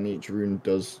 And then each rune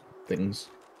does things.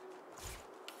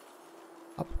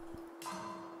 Up.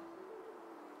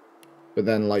 But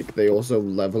then, like, they also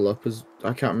level up as...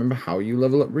 I can't remember how you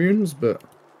level up runes, but...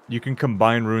 You can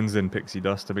combine runes in pixie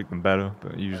dust to make them better,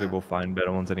 but usually we'll find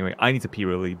better ones anyway. I need to pee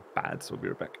really bad, so we'll be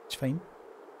right back. It's fine.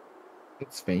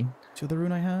 It's fine. See the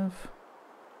rune I have?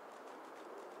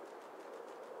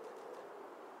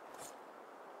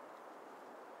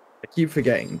 I keep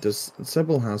forgetting. Does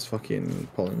Sybil has fucking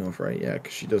polymorph, right? Yeah,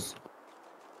 because she does.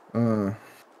 I'll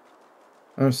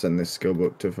send this skill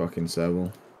book to fucking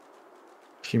Sybil.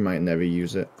 She might never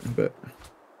use it, but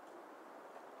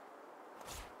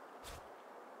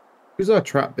who's our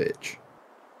trap bitch?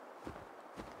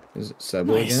 Is it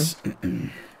Sybil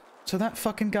again? So that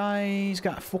fucking guy's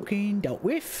got fucking dealt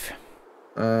with.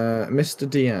 Mr.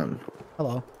 DM.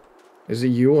 Hello. Is it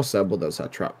you or Sybil that's our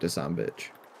trap disarm bitch?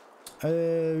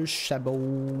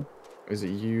 Sybil. Is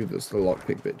it you that's the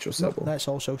lockpick bitch or Sybil? That's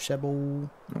also Sybil.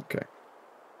 Okay.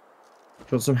 Do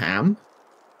you want some ham?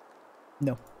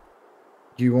 No.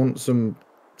 Do you want some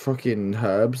fucking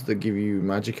herbs that give you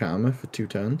magic armor for 2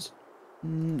 turns?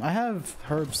 I have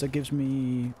herbs that gives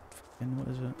me... fucking, what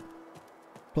is it?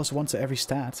 +1 to every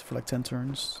stat for like 10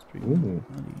 turns. Ooh.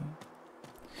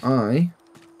 I'm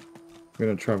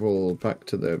gonna travel back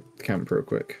to the camp real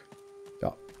quick.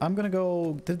 Yeah. I'm gonna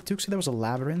go... Did Duke say there was a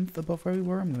labyrinth above where we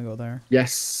were? I'm gonna go there.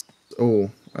 Yes! Oh,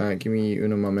 give me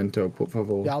uno momento, por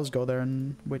favor. Yeah, I'll just go there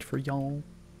and wait for y'all.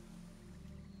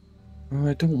 Oh,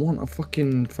 I don't want a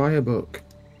fucking fire book.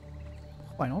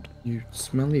 Why not? You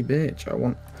smelly bitch. I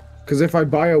want... Because if I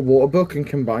buy a water book and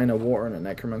combine a water and a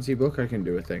necromancy book, I can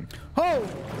do a thing. Ho!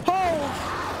 Ho!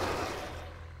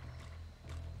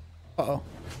 Uh-oh.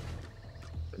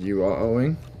 You are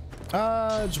owing?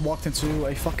 Just walked into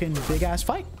a fucking big-ass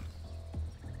fight.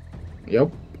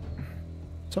 Yep.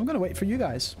 So I'm gonna wait for you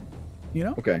guys. You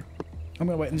know? Okay. I'm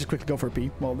gonna wait and just quickly go for a pee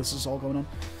while this is all going on.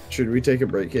 Should we take a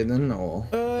break here then, or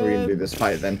are we gonna do this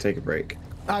fight then take a break?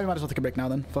 I might as well take a break now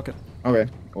then. Fuck it.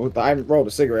 Okay. Well, I haven't rolled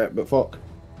a cigarette, but fuck.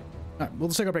 Alright, we'll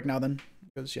take a break now then.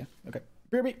 Because, yeah. Okay.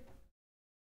 BRB.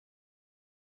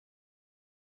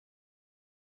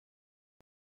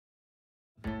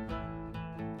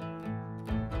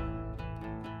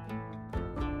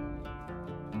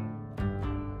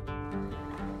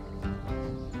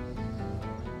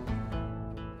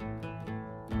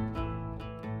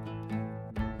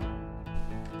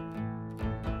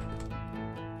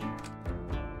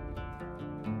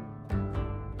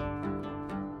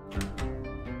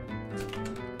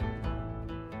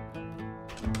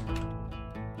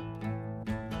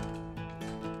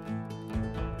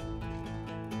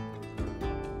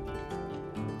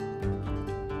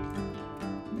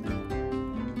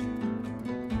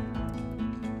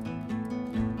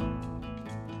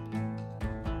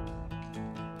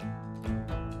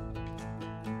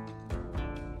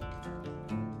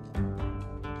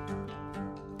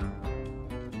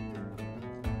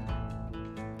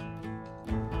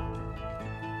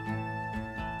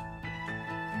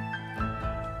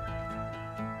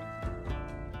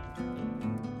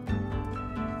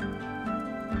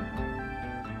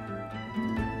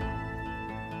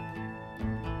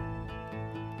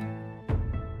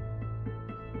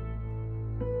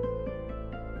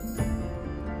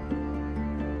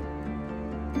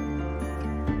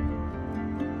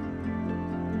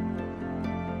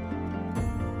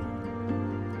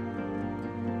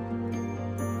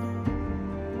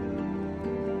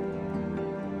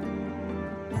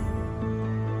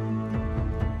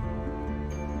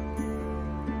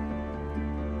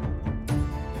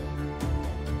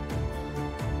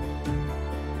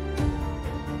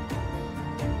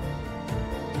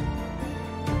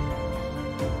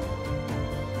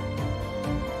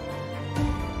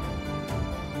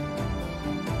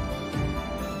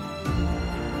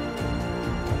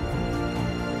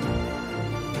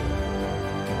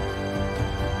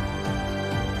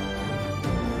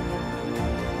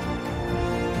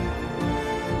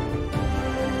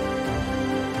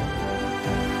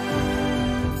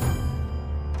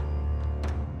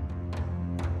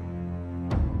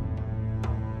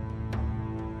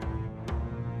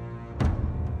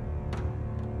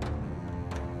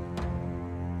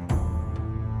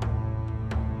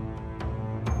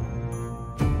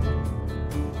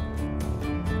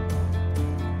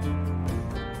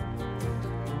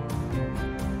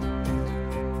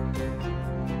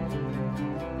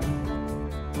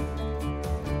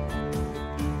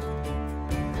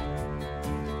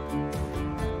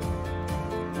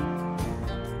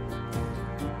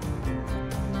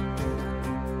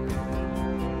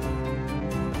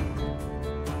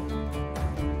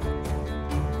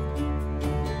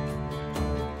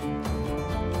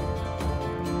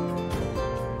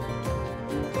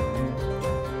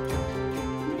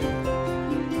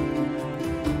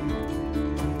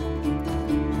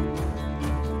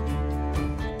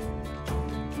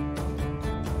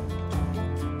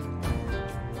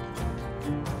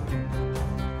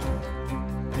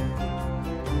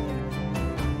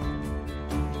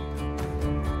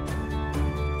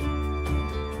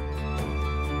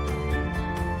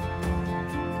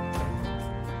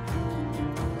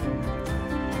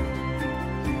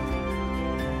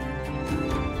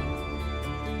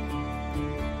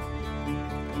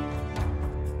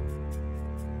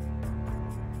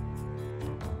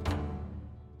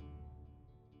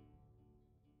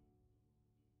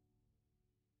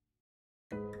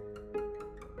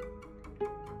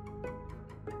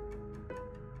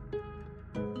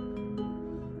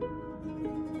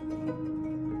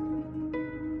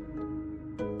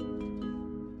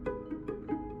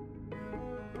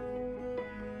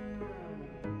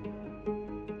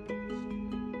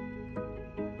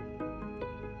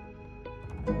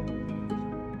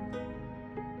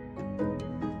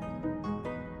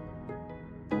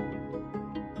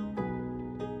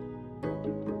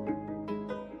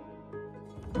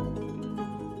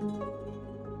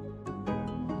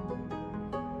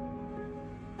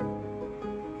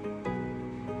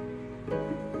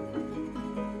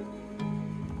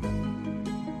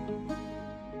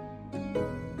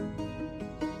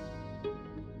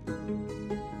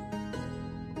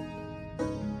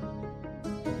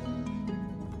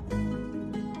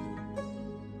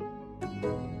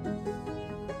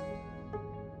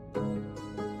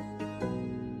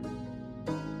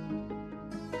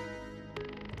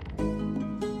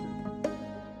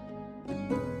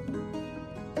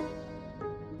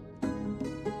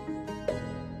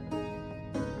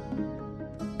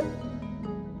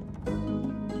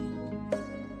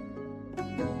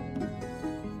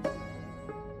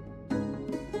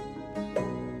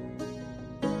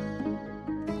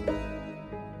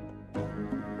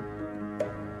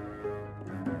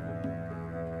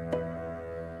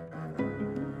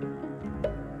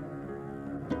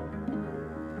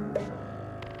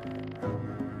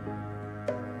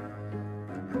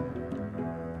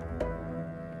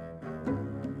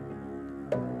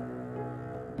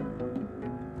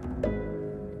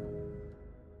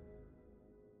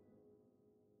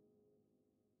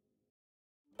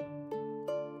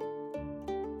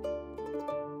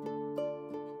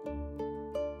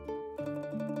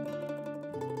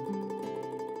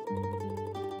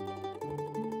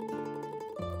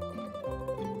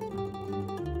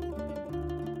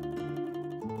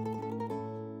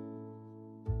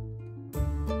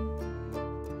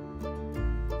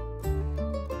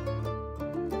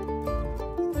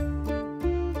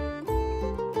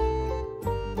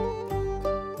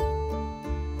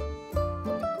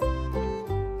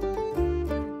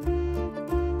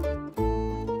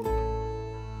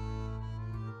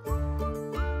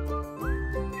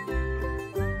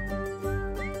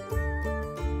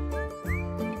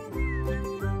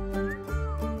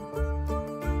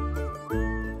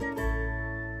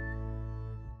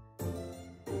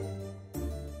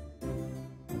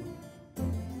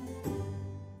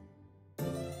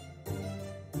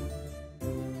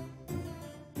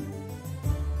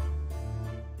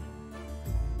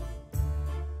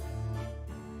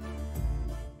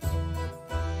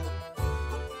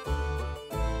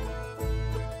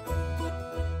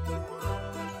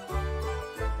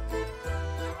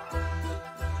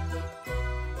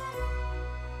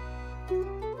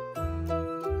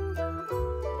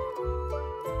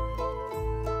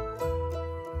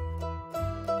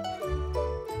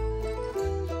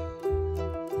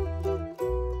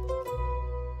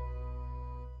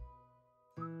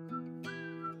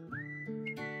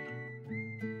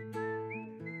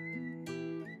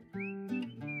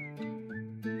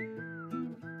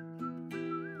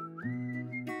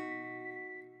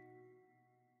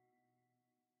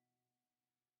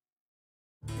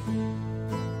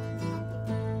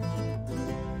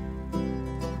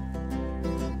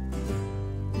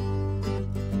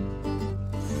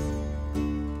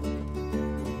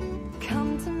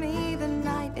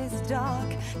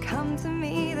 Come to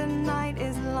me, the night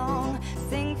is long.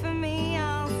 Sing for me,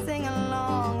 I'll sing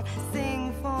along.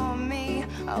 Sing for me,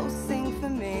 oh sing for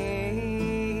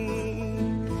me.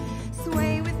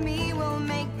 Sway with me, we'll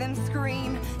make them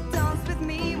scream. Dance with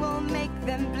me, we'll make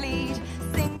them bleed.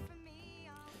 Sing for me,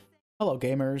 Hello,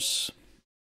 gamers.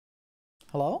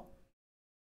 Hello?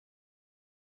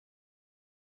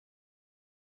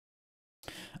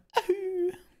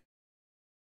 Ahoo.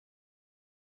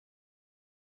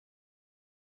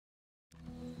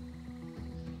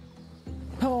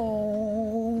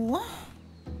 Oh.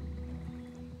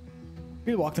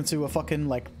 We walked into a fucking,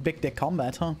 like, big dick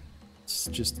combat, huh? It's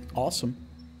just awesome.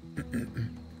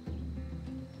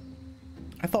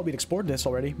 I thought we'd explored this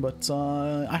already, but,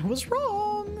 I was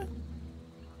wrong!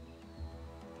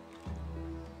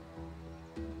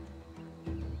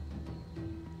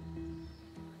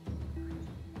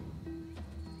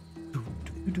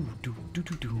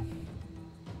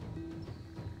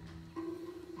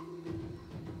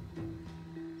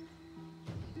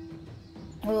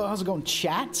 Oh, how's it going,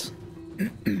 chat?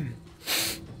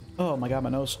 Oh my god, my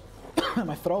nose.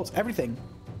 My throat, everything.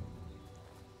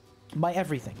 My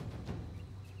everything.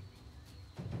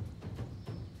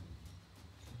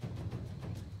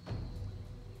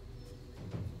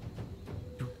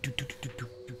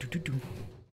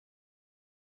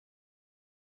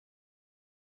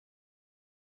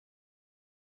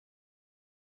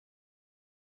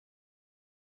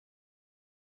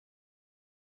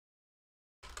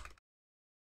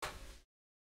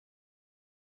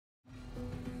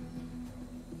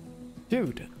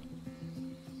 Dude.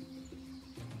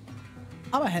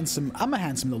 I'm a handsome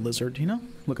little lizard, you know?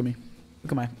 Look at me.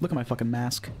 Look at my fucking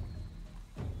mask.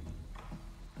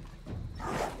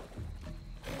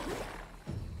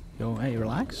 Yo, hey,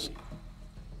 relax.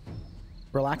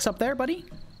 Relax up there, buddy.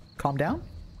 Calm down.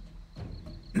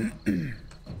 Okay,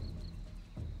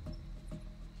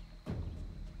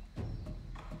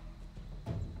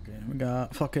 we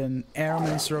got fucking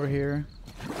Aeromancer over here.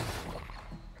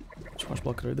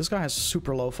 Swashbuckler. This guy has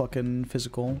super low fucking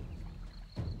physical.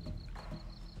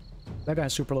 That guy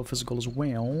has super low physical as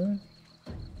well.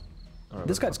 Right,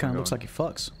 this guy just kind of looks like he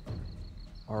fucks.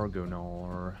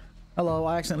 Argonar. Hello,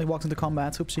 I accidentally walked into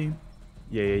combat. Oopsie.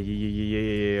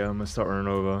 Yeah. I'm gonna start running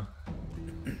over.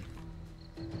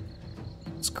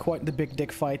 It's quite the big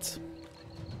dick fight.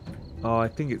 Oh, I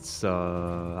think it's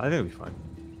I think it'll be fine.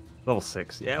 Level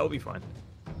 6. Yeah, it'll be fine.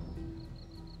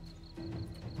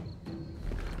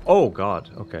 Oh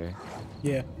god, okay.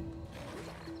 Yeah.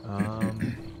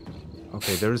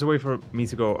 Okay, there is a way for me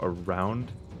to go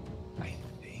around, I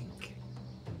think.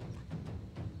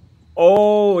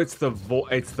 Oh, it's the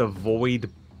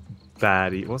Void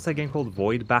baddie. What's that game called?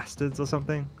 Void Bastards or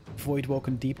something? Void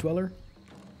Woken Deep Dweller?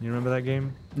 You remember that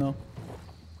game? No.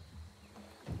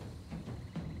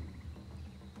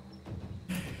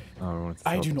 Oh,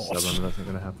 I do not. That's not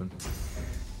gonna happen.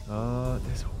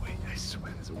 There's a way. I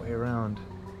swear, there's a way around.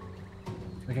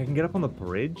 Like I can get up on the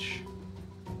bridge.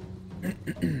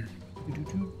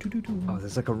 Oh,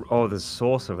 there's like a there's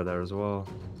source over there as well.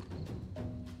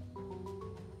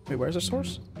 Wait, where's the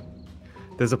source?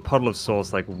 There's a puddle of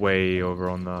source like way over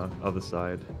on the other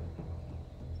side.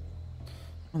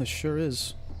 Oh, there sure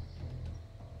is.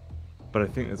 But I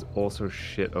think there's also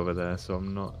shit over there, so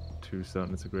I'm not too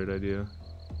certain it's a great idea.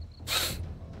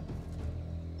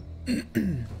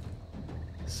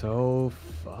 So,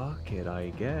 fuck it, I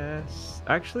guess.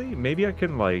 Actually, maybe I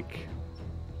can, like...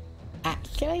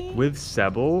 Actually? With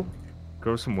Sebel,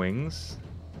 grow some wings.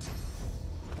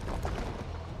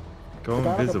 Go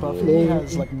invisible. He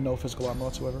has, like, no physical armor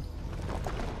whatsoever.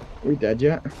 Are we dead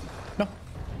yet? No.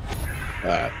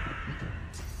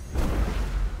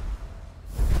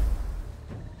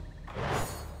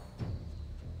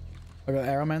 Okay,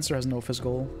 Aeromancer has no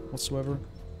physical whatsoever.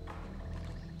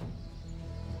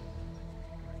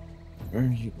 Where are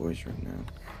you boys right now?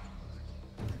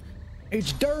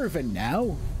 It's Dervin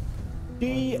now.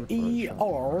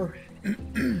 D-E-R.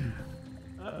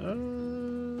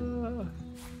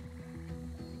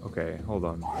 Okay, hold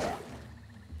on.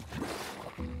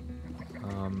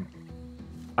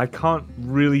 I can't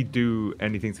really do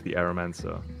anything to the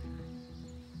Aeromancer.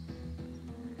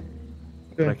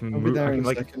 Okay, I can I'll be there in a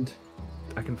like, second.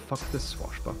 I can fuck the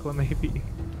Swashbuckler maybe.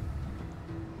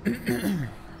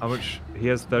 How much? He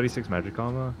has 36 magic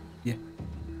armor? Yeah.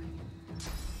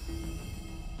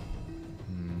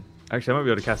 Actually, I might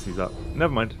be able to cast these up.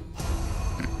 Never mind.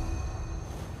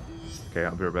 Okay,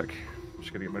 I'll be right back.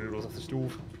 Just gonna get my noodles off the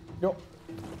stove. Yep.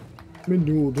 My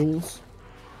noodles.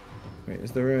 Wait,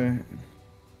 is there a...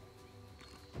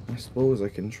 I suppose I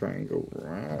can try and go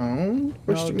around.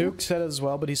 No, Duke said it as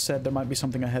well, but he said there might be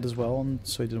something ahead as well, and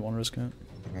so he didn't want to risk it.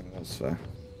 Yeah, that's fair.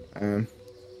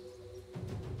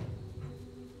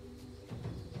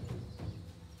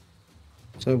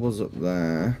 So what's up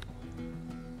there?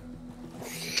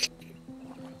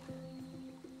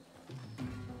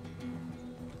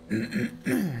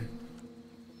 Didn't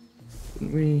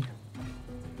we?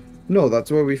 No,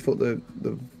 that's where we thought the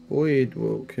void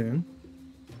woke in.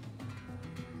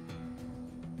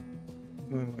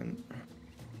 Where went?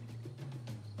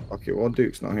 Okay, well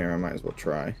Duke's not here, I might as well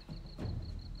try.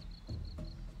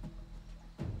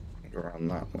 Go around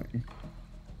that way.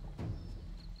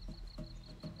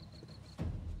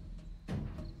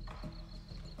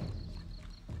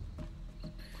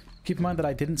 Keep in mind that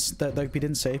we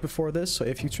didn't save before this, so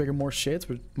if you trigger more shit,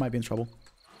 we might be in trouble.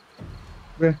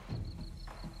 Yeah.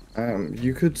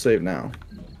 You could save now.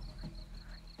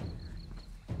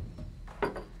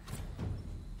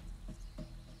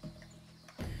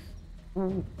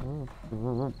 Hello.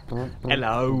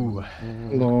 Hello.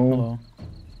 Hello.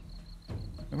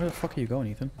 Where the fuck are you going,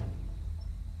 Ethan?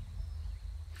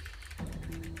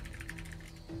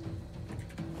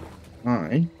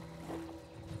 Hi.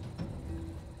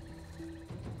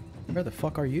 Where the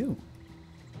fuck are you?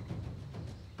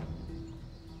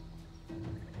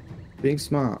 Being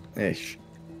smart-ish.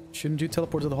 Shouldn't you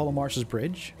teleport to the Hollow Marshes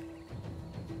bridge?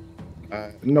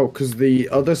 No, because the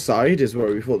other side is where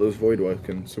we thought there was void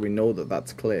working, so we know that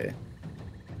that's clear.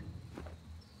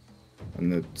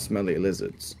 And the smelly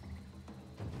lizards.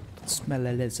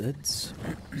 Smelly lizards.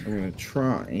 So I'm going to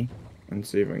try and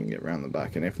see if I can get around the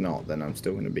back, and if not, then I'm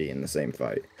still going to be in the same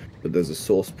fight. But there's a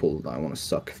source pool that I want to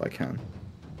suck if I can.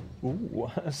 Ooh,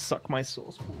 suck my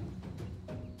source pool.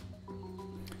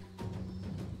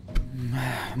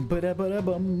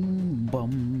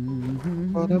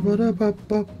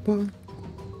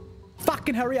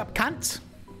 Fucking hurry up, cunt!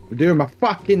 I'm doing my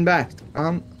fucking best.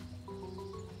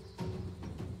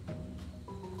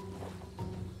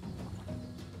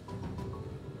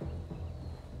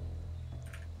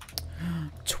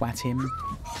 Twat him.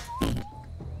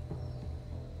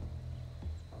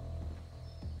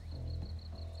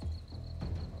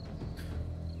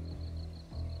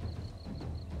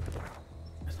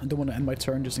 I don't want to end my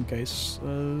turn just in case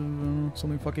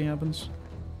something fucking happens.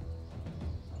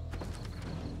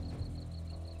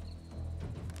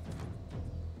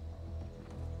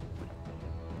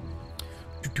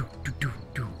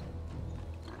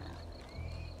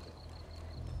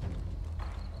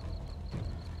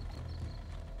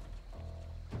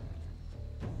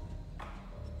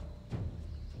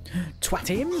 Twat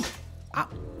him! Ah.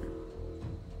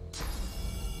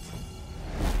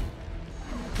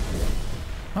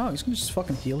 Oh, he's gonna just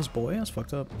fucking heal his boy? That's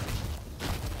fucked up.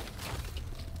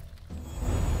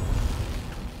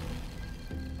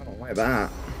 I don't like that.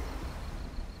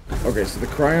 Okay, so the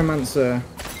Cryomancer...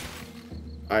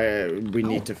 we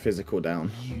need to physical down.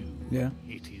 Yeah.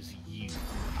 It is you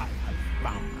I have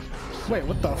found. Wait,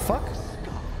 what the fuck?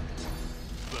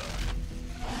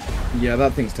 Yeah,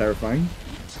 that thing's terrifying.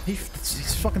 He's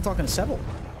fucking talking to Sebel.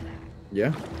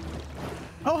 Yeah.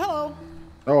 Oh, hello!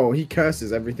 Oh, he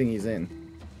curses everything he's in.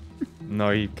 No,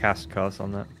 he cast curse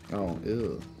on that. Oh,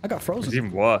 ew. I got frozen. It's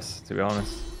even worse, to be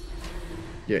honest.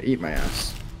 Yeah, eat my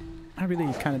ass. I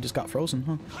really kind of just got frozen,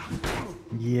 huh?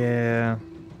 Yeah.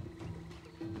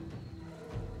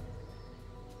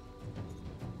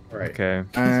 Right. Okay.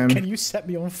 Can you set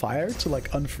me on fire to,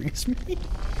 like, unfreeze me?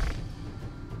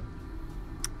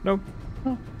 No.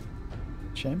 Oh.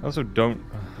 Shame. I also don't...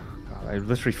 God, I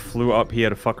literally flew up here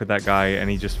to fuck with that guy, and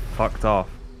he just fucked off.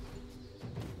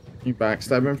 You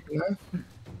backstab him from there?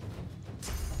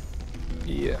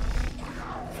 Yeah.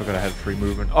 Forgot I had free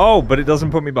movement. Oh, but it doesn't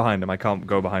put me behind him. I can't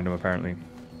go behind him, apparently.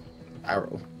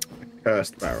 Barrel.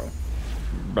 Cursed barrel.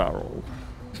 Barrel.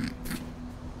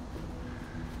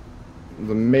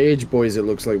 The mage boys, it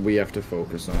looks like we have to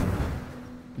focus on.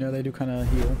 Yeah, they do kind of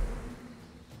heal.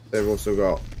 They've also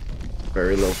got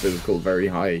very low physical, very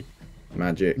high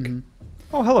magic. Mm-hmm.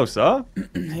 Oh, hello, sir.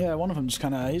 Yeah, one of them just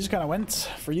kind of went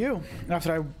for you.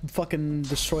 After I fucking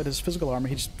destroyed his physical armor,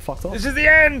 he just fucked off. This is the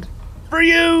end for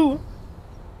you.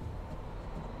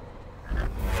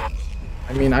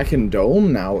 I mean, I can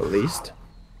dome now at least.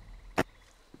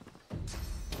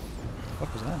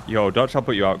 What was that? Yo, Dutch, I'll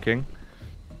put you out, King.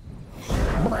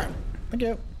 Thank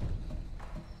you.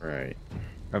 Right.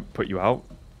 I'll put you out.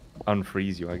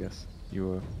 Unfreeze you, I guess. You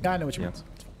were... Yeah, I know what you meant.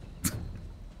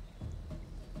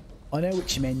 I know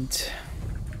what you meant.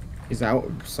 He's out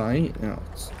of sight? No,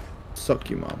 suck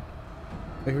you, mom.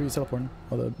 Wait, who are you teleporting?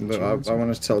 Oh, I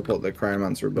want to teleport the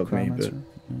Cryomancer above me, but...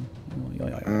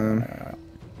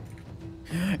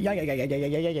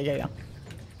 Yeah.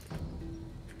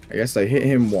 I guess I hit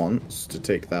him once to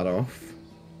take that off.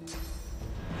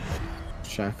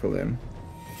 Shackle him.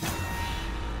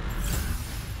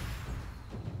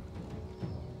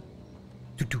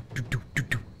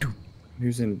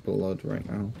 Who's in blood right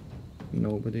now?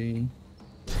 Nobody.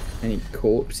 Any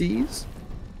corpses?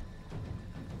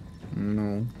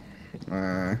 No.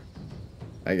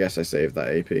 I guess I saved that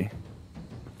AP.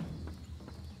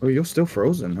 Oh, you're still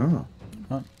frozen, huh?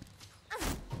 Oh,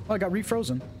 I got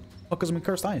refrozen. Oh, because I'm in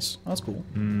cursed ice. Oh, that's cool.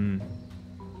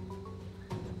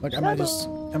 Like, am I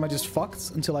just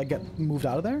fucked until I get moved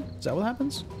out of there? Is that what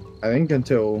happens? I think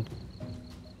until...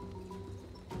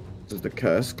 Does the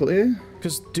curse clear?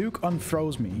 Because Duke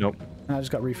unfroze me. Nope. And I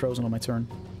just got refrozen on my turn.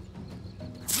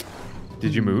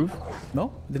 Did you move?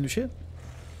 No, didn't do shit.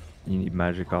 You need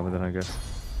magic armor then, I guess.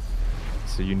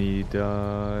 So you need,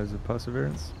 is it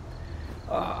perseverance?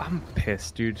 I'm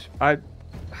pissed, dude. I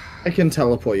can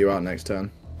teleport you out next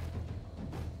turn.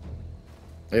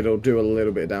 It'll do a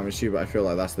little bit of damage to you, but I feel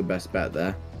like that's the best bet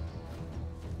there.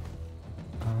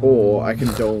 Or I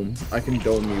can dome. I can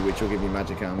dome you, which will give you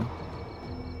magic armor.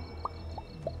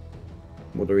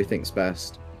 What do we think's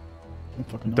best?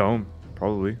 Dome,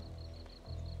 probably.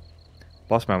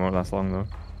 Boss man won't last long though.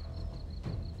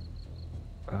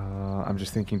 I'm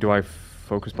just thinking, do I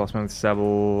focus boss man with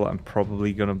Sebel? I'm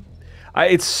probably gonna...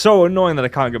 it's so annoying that I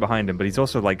can't get behind him, but he's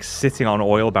also like sitting on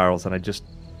oil barrels and I just...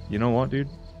 You know what, dude?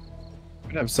 I'm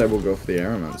gonna have Sebel go for the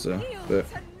Aeromancer, but...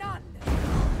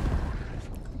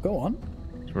 Go on.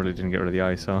 Really didn't get rid of the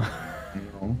ice, huh?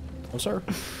 No. Oh, sir.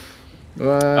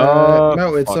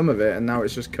 Melted some of it, and now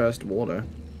it's just cursed water.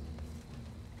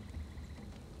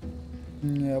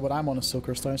 Yeah, but I'm on a still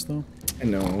cursed ice, though. I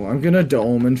know. I'm gonna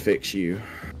dome and fix you.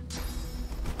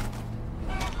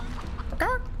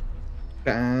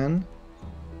 Can.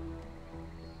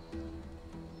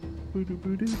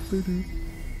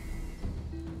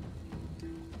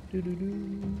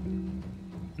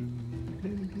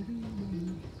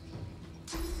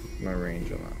 My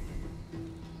range on that.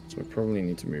 So I probably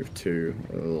need to move 2.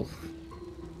 Ugh.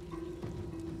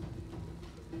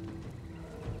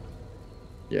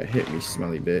 Yeah, hit me,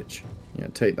 smelly bitch. Yeah,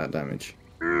 take that damage.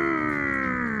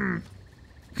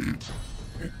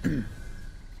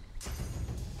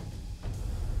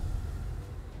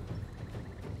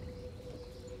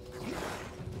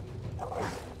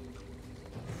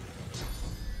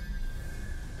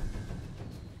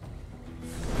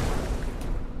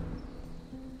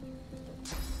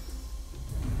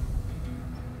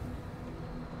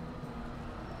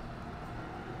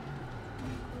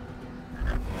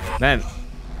 Man,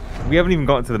 we haven't even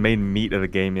gotten to the main meat of the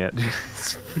game yet.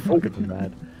 It's fucking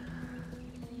mad.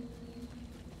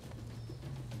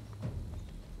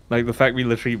 Like, the fact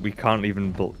we can't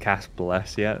even cast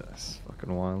Bless yet, that's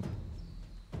fucking wild.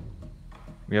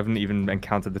 We haven't even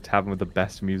encountered the tavern with the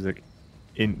best music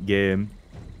in game.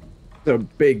 It's a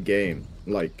big game.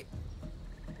 Like.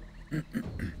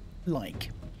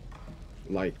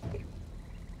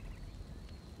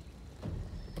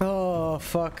 Oh,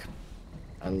 fuck.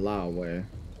 Allow where?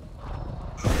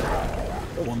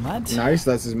 Go on, lad. Nice,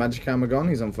 that's his magic hammer gone.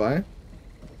 He's on fire.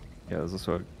 Yeah, there's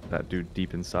also that dude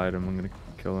deep inside him. I'm gonna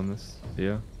kill him this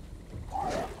video.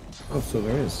 Oh, so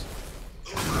there is.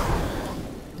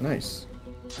 Nice.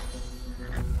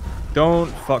 Don't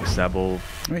fuck Sebel.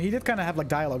 I mean, he did kind of have like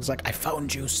dialogues like, I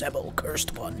found you, Sebel,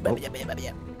 cursed one. Oh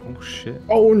shit.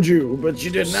 Owned you, but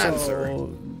you didn't answer.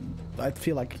 I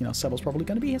feel like, you know, Sebel's probably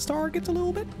going to be his target a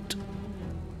little bit.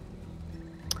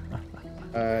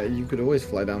 You could always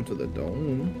fly down to the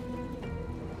dome.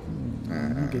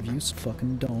 I'll give you some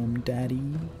fucking dome, daddy.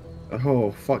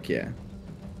 Oh, fuck yeah.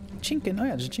 Chinkin. Oh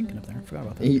yeah, there's a chinkin up there. I forgot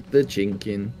about that. Eat the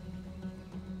chinkin.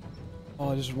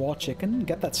 Oh, just raw chicken.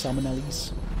 Get that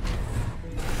salmonellis.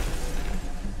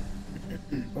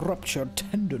 Ruptured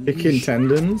tendons. Chicken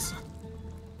tendons?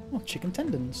 Oh, chicken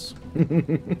tendons.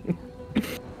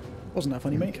 Wasn't that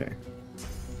funny, mate? Okay.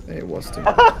 It was too.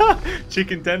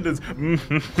 Chicken tendons.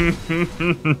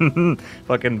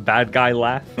 Fucking bad guy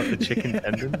laugh at the chicken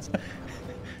tendons.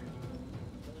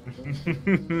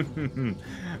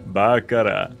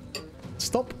 Baccara.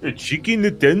 Stop. A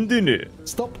chicken tendon.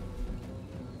 Stop.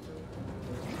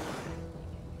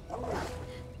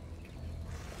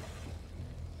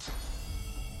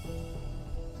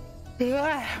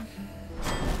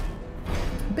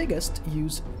 Biggest,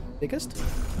 use biggest,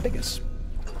 biggest,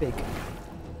 big.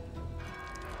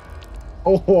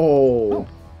 Oh.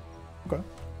 Okay.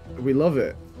 We love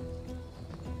it.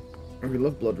 We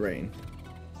love Blood Rain.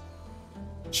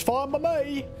 It's fine by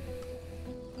me.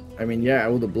 I mean, yeah,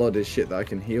 all the blood is shit that I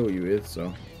can heal you with,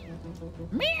 so.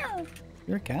 Meow.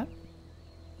 You're a cat?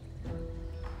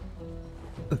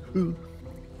 Go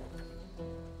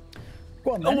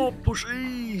on, then. Come on,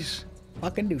 pushies! I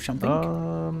can do something.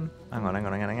 Hang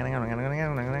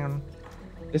on.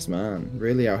 This man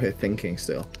really out here thinking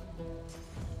still.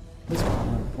 This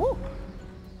one. Woo.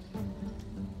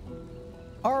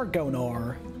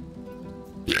 Argonar.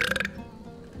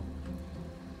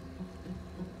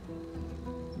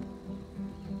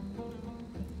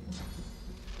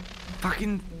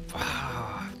 Fucking...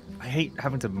 I hate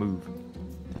having to move.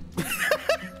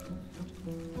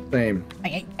 Same. I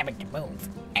hate having to move.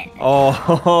 Oh,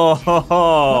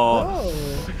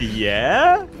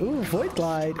 yeah? Ooh, Void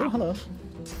Glide. Oh, hello.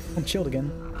 I'm chilled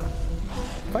again.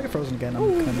 If I get frozen again, I'm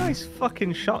Ooh, kind of nice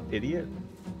fucking shot, idiot.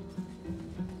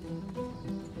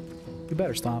 You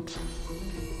better stop.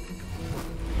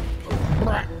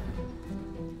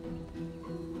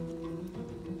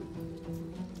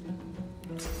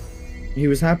 He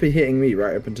was happy hitting me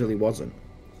right up until he wasn't.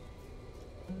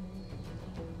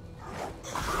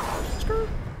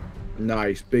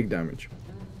 Nice, big damage.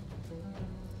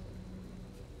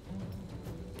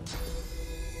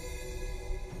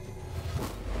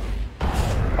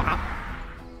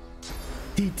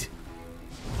 Deet.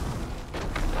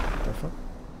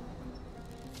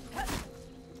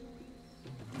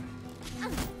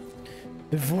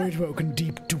 The Void-woken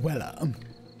deep dweller.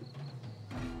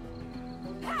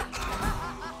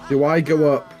 Do I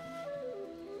go up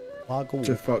I'll go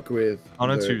to fuck with on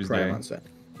a the Tuesday? Cryomancer?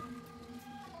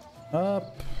 I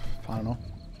don't know.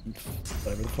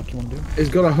 Whatever the fuck you want to do. He's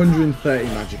got 130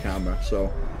 magic armor, so.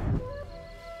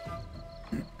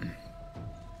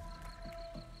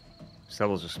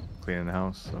 Sebel's just cleaning the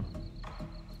house, so.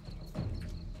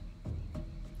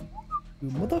 You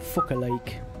motherfucker,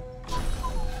 like.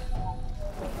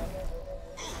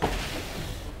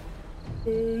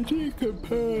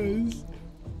 Decompose.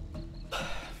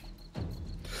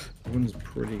 Everyone's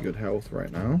pretty good health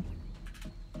right now.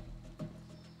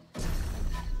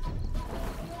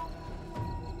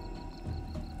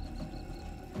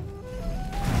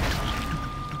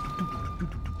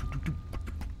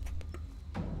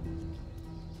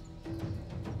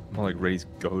 More like Ray's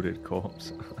goated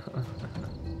corpse.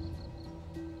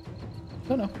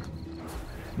 Oh no.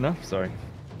 No, sorry.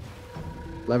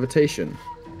 Levitation.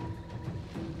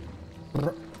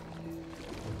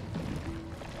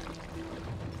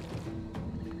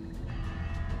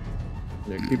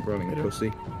 Yeah, keep running,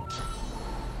 pussy.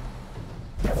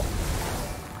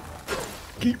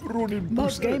 Keep running,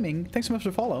 Mods Gaming, thanks so much for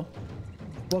the follow.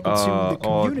 Welcome to the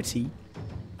community.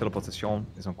 Teleportation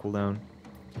is on cooldown.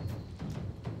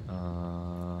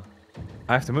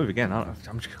 I have to move again. I'm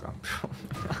just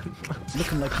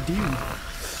Looking like you do.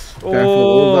 Careful,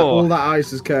 all that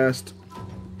ice is cursed.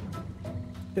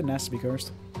 Didn't ask to be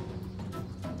cursed.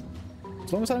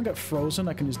 As long as I don't get frozen,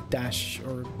 I can just dash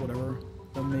or whatever.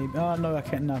 Or maybe. Oh no, I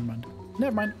can't. Never mind.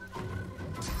 Never mind.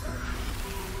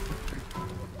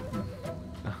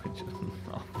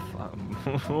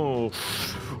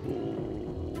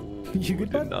 You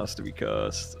good, bud? Didn't ask to be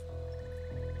cursed.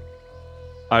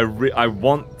 I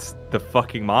want the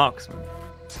fucking marksman.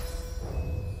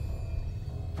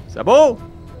 Sebel!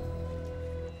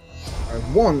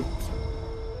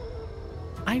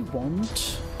 I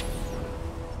want.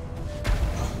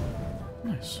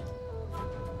 Nice.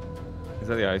 Is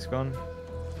that the ice gone?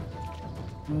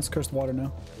 Oh, it's cursed water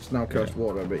now. It's now cursed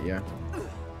water, but yeah.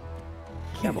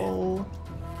 Sebel.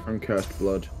 And cursed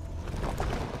blood.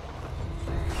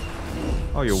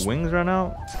 Oh, your wings ran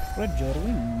out? Red jet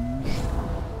wings.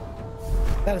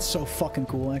 That is so fucking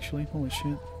cool, actually. Holy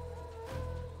shit.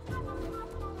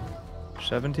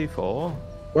 74?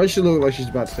 Why does she look like she's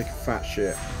about to take a fat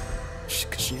shit?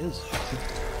 Cause she is.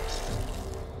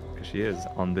 Because she is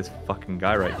on this fucking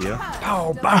guy right here.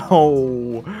 Bow,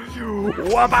 bow!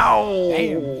 Wow!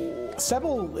 Damn.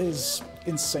 Sebel is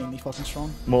insanely fucking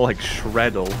strong. More like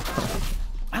Shreddle.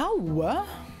 Ow!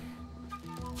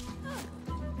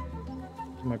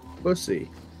 My pussy.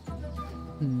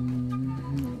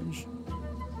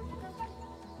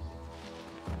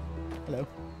 Hello.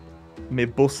 Me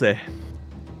bussy.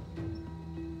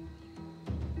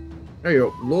 Hey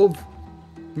up, love.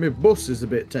 My bus is a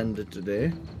bit tender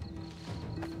today.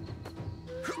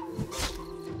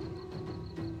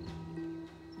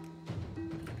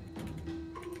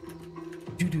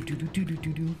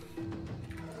 Do.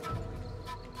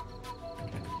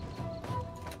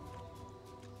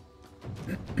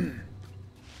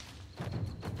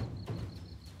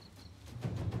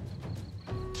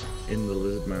 In the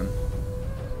lizard man.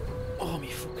 Oh, me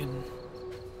fucking.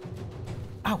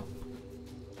 Ow.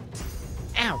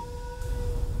 Ow.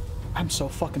 I'm so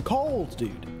fucking cold,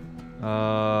 dude.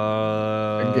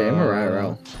 A game or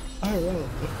IRL? IRL.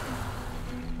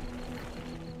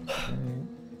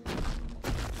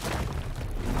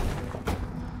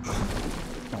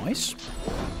 Nice.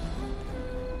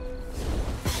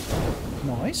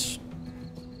 Nice.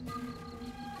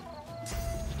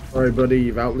 Sorry, buddy,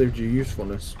 you've outlived your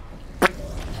usefulness.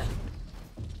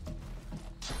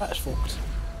 That is fucked.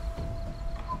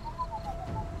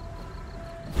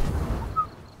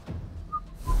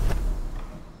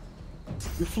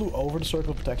 You flew over the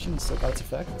circle of protection and still got its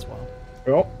effect, that's wild.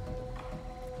 Yep.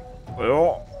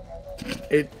 Well,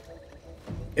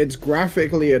 it's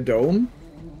graphically a dome,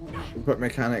 but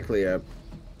mechanically a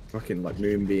fucking like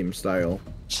moonbeam style.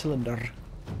 Cylinder.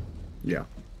 Yeah,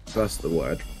 that's the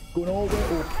word. Going all the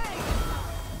way up.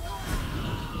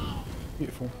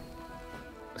 Beautiful.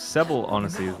 Sebel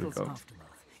honestly is the goat.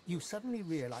 You suddenly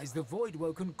realize the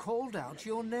Voidwoken called out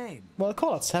your name. Well,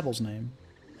 call out Sebel's name.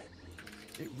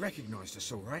 It recognized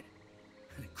us all right,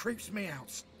 and it creeps me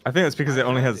out. I think that's because it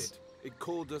only has... It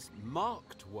called us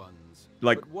marked ones.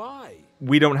 Like, but why?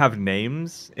 We don't have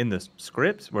names in the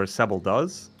script, whereas Sebel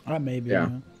does. Maybe, yeah.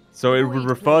 So it would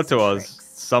refer to us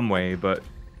some way, but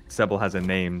Sebel has a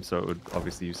name, so it would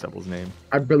obviously use Sebel's name.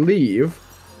 I believe,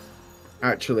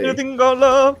 actually, anything got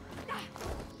love.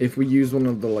 If we use one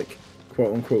of the like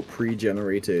quote-unquote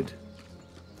pre-generated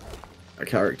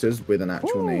characters with an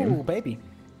actual name, baby.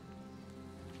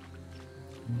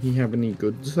 He have any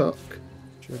good suck?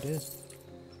 Sure did.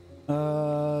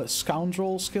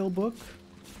 Scoundrel skill book.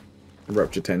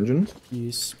 Rupture Tangent.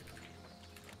 Yes.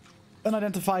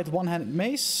 Unidentified one-handed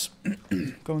mace.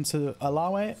 Going to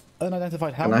allow it.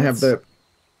 Unidentified helmet.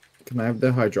 Can I have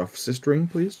the hydrophysis ring,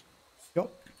 please?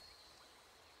 Yup.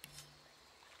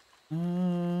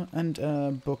 And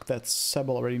a book that Sebel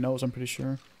already knows, I'm pretty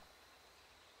sure.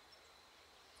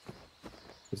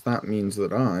 Because that means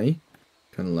that I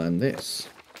can learn this.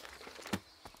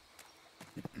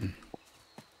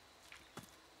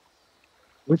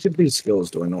 Which of these skills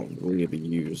do I not really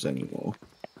use anymore?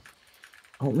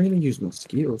 I don't really use my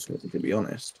skills, to be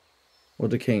honest. Or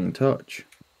Decaying Touch.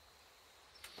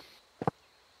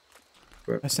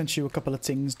 But I sent you a couple of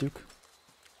things, Duke.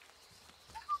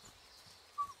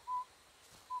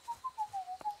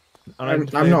 I'm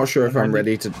not sure if I'm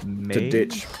ready to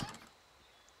ditch.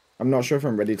 I'm not sure if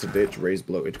I'm ready to ditch Ray's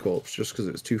Bloated Corpse just because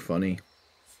it's too funny.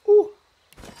 Ooh.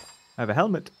 I have a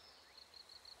helmet.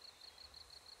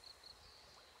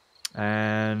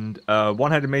 And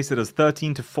one-handed mace that does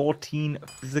 13 to 14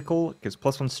 physical, gives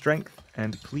 +1 strength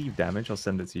and cleave damage. I'll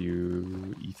send it to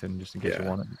you, Ethan, just in case you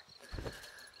want it.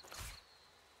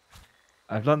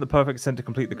 I've learned the perfect scent to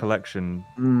complete the collection.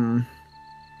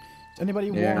 Does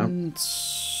anybody want...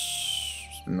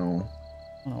 No.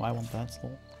 Oh, I want that.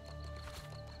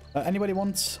 Anybody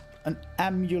want an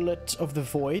Amulet of the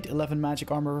Void? 11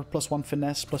 magic armor, +1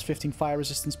 finesse, +15 fire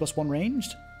resistance, +1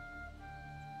 ranged?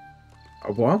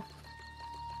 A what?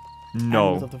 No.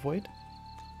 Amulet of the Void?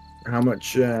 How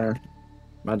much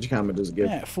magic armor does it give?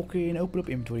 Yeah, fucking open up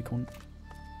inventory, cunt.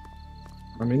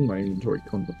 I'm in my inventory,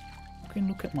 cunt. Fucking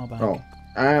look at my bag. Oh,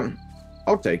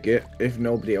 I'll take it if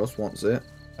nobody else wants it.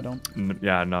 I don't.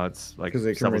 Yeah, no, it's like because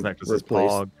it can replace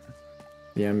replace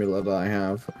the amulet that I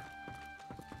have.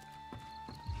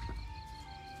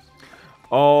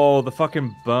 Oh, the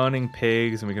fucking burning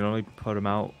pigs, and we can only put them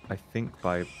out, I think,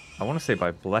 by... I want to say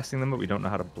by blessing them, but we don't know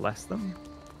how to bless them.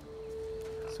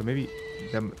 So maybe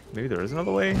there is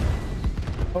another way?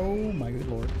 Oh my good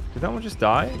lord. Did that one just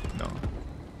die?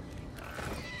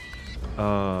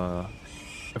 No.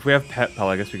 If we have Pet Pal,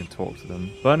 I guess we can talk to them.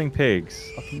 Burning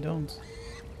pigs. Fucking don't.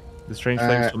 The strange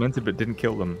flames fermented but didn't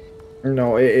kill them.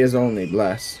 No, it is only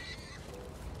bless.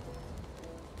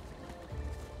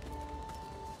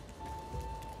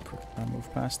 I move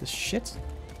past this shit.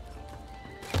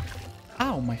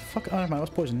 Ow, my fuck. Oh, my, I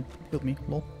was poisoned. Killed me.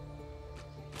 Lol.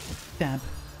 Damn.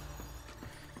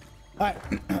 Alright.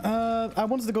 I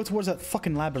wanted to go towards that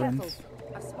fucking labyrinth.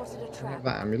 I've spotted a trap.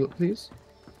 That amulet, please.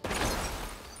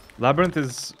 Labyrinth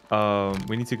is,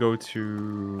 we need to go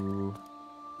to...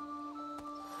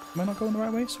 Am I not going the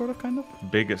right way, sort of, kind of?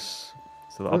 Biggest.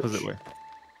 So the opposite way.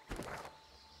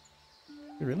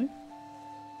 Really?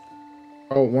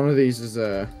 Oh, one of these is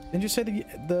Didn't you say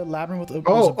the labyrinth was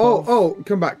Oh,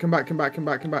 come back. Where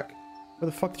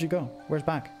the fuck did you go? Where's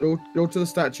back? Go to the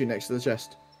statue next to the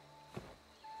chest.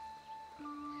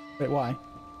 Wait, why?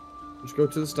 Just go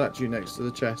to the statue next to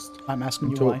the chest. I'm asking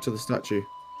and you why. talk to the statue.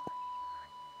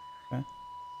 Okay.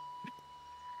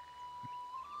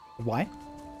 Why?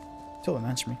 Still don't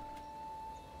answer me.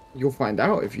 You'll find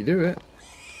out if you do it.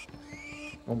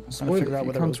 I'm trying to figure out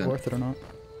whether it was worth it or not.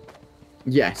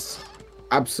 Yes.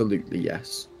 Absolutely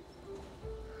yes.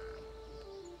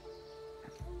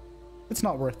 It's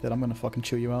not worth it. I'm gonna fucking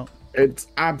chew you out. It's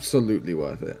absolutely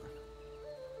worth it.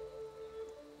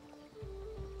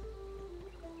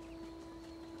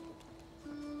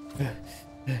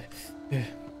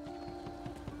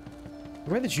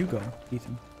 Where did you go,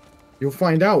 Ethan? You'll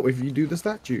find out if you do the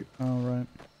statue. Oh, right.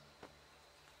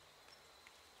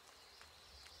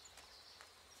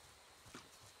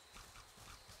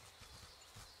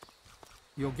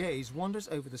 Your gaze wanders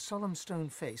over the solemn stone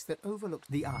face that overlooks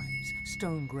the eyes,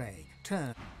 stone grey,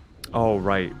 turn. Oh,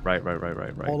 right.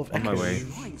 All of On my way.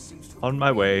 On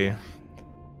my way.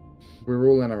 We're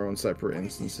all in our own separate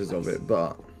instances of it,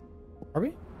 but... Are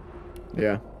we?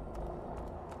 Yeah.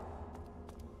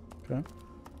 Okay.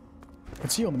 I can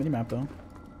see you on the minimap, though.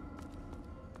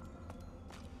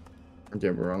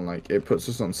 Yeah, we're on, like... It puts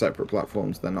us on separate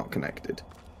platforms. They're not connected.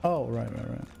 Oh, right.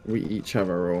 We each have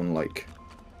our own, like...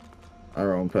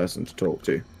 Our own person to talk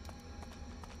to.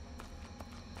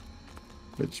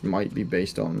 Which might be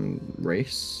based on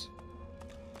race.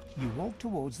 You walk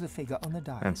towards the figure on the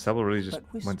dais, And Sebel really just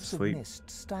but went to wisps of sleep. mist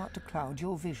start to cloud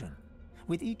your vision.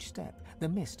 With each step, the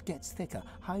mist gets thicker,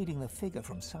 hiding the figure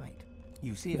from sight.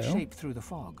 You see a Hello? shape through the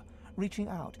fog. Reaching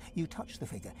out, you touch the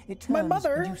figure. It turns, My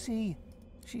mother! and you see...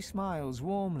 She smiles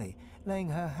warmly, laying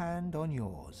her hand on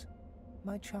yours.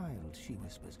 My child, she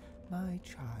whispers. My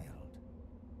child.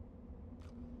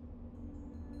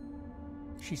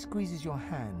 She squeezes your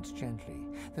hand gently,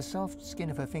 the soft skin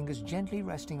of her fingers gently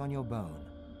resting on your bone.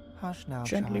 Hush now,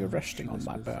 Gently child, resting she on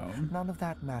my whispers. bone. None of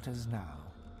that matters now.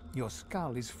 Your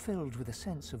skull is filled with a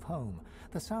sense of home,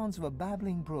 the sounds of a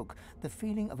babbling brook, the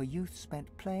feeling of a youth spent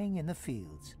playing in the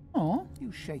fields. Aww.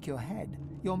 You shake your head,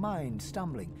 your mind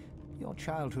stumbling. Your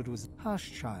childhood was...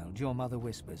 Hush, child, your mother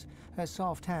whispers, her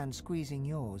soft hand squeezing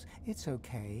yours. It's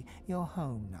okay, you're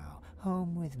home now,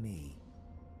 home with me.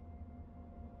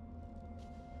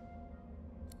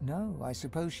 No, I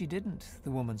suppose she didn't, the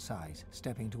woman sighs,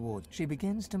 stepping towards. She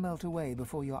begins to melt away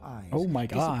before your eyes. Oh my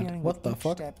god, disappearing what with the each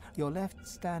fuck? step, you're left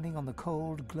standing on the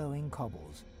cold, glowing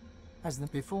cobbles. As the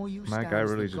before you My stands guy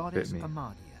really the just goddess bit me.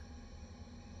 Amadia.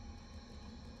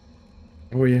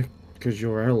 Oh yeah, because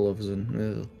you're elves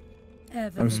and...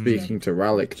 I'm speaking to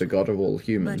Ralik, the god of all But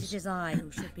humans. it is I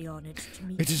who should be honored to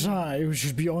meet It is you. I who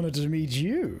should be honored to meet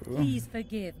you. Please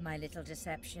forgive my little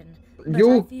deception. but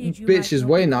Your I feared you bitch might is not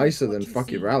way believe nicer what than you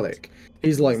fucking see. Ralik.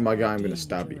 He's like, These my are guy, I'm gonna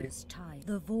stab you. dangerous times.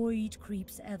 The void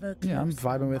creeps ever Yeah, I'm closer,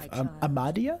 vibing with my child.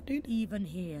 Amadia, dude. Even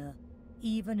here,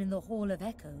 even in the Hall of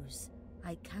Echoes,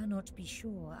 I cannot be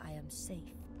sure I am safe.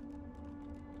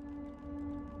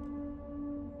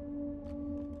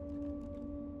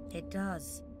 It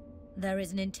does. There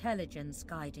is an intelligence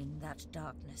guiding that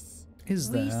darkness. Is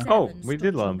We there? Oh, seven we stood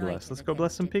did learn united bless. Let's go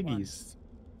bless some against it piggies. once.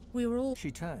 We were all...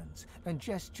 She turns and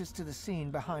gestures to the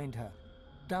scene behind her.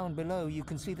 Down below, you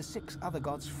can see the 6 other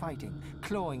gods fighting,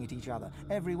 clawing at each other,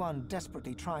 everyone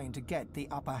desperately trying to get the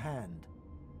upper hand.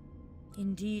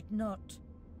 Indeed not.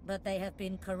 But they have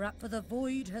been corrupt, for the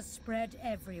void has spread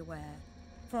everywhere.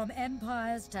 From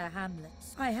empires to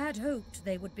hamlets. I had hoped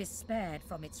they would be spared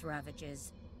from its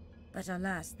ravages. But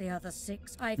alas, the other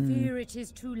 6, I fear it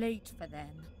is too late for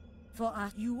them. For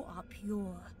us, you are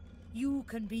pure. You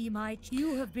can be my...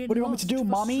 You have been What do you want me to do, lost for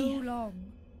mommy? so long.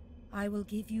 I will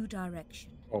give you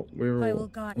direction. Oh, we're I all... will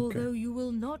guide, okay. although you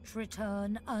will not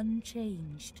return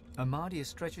unchanged. Amadia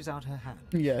stretches out her hand.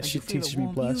 Yeah, and she you feel a teaches me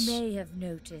warm- bless. You may have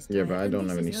noticed. Yeah, but I and don't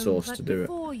this have any is source but to do it.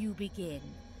 Before you begin,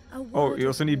 a Oh, word you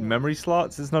also of need warning. memory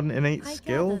slots? It's not an innate I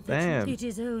skill? gather that Damn. It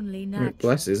is only natural. Wait,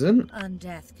 bless isn't?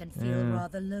 Undeath can feel Yeah.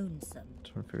 rather lonesome.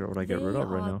 Trying to figure out what I get rid of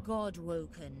right They are now.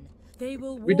 God-woken. They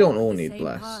will We don't walk all the need same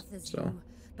bless, path as so... you,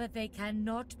 but they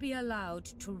cannot be allowed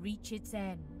to reach its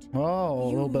end. Oh, a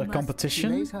little bit of must- She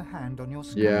competition. lays her hand on your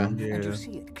skull, Yeah. and Yeah. you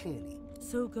see it clearly.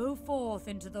 So go forth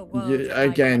into the world. Yeah, of my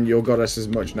again, your goddess is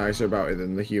much nicer about it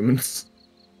than the humans.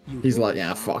 You He's hear like, a yeah,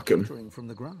 sound fuck 'em. tittering from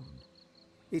the ground.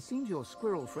 It seems your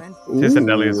squirrel friend. Tis and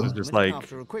Ooh. Delius was just like,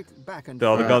 After a quick back and the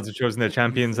other Uh, gods have chosen their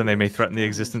champions and they may threaten the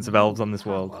existence of elves on this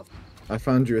world. I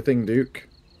found you a thing, Duke.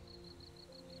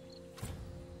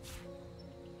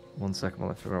 1 second while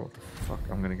I figure out what the fuck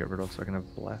I'm gonna get rid of so I can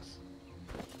have bless.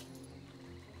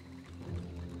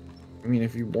 I mean,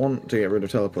 if you want to get rid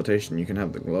of teleportation, you can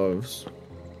have the gloves.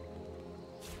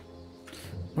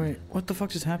 Wait, what the fuck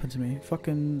just happened to me?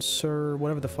 Fucking Sir,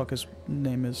 whatever the fuck his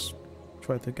name is,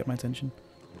 tried to get my attention.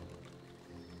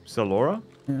 So Laura?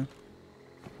 Yeah.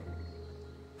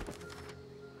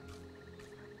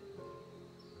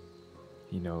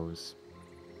 He knows.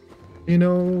 He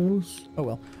knows. Oh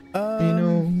well. He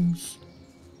knows.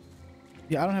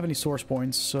 Yeah, I don't have any source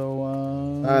points,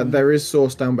 so There is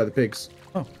source down by the pigs.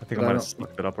 Oh, I think But I I might have don't-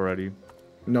 looked it up already.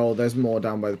 No, there's more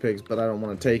down by the pigs, but I don't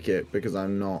want to take it because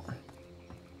I'm not.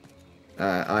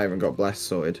 I haven't got blessed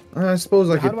sorted. I suppose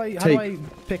I could How do I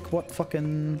pick what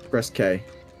fucking... Press K.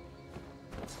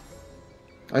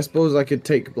 I suppose I could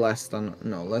take blessed on...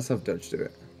 No, let's have Dutch do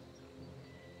it.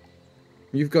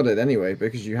 You've got it anyway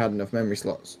because you had enough memory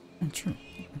slots. Oh, true.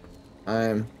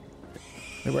 Wait,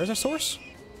 where's our source?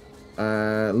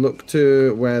 Look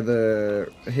to where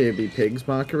the Here Be Pigs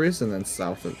marker is, and then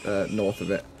south of, north of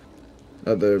it,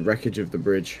 at the wreckage of the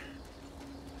bridge.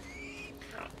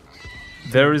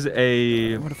 There is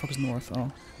a. Where the fuck is north?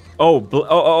 Oh.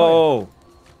 Oh.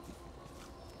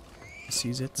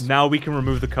 Sees it. Now we can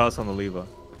remove the curse on the lever.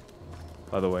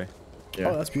 By the way. Yeah.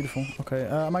 Oh, that's beautiful. Okay.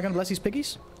 Am I gonna bless these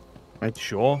piggies?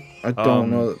 Sure. I don't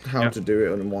know how to do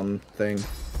it on one thing.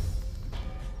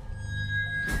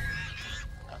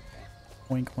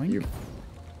 Wink, wink.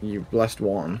 You blessed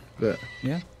one, but...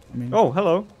 Yeah, I mean... Oh,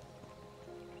 hello.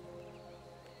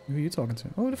 Who are you talking to?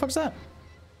 Oh, who the fuck's that?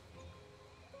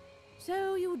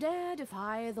 So you dare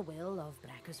defy the will of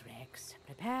Brachus Rex.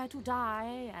 Prepare to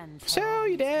die and... So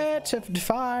you dare to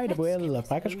defy the will of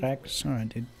Brachus Rex. Alright,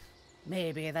 dude.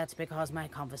 Maybe that's because my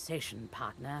conversation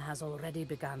partner has already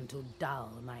begun to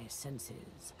dull my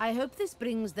senses. I hope this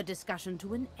brings the discussion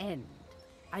to an end.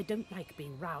 I don't like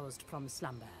being roused from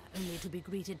slumber, only to be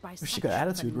greeted by She got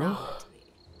attitude, bro.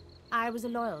 I was a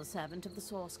loyal servant of the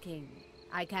Source King.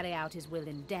 I carry out his will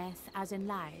in death as in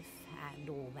life, and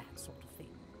all that sort of thing.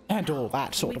 And all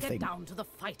that sort of we thing. Get down to the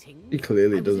fighting. He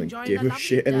clearly doesn't give a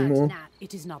shit anymore.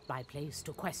 It is not my place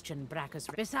to question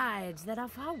Brachus. Besides, there are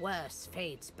far worse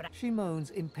fates. She moans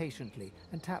impatiently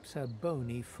and taps her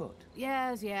bony foot.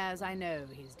 Yes, I know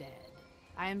he's dead.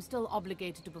 I am still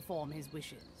obligated to perform his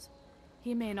wishes.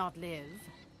 He may not live,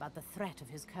 but the threat of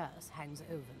his curse hangs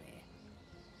over me.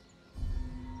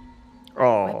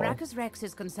 Oh. Where Brachus Rex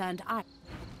is concerned,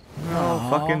 Oh,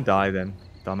 fucking die then,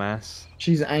 dumbass.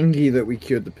 She's angry that we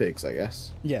cured the pigs, I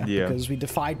guess. Yeah, because we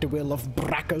defied the will of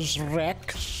Brachus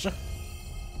Rex.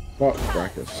 What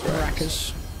Brachus?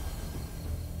 Brachus.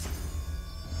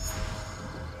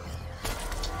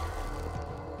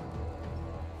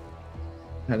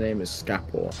 Her name is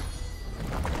Scapor.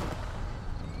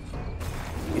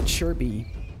 It sure be.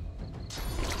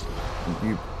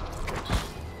 You...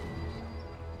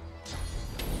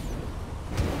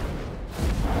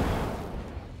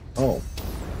 Oh.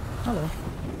 Hello.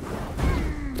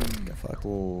 Get fucked.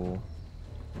 Cool.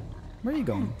 Where are you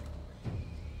going?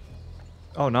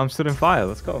 Oh, now I'm stood in fire.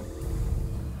 Let's go.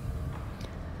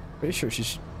 Pretty sure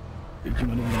she's... You don't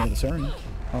even know the turn. Oh,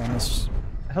 unless...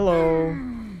 Hello.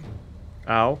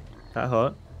 Ow. That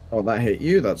hurt. Oh, that hit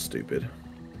you? That's stupid.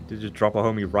 Did you drop a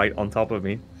homie right on top of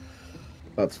me?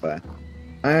 That's fair.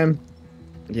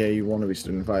 Yeah, you want to be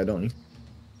stood in fire, don't you?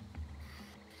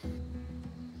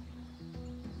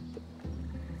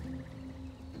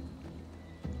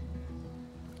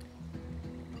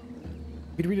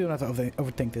 We really don't have to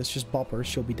overthink this. Just bop her,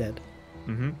 she'll be dead.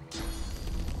 Mm-hmm.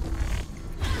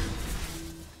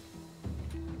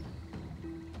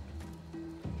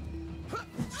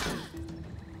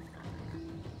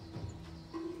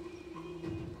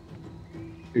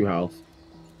 Two health.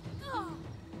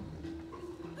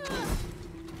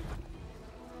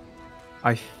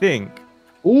 I think.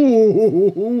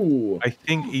 Ooh. I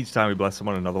think each time we bless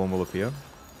someone, another one will appear.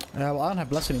 Yeah, well, I don't have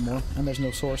bless anymore, and there's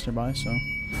no source nearby, so.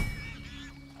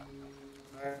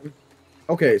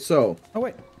 Okay, so. Oh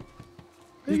wait.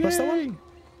 Did you bless that one?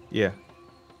 Yeah.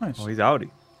 Nice. Oh, he's outie.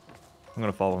 I'm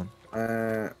gonna follow him.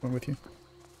 I'm with you.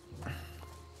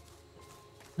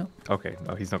 No. Okay,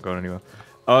 no, he's not going anywhere.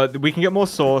 We can get more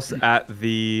source at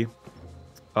the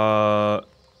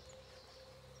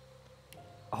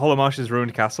Holomarsh's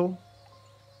ruined castle.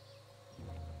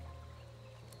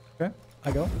 Okay,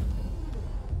 I go.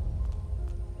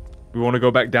 We want to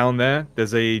go back down there.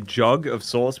 There's a jug of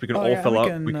sauce. We can all fill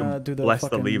up. We can do the bless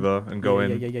fucking... the lever and go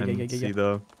in yeah, and see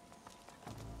the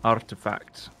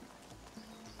artifact.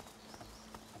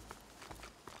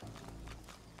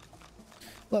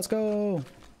 Let's go.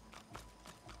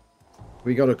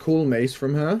 We got a cool mace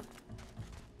from her.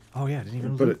 Oh yeah, I didn't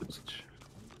even look.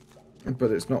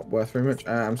 But it's not worth very much.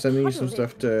 I'm sending you some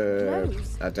stuff to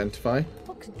identify.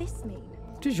 What could this mean?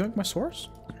 Did you yoink my source?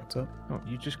 What's up? Oh,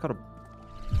 you just gotta...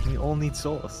 We all need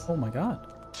sauce. Oh my god.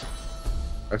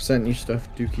 I've sent you stuff,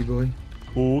 Dookie boy.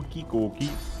 Okie.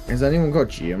 Has anyone got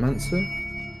Geomancer?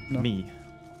 No. Me.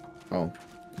 Oh,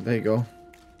 there you go.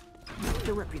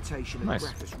 The reputation Nice. of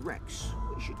Brachus Rex.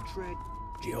 We should tread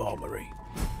Geometry.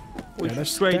 We Yeah,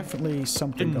 there's should definitely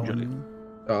something gingerly. going.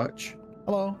 Dutch.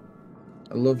 Hello.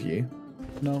 I love you.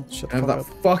 No, shut I the have fuck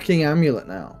that up. fucking amulet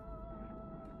now.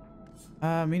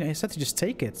 I mean, I said to just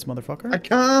take it, motherfucker. I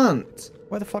can't.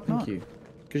 Why the fuck not? Thank you.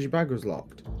 Because your bag was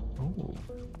locked. Oh.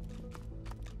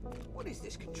 What is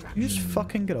this contraption? Can you just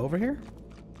fucking get over here?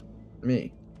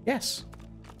 Me? Yes.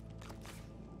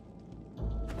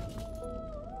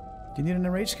 Do you need an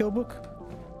enrage skill book?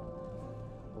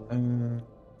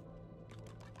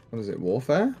 What is it?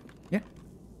 Warfare? Yeah.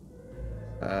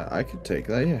 I could take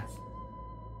that. Yeah.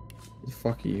 The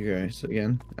fuck are you guys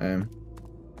again?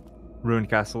 Ruined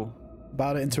castle.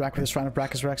 About to interact with the Shrine of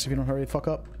Brachus Rex if you don't hurry the fuck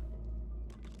up.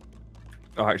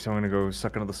 Oh, actually, I'm gonna go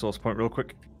suck another source point real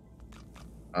quick.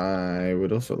 I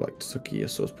would also like to suck your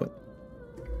source point.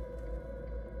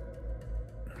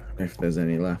 If there's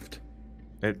any left.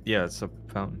 Yeah, it's a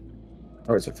fountain.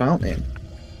 Oh, it's a fountain.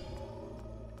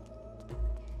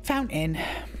 Fountain.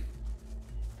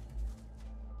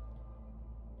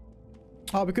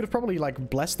 Oh, we could have probably, like,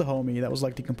 blessed the homie that was,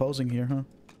 like, decomposing here, huh?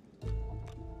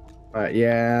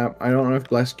 Yeah, I don't know if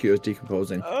Bless cures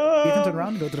decomposing. Ethan, turn around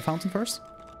and go to the fountain first.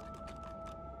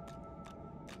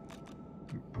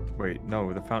 Wait,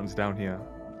 no, the fountain's down here.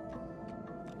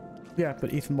 Yeah,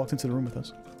 but Ethan walked into the room with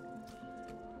us.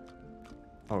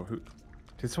 Oh, who?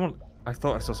 Did someone? I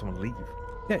thought I saw someone leave.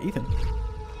 Yeah, Ethan.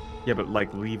 Yeah, but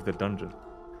like leave the dungeon.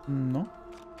 No.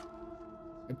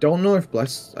 I don't know if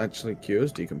Bless actually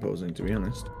cures decomposing, to be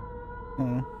honest.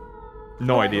 Oh.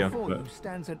 No idea,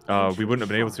 but we wouldn't have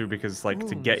been able to because, like,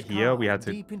 to get here, we had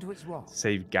to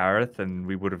save Gareth, and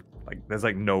we would have, like, there's,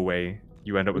 like, no way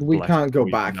you end up with We Bless can't go before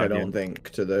you back, can I get don't in. think,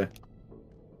 to the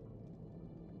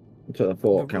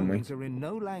fort, can we? Are in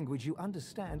no language you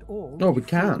understand, or No, we you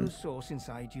feel can. the source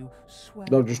inside you swell,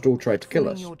 They'll just all try to kill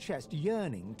filling us. your chest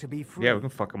yearning to be free. Yeah, we can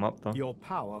fuck them up, though. Your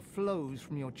power flows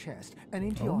from your chest and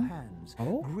into your hands.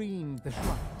 Green, the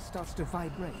shrine starts to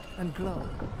vibrate and glow.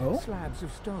 Slabs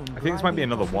of stone. I think this might be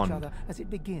gliding another across each wand. other as it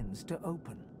begins to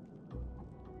open.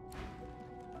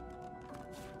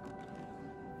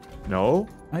 No?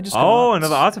 I just oh, got-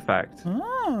 another artifact.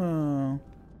 Oh.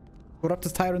 Put up the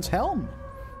Tyrant's Helm.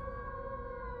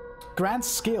 Grand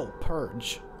skill,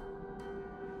 Purge.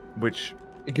 Which...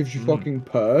 It gives you fucking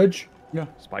purge? Yeah.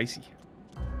 Spicy.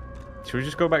 Should we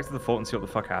just go back to the fort and see what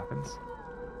the fuck happens?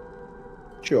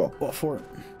 Sure. What fort?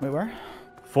 Wait, where?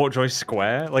 Fort Joy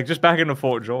Square? Like, just back into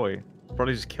Fort Joy.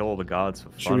 Probably just kill all the guards for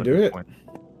fun. Should we at do this it? point.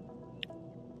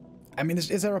 I mean,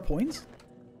 is there a point?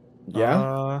 Yeah.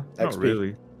 Not XP.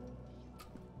 really.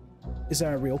 Is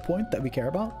there a real point that we care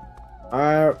about?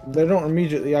 They don't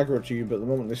immediately aggro to you, but the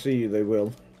moment they see you, they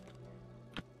will.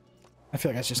 I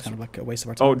feel like that's just kind of like a waste of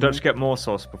our time. Oh, Dutch, get more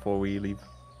sauce before we leave.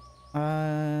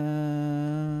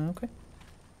 Okay.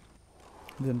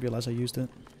 Didn't realize I used it.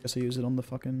 Guess I used it on the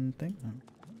fucking thing. Oh.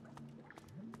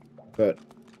 But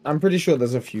I'm pretty sure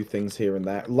there's a few things here and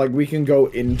there. Like, we can go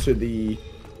into the...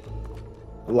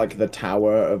 like, the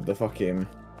tower of the fucking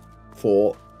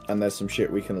fort, and there's some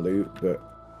shit we can loot, but...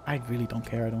 I really don't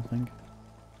care, I don't think.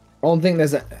 I don't think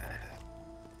there's a...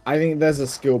 I think there's a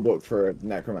skill book for a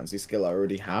necromancy skill I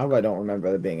already have. I don't remember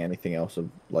there being anything else of,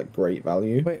 like, great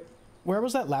value. Wait, where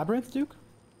was that labyrinth, Duke?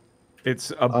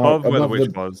 It's above where the witch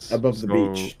was. Above the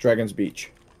so- beach. Dragon's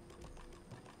Beach.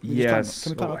 Yes.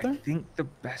 Can we climb up there? I think the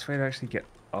best way to actually get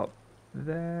up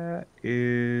there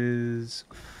is...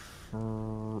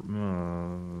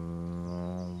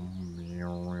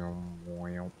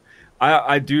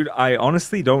 I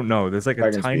honestly don't know. There's like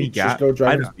Dragon's a tiny Beach. gap. Just go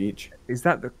Dragon's Beach. Is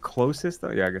that the closest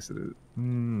though? Yeah, I guess it is. I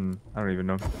don't even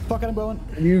know. Fuck it, I'm going.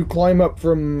 You climb up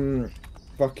from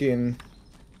fucking...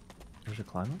 There's a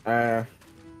climb up?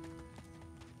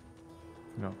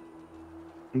 No.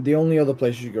 The only other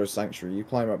place you go is Sanctuary. You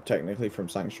climb up technically from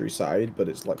Sanctuary side, but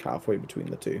it's like halfway between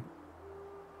the two.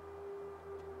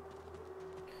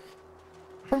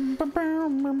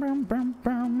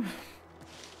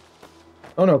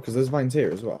 Oh no, because there's vines here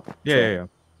as well. Yeah.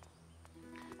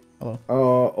 Hello.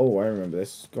 Oh, I remember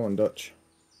this. Go on, Dutch.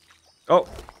 Oh.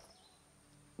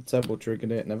 Temple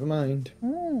triggered it. Never mind.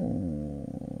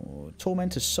 Oh,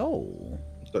 Tormentor's Soul.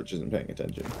 Dutch isn't paying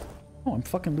attention. Oh, I'm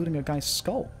fucking looting a guy's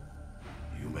skull.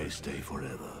 You may stay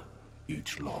forever.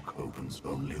 Each lock opens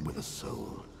only with a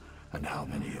soul. And how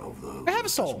many of those I have a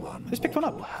soul. Just pick one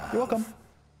up. You're welcome.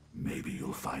 Maybe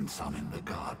you'll find some in the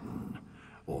garden.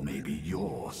 Or maybe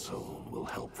your soul will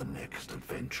help the next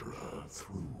adventurer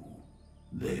through.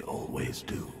 They always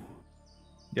do.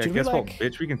 Yeah, Do we, guess what, like-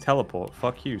 bitch? We can teleport.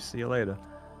 Fuck you. See you later.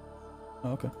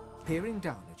 Oh, okay. Peering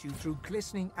down at you through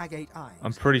glistening agate eyes.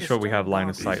 I'm pretty the sure we have stone line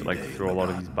of guard sight like through a lot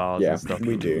of these bars Yeah, and stuff.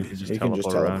 we do. You You can just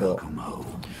around.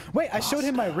 teleport. Wait, I showed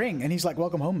him my ring, and he's like,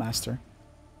 "Welcome home, master."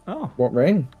 Oh. What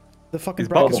ring? The fucking His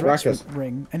bum- Brachus Rex Brachus.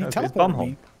 ring, and he No, his teleported bumhole.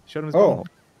 me. Showed him his Oh. bumhole.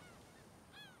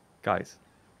 Guys.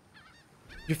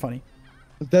 You're funny.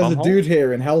 There's a dude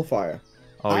here in Hellfire.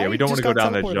 Oh yeah, we don't want to go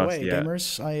down there just away, yet.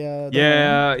 Gamers.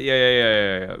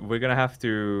 Yeah. We're gonna have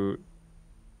to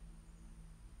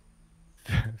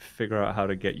figure out how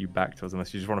to get you back to us,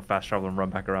 unless you just want to fast travel and run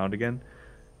back around again.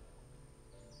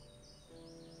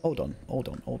 Hold on.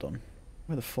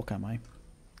 Where the fuck am I?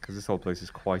 Because this whole place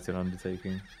is quite an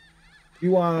undertaking.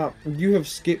 You have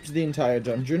skipped the entire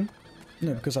dungeon.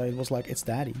 No, because I was like, it's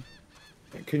daddy.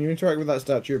 Can you interact with that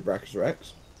statue of Brachus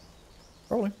Rex?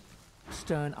 Probably.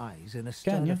 Stern eyes and a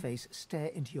sterner face stare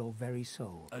into your very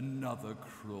soul. Another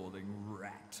crawling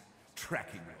rat,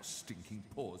 tracking your stinking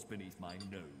paws beneath my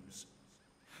nose.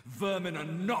 Vermin are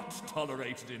not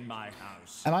tolerated in my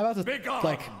house. Am I about to Begone!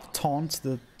 like taunt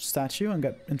the statue and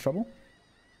get in trouble?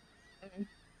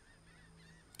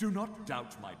 Do not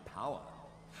doubt my power.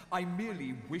 I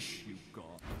merely wish you gone.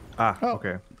 Ah,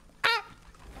 okay.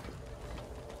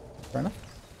 Fair enough.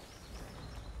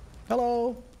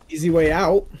 Hello. Easy way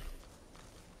out.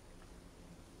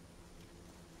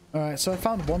 Alright, so I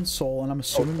found one soul, and I'm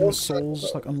assuming the souls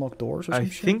like unlock doors or some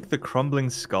shit. I think the crumbling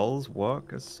skulls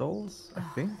work as souls. I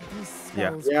think. These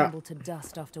skulls crumble to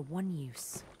dust after one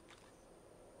use.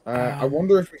 I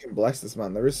wonder if we can bless this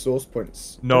man. There is source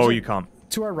points. No, you can't.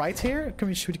 To our right here?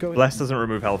 Should we go? Bless doesn't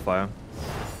remove hellfire.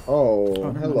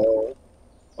 Oh, hello.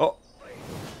 Oh.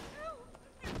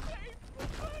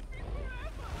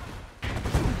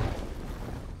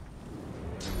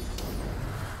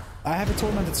 I have a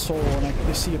tormented soul, and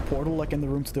I see a portal like in the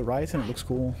room to the right, and it looks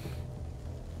cool.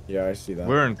 Yeah, I see that.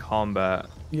 We're in combat.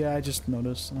 Yeah, I just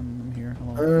noticed. I'm here.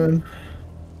 Hello.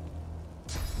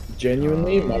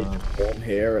 Genuinely, might one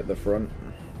here at the front.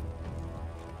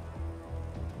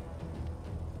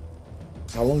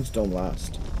 How long does Dome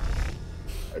last?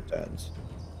 5 turns.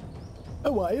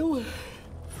 A while.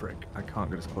 Frick, I can't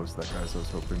get as close to that guy as I was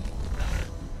hoping.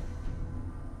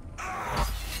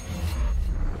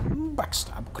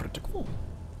 Backstab critical.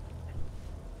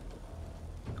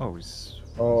 Oh, he's...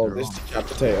 Oh, this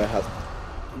decapitator has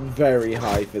very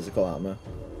high physical armor.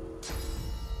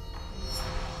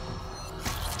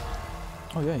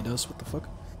 Oh yeah, he does. What the fuck?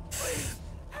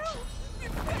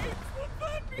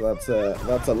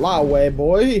 That's a lot way,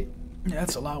 boy. Yeah,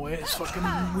 that's a lot way. It's fucking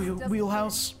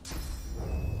wheelhouse.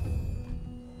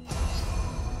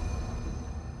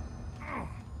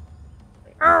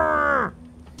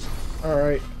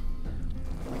 Alright.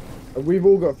 We've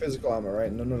all got physical armor,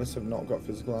 right? None of us have not got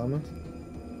physical armor.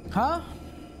 Huh?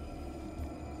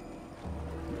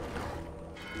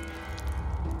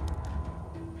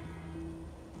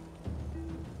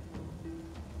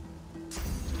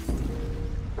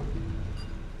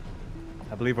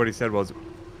 I believe what he said was,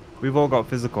 we've all got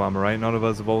physical armor, right? None of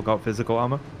us have all got physical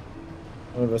armor?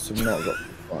 None of us have not got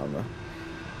physical armor.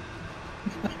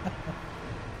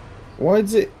 Why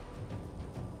does it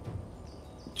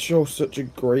show such a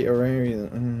greater area?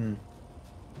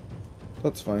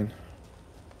 That's fine.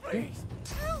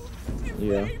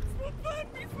 Yeah.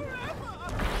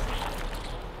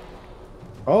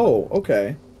 Oh,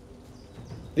 okay.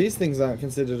 These things aren't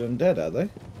considered undead, are they?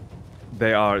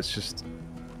 They are, it's just...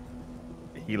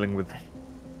 healing with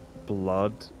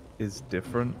blood is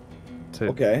different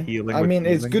to healing with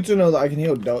it's healing. good to know that I can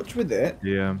heal Dutch with it.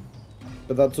 Yeah.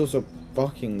 But that's also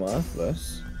fucking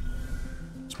worthless.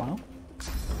 Smile.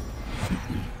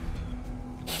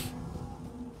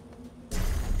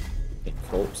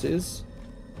 Corpses?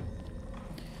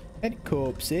 Any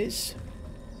corpses?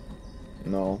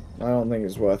 No, I don't think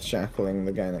it's worth shackling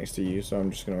the guy next to you, so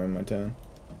I'm just gonna end my turn.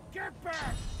 Get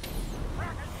back!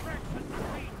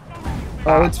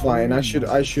 Oh, it's fine. I should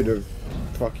have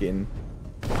fucking...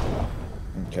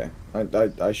 Okay.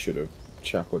 I should have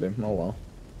shackled him. Oh well.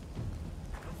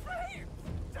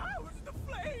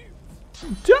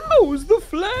 Douse the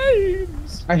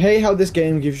flames! I hate how this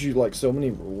game gives you like so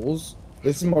many rules.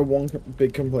 This is my one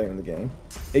big complaint in the game.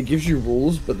 It gives you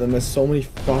rules, but then there's so many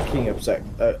fucking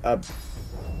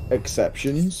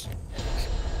exceptions.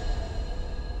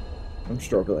 I'm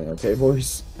struggling, okay,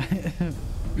 boys?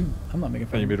 I'm not making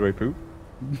fun. Are you midway poop?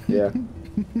 Yeah.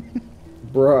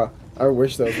 Bruh, I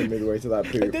wish there was a midway to that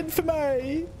poop. It did for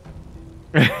me!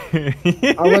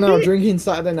 I went out drinking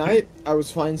Saturday night. I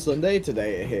was fine Sunday.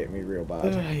 Today it hit me real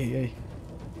bad.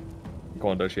 Go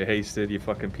on, Dutch, you hasted, you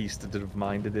fucking pieced it of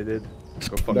minded it did.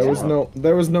 Go fuck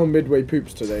There was no midway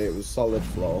poops today. It was solid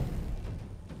flow.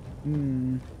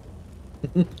 Hmm.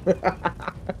 Could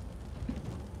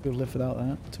live without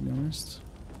that, to be honest.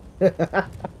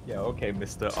 Yeah, okay,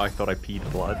 mister. I thought I peed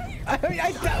blood.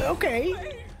 Okay.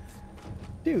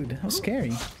 Dude, that was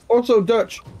scary. Also,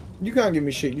 Dutch, you can't give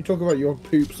me shit. You talk about your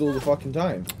poops all the fucking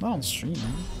time. Not on stream,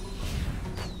 man.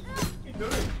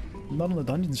 Not on the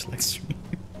Dungeon Select stream.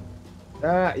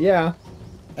 Yeah. Yeah.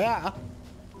 Yeah.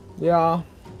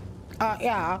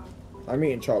 Yeah. I'm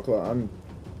eating chocolate. I'm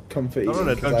comfy. Not on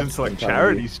a Dungeon Select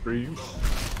charity stream.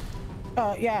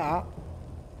 Yeah.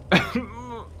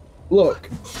 Look,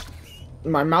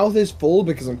 my mouth is full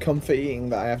because I'm comfy eating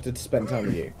that I have to spend time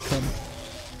with you.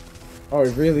 Oh,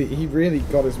 he really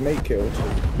got his mate killed.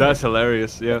 That's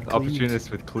hilarious, yeah. Cleave.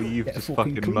 Opportunist with Cleave Yeah, just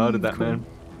fucking fucking murdered that Cleave.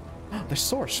 man. There's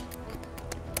source.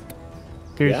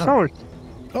 There's Yeah. source.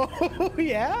 Oh,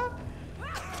 yeah?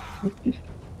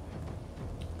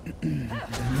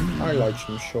 I like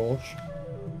some sauce.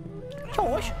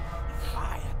 Josh.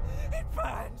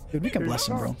 Dude, we can bless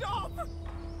him, bro.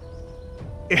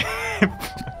 I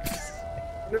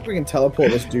wonder if we can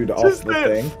teleport this dude off the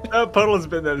thing. That puddle has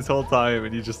been there this whole time,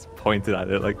 and you just pointed at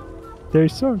it like,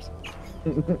 there's source.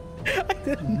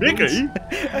 Mickey,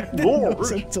 Lord,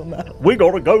 we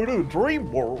gotta go to the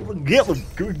dream world and get the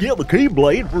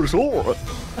Keyblade for Sora.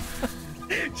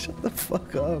 Shut the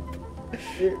fuck up.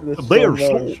 There's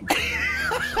source.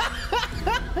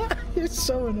 You're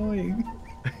so annoying.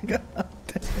 God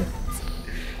damn it.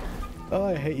 Oh,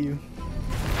 I hate you.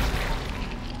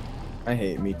 I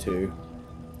hate me too.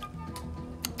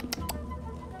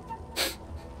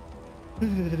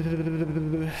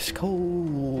 It's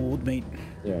cold, mate.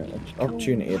 Yeah,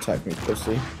 opportunity attack me,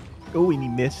 pussy. Oh, and he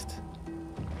missed.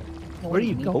 Where are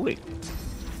you going?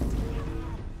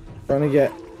 Trying to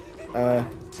get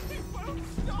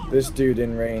this dude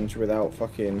in range without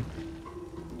fucking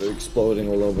exploding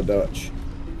all over Dutch.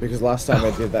 Because last time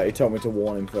I did that, he told me to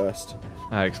warn him first.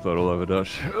 I explode all over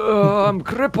Dutch. Oh, I'm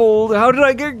crippled. How did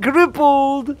I get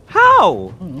crippled?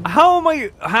 How? How am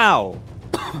I? How?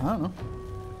 I don't know.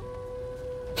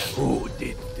 Who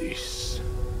did this?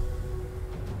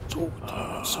 So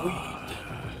sweet.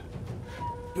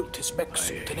 Built his mech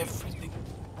suit and everything.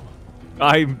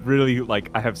 I'm really like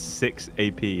I have 6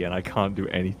 AP and I can't do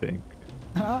anything.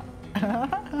 You know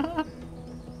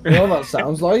what that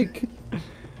sounds like?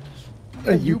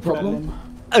 A you problem.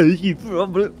 A you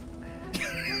problem.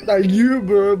 A you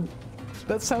bro.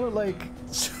 That sounded like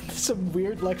some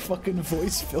weird, like, fucking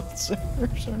voice filter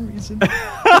for some reason.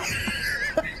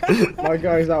 My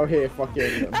guy's out here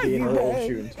fucking being a little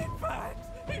tuned.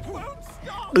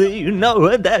 You know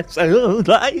what that sounds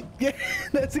like? Yeah,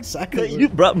 that's exactly you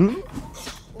problem.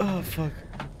 Oh, fuck.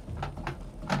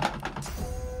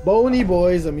 Bony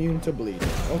boy's immune to bleeding.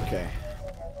 Okay.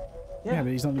 Yeah,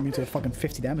 but he's not immune to fucking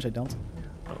 50 damage I dealt.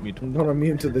 Not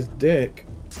immune to this dick.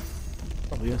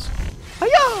 Probably is.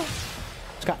 Hiya!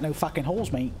 It's got no fucking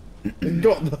holes, mate. It's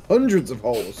got hundreds of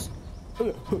holes.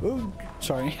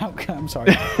 Sorry, I'm sorry. I'm sorry.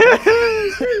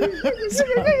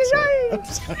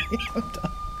 I'm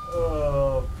done.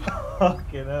 Oh,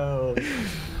 fucking hell.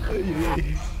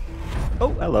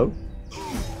 Oh, hello.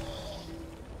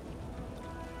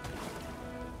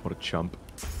 What a chump.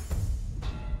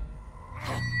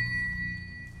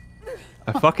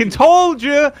 I fucking told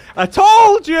you! I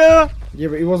told you! Yeah,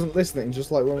 but he wasn't listening,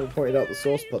 just like when we pointed out the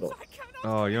source puddle.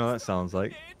 Oh, you know what that sounds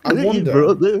like? I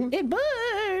wonder. It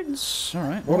burns!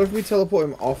 Alright. What if we teleport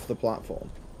him off the platform?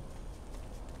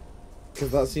 Because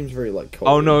that seems very, like, cold.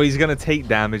 Oh no, he's gonna take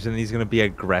damage and he's gonna be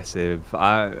aggressive.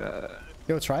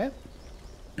 Go try it.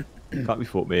 Can't be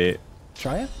fought, mate.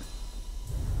 Try it.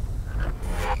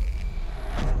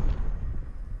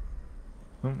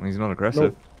 Oh, he's not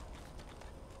aggressive.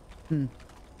 Hmm.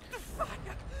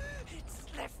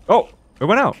 Oh, it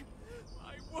went out.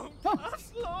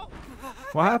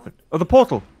 What happened? Oh, the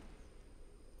portal.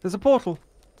 There's a portal.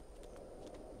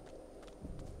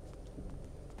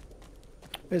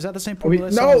 Is that the same Oh, portal?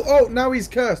 no! Oh, now he's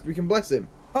cursed. We can bless him.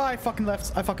 Oh, I fucking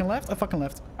left. I fucking left. I fucking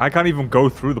left. I can't even go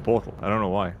through the portal. I don't know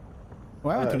why.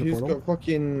 Well, I went through the Who's portal. got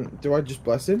fucking... Do I just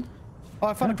bless him? Oh,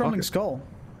 I found a crumbling skull.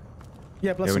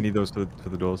 Yeah, bless Yeah, we him. need those for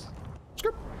the doors.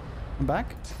 I'm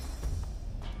back.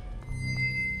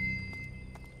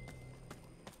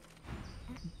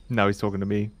 Now he's talking to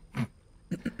me.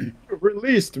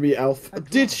 Released me, Alpha.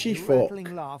 Did she fuck?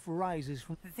 Rattling laugh rises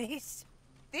from This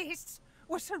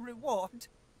was a reward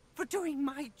for doing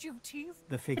my duty.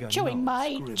 the figure. Doing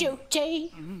nods my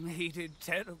grimly. He did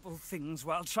terrible things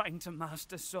while trying to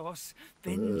master Source,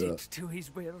 bend it to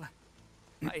his will.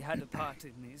 I had a part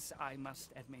in this, I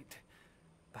must admit.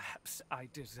 Perhaps I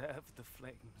deserve the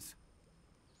flames.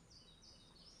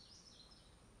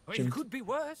 It could be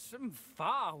worse,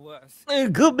 far worse.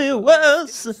 It could be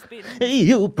worse.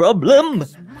 You problem.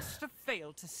 Must have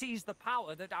failed to seize the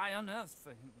power that I unearthed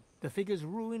for him. The figure's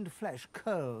ruined flesh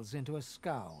curls into a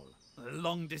scowl.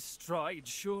 Long destroyed,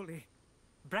 surely.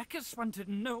 Brackus wanted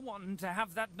no one to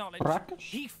have that knowledge. Brackus?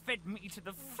 He fed me to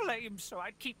the flames so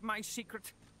I'd keep my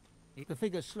secret. The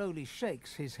figure slowly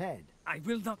shakes his head. I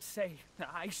will not say.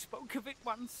 I spoke of it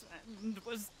once and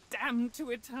was damned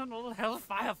to eternal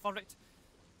hellfire for it.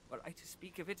 Were I to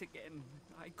speak of it again,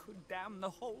 I could damn the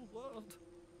whole world.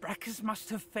 Brachus must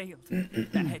have failed.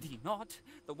 And had he not,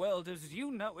 the world as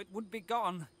you know it would be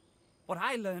gone. What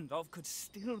I learned of could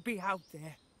still be out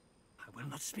there. I will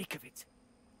not speak of it.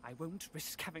 I won't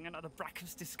risk having another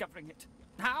Brachus discovering it.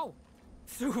 How?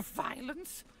 Through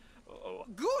violence? Oh,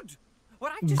 good!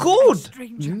 What I just Good! said,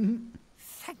 stranger.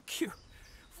 Thank you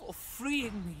for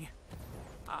freeing me.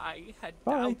 I had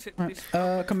doubted this.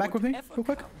 Come back with me, real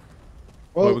quick.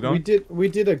 Well, we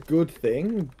did a good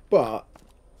thing, but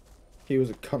he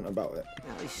was a cunt about it.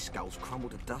 Now these skulls crumble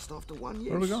to dust after 1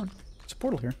 year. Where are we going? It's a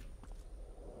portal here.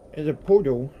 It's a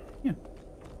portal? Yeah.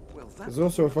 Well, there's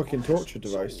also a fucking torture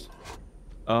device.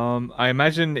 I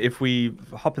imagine if we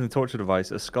hop in the torture device,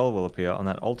 a skull will appear on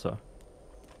that altar.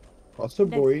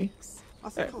 Possibly.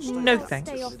 No thanks.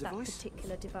 Stay off that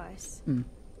particular device.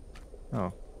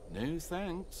 Oh. No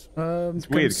thanks. It's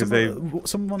weird because they.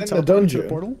 Someone in teleport the into dungeon. the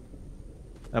portal.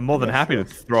 I'm more than happy to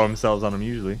throw themselves on them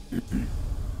usually.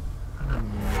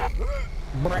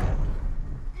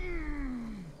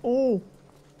 Oh.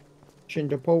 Change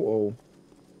the portal.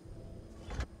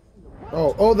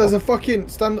 Oh, there's a fucking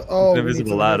stand. Oh, An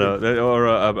invisible ladder, or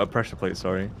a pressure plate.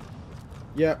 Sorry.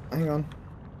 Yeah, hang on.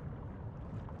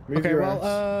 Move Okay, your well,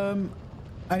 ass.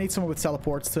 I need someone with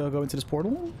teleports to go into this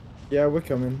portal. Yeah, we're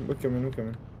coming. We're coming. We're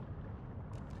coming.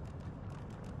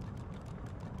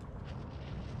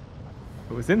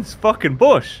 It was in this fucking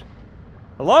bush.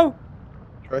 Hello?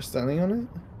 Try standing on it.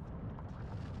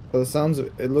 By the sounds of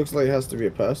it, it looks like it has to be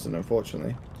a person,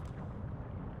 unfortunately.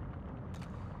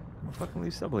 I'll fucking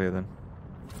leave Sebel here then.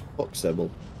 Fuck Sebel.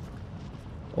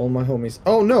 All my homies.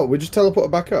 Oh no, we just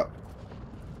teleported back up.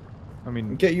 I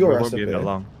mean, get your it ass won't up be here. that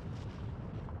long.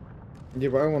 Yeah,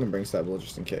 but I want to bring Sebel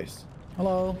just in case.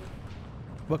 Hello.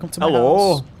 Welcome to my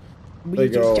Hello. house. There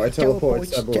you go. I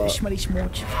teleported Sebel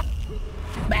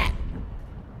up.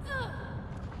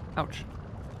 Ouch.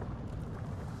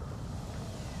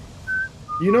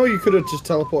 You know you could have just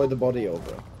teleported the body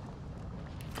over.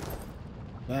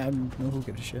 No, who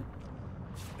gives a shit?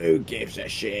 Who gives a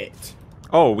shit?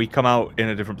 Oh, we come out in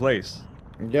a different place.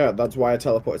 Yeah, that's why I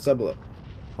teleported Sebel up.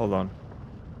 Hold on.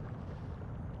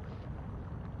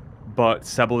 But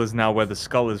Sebel is now where the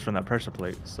skull is from that pressure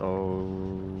plate, so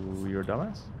you're a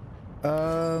dumbass?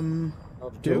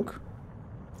 Duke?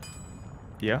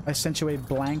 Yeah? I sent you a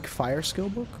blank fire skill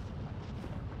book.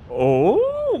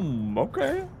 Oh,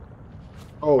 okay.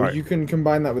 Oh, Right. you can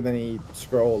combine that with any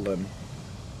scroll and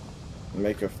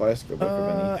make a fire skill book of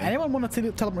anything. Anyone want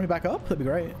to teleport me back up? That'd be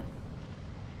great.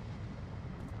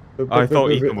 I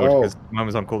thought Ethan would, because mine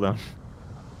was on cooldown.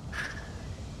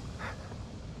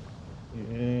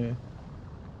 Yeah.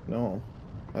 No.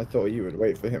 I thought you would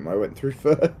wait for him. I went through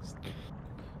first.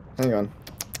 Hang on.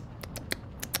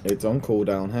 It's on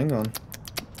cooldown. Hang on.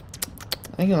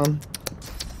 Hang on.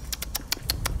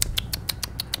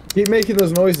 Keep making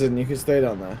those noises and you can stay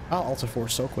down there. I'll alter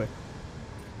force so quick.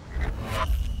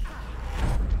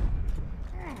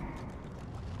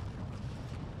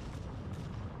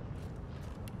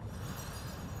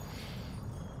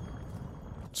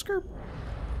 Skirt.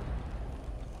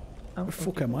 Where the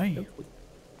fuck am I?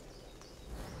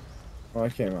 Oh, I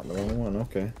came out the wrong one.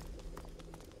 Okay.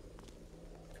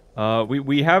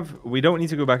 We don't need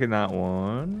to go back in that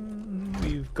one.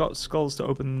 We've got skulls to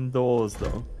open doors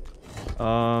though.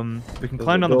 We can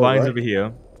climb down the vines over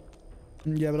here.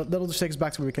 Yeah, but that'll just take us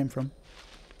back to where we came from.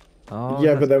 Oh,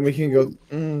 yeah, but then we can go.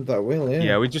 That will, yeah.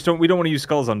 Yeah, we don't want to use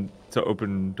skulls to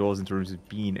open doors into rooms we've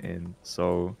been in.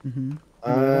 So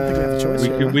I don't think we have a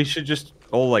choice. we should just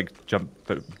all like jump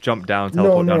down,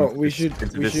 teleport down we should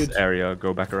into this area,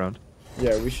 go back around.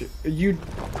 Yeah, we should.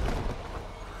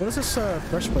 What does this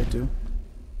breastplate do?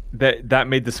 That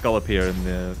made the skull appear in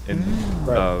the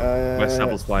where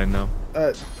Sebel's flying now.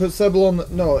 Put Sebel on.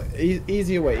 No,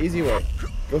 easier way.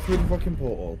 Go through the fucking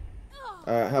portal.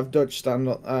 Have Dutch stand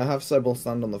on. Have Sebel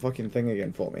stand on the fucking thing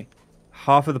again for me.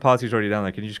 Half of the party's already down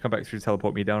there. Can you just come back through,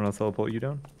 teleport me down, and I'll teleport you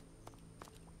down?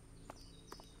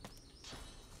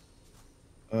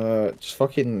 Just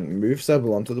fucking move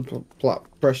Sebel onto the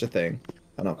pressure thing,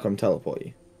 and I'll come teleport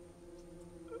you.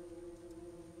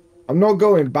 I'm not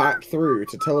going back through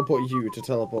to teleport you to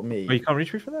teleport me. Oh, you can't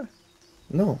reach me for that?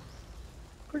 No.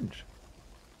 Cringe.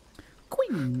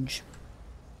 Cringe.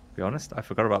 Be honest, I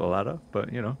forgot about the ladder,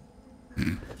 but you know.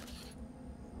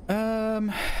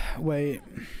 Wait.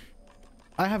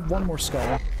 I have one more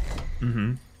skull.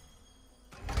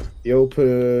 The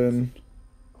open.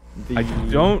 I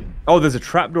don't... Oh, there's a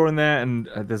trapdoor in there, and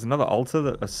there's another altar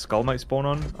that a skull might spawn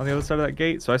on the other side of that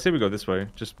gate. So I say we go this way.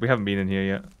 Just, we haven't been in here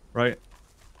yet, right?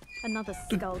 Another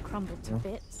skull crumbled to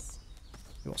bits.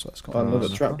 You also have skull. Another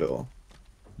trapdoor.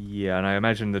 Yeah, and I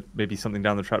imagine that maybe something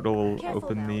down the trapdoor will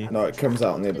open the... No, it comes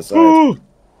out on the other side.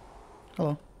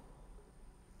 Hello.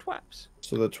 Twaps.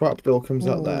 So the trapdoor comes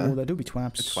out there. Oh, there do be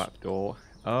twaps. The trapdoor.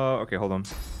 Oh, okay, hold on.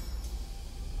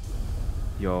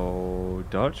 Yo,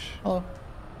 Dutch? Hello.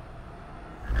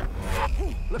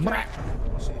 Look out!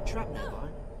 I see a trap nearby.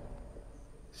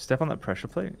 Step on that pressure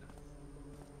plate.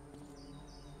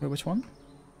 Wait, which one?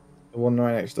 The one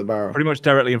right next to the barrel. Pretty much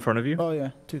directly in front of you. Oh yeah,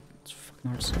 dude, it's fucking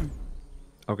hard to see.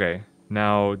 Okay,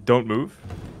 now don't move.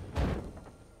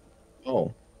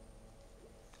 Oh.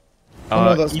 Oh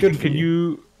no, that's Ethan, good for can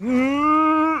you...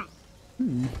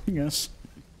 Yes.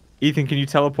 Ethan, can you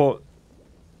teleport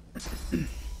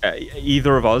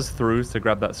either of us through to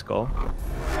grab that skull?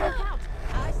 Look out!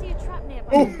 I see a trap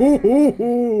nearby.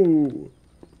 Ooh.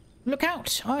 Look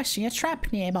out! I see a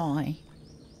trap nearby.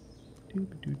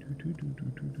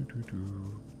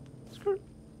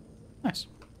 Nice.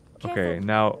 Okay,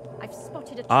 now I've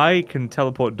spotted a trap. I can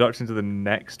teleport Dutch into the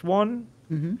next one.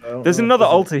 Mm-hmm. There's another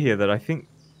altar here that I think,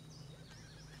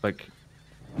 like,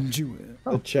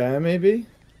 a chair maybe.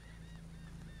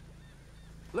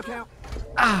 Look out!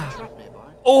 Ah! Trap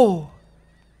nearby. Oh.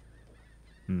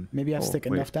 Maybe I have to take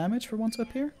enough damage for one to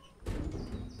appear.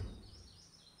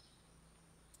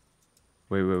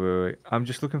 Wait. I'm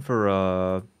just looking for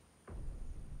I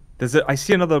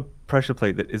see another pressure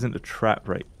plate that isn't a trap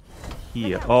right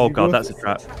here. Oh god, that's a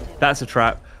trap. That's a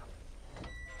trap.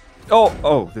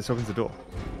 Oh, this opens the door.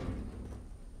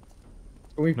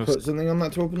 Can we put something on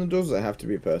that to open the doors? Does it have to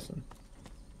be a person?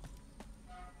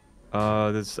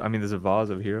 There's a vase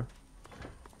over here.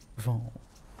 Oh,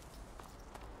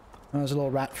 there's a little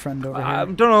rat friend over I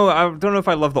here. don't know if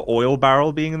I love the oil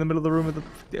barrel being in the middle of the room with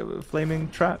the flaming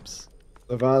traps.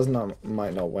 The vase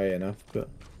might not weigh enough, but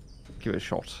give it a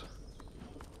shot.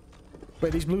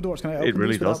 Wait, these blue doors, can I open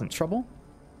really these without doesn't. trouble?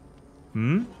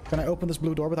 Hmm? Can I open this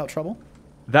blue door without trouble?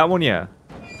 That one, yeah.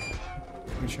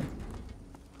 Pretty sure.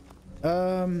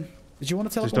 Did you want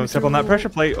to teleport Just don't step on that pressure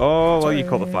plate. Oh, well, you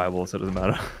call the fireball, so it doesn't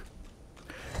matter.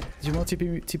 Did you want to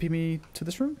TP me to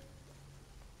this room?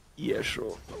 Yeah,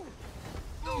 sure.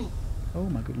 Oh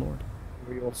my good lord.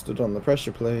 We all stood on the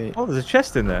pressure plate. Oh, there's a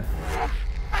chest in there.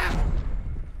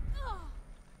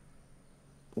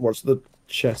 Watch the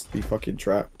chest be fucking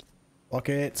trapped.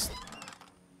 Buckets.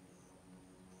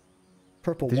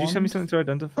 Purple Did you send me wand. something to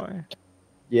identify?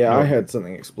 Yeah, No. I heard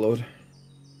something explode.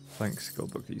 Thanks,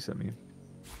 Goldbook, that you sent me.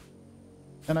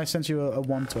 And I sent you a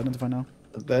wand to identify now.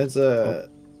 There's a...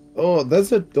 Oh,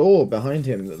 there's a door behind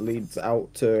him that leads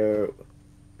out to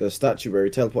the statue where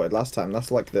he teleported last time.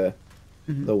 That's like the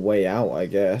way out, I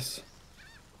guess.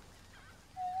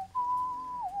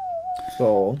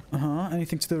 So...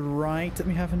 Anything to the right that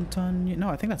we haven't done yet? No,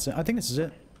 I think that's it. I think this is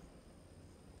it.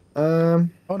 Oh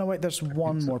no, wait, there's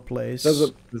one more place.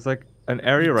 There's like an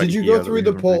area right Did you here go that through we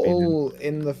the haven't really been in. portal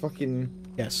in the fucking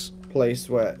Yes. place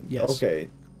where... Yes. Okay.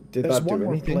 Did There's that do one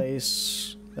more anything?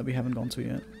 place that we haven't gone to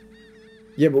yet.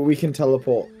 Yeah, but we can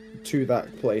teleport to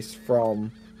that place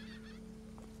from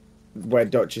where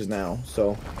Dutch is now,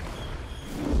 so...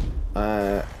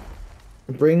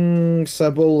 Bring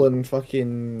Sebel and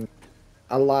fucking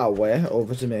Alawe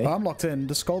over to me. I'm locked in.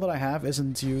 The skull that I have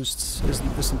isn't used. Is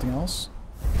something else.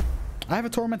 I have a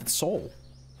tormented soul.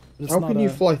 It's How not can you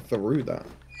fly through that?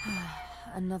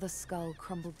 Another skull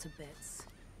crumbled to bits.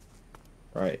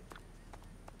 Right.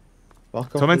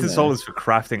 Fuck off Tormented in there. Soul is for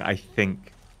crafting, I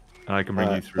think. And I can bring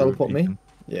you through. Teleport me? Ethan.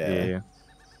 Yeah. Yeah.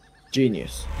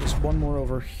 Genius. There's one more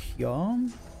over here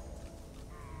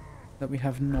that we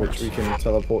have not. Which we can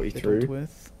teleport you fiddled through.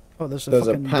 with. Oh, there's a There's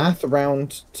a fucking... path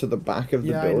around to the back of the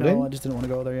Yeah, I building. know. I just didn't want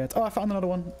to go there yet. Oh, I found another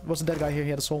one. There was a dead guy here. He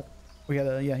had a soul. He had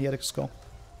a skull.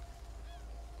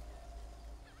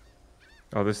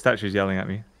 Oh, this statue's yelling at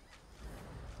me.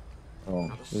 Oh,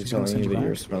 he's gonna telling send you you that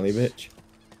you're a back? smelly bitch.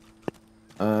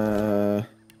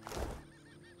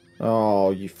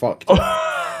 Oh, you fucked.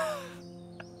 I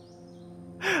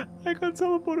got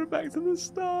teleported back to the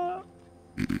start.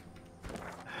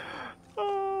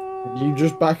 You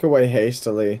just back away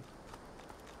hastily,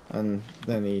 and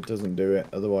then he doesn't do it.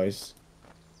 Otherwise,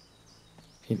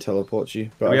 he teleports you.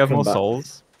 But Do we I've have come more back.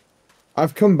 souls?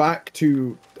 I've come back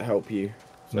to help you.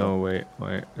 No, wait.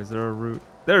 Is there a route?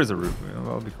 There is a route.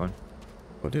 I'll be fine.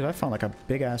 Oh, dude, I found like a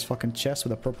big ass fucking chest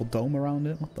with a purple dome around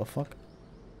it. What the fuck?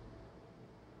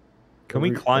 Can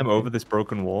we climb over this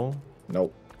broken wall?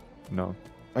 Nope. No.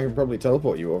 I can probably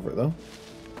teleport you over it though.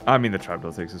 I mean, the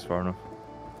trapdoor takes us far enough.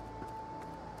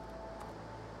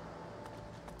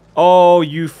 Oh,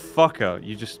 you fucker.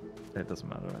 You just... It doesn't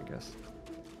matter, I guess.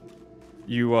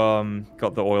 You,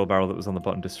 got the oil barrel that was on the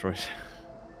button destroyed.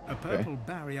 A purple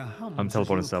barrier hums I'm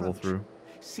teleporting as you Sebel approach, through.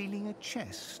 sealing a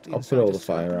chest I'll inside put all a the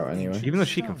fire circle out of anyway. ancient Even though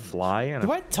she can stones. fly... And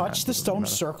Do I touch the stone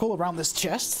circle around this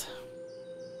chest?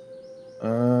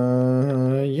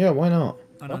 Yeah, why not?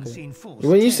 An unseen force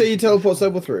When you tears say you at your teleport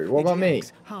shoulder. Sebel through, what It about me?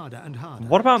 yanks harder and harder,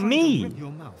 What about trying to me? rip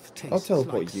your mouth. I'll Tastes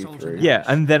teleport like you salt through. and Yeah, ash.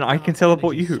 and then I can Dark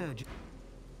teleport energy you. surges.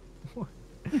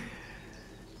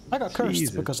 I got cursed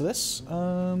Jesus. because of this.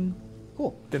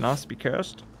 Cool. Didn't ask to be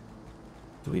cursed.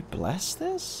 Do we bless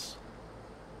this?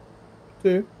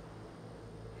 Do.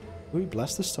 Do we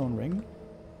bless the stone ring?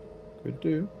 Could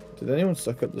do. Did anyone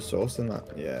suck up the sauce in that?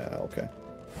 Yeah, okay.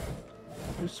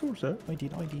 The sauce, eh? I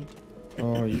did.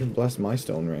 Oh, you can bless my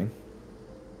stone ring.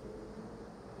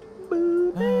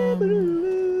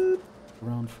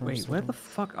 Round first. Wait, where the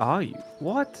fuck are you?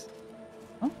 What?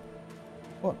 Huh?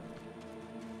 What?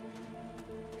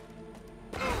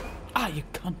 Ah, you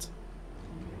cunt.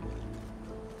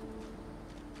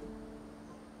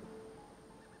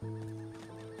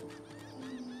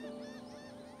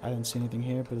 I didn't see anything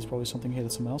here, but there's probably something here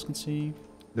that someone else can see.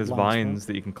 There's Blind spot. vines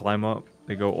that you can climb up.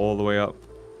 They go all the way up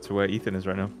to where Ethan is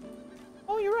right now.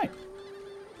 Oh, you're right.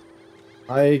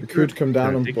 I could come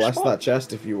down and dig bless spot? that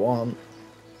chest if you want.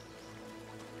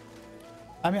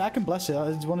 I mean, I can bless it. Do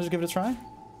you want to just give it a try?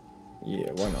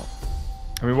 Yeah, why not?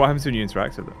 I mean, what happens when you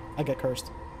interact with it? I get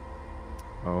cursed.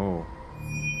 Oh.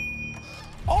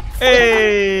 Oh,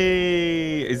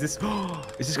 Hey! Is this gonna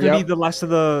be Yep. the last of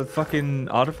the fucking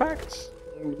artifacts?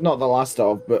 Not the last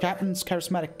of, but Captain's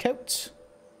charismatic coat.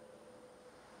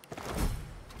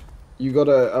 you got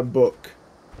a book.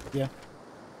 Yeah.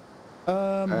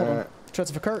 Hold on.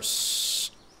 Threats of a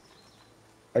curse.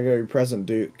 I got your present,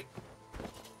 Duke.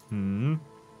 Hmm.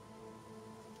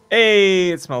 Hey,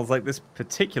 it smells like this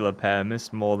particular pair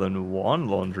missed more than one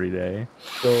laundry day.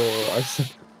 So I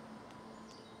said.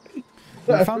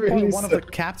 I found one of the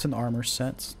captain armor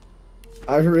sets.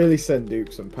 I really sent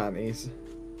Duke some panties.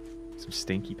 Some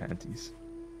stinky panties.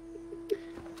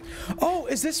 Oh,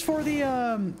 is this for the,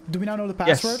 do we now know the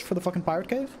password for the fucking pirate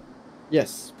cave?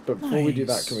 Yes, but before we do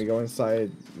that, Nice. can we go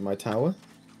inside my tower?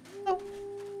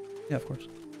 Yeah, of course.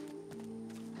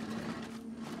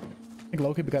 I think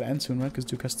Loki, we gotta end soon, right? Because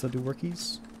Duke has to do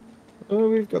workies. Oh,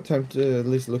 we've got time to at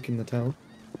least look in the tower.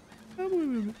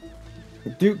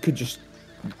 Duke could just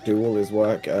do all his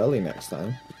work early next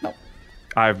time. No.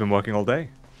 I've been working all day.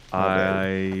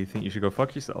 Okay. I think you should go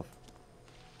fuck yourself.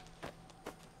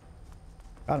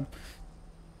 Got him.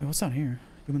 Wait, what's down here?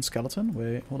 Human skeleton?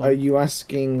 Wait, hold on. Are you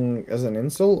asking as an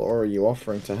insult, or are you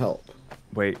offering to help?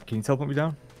 Wait, can you teleport me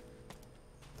down?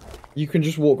 You can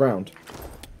just walk round.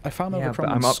 I found Yeah, another but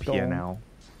crumbling I'm up skull. here now.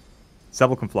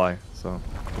 Sebel can fly, so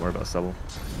don't worry about Sebel.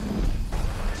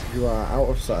 You are out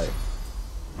of sight.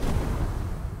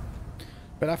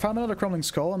 But I found another crumbling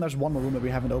skull, and there's one more room that we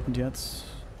haven't opened yet.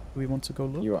 Do we want to go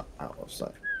look? You are out of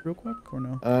sight. Real quick, or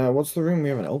no? What's the room we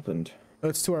haven't opened? Oh,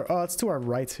 it's to our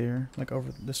right here, like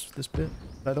over this bit.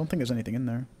 But I don't think there's anything in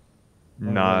there.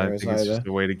 Nah, I there is think it's just either.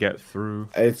 a way to get through.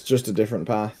 It's just a different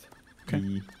path.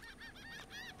 Okay.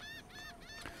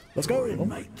 Let's go. Your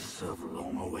mates have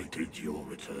long awaited your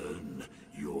return,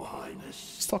 Your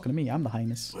Highness. He's talking to me. I'm the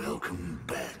highness. Welcome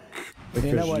back.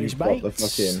 You know what he's you've got the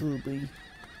bites. fucking...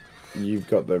 You've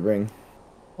got the ring.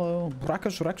 Oh,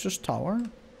 Brachus Rex's tower.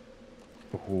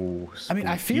 Ooh, I mean,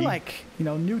 I feel spooky. like, you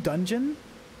know, new dungeon.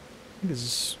 I think this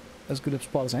is as good a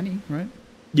spot as any, right?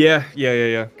 Yeah.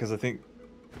 Because I think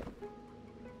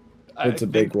It's a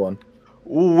big one.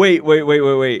 Wait.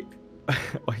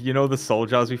 You know the soul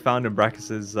jars we found in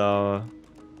Brachus's vault?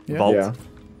 Yeah.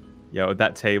 Yeah, with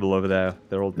that table over there.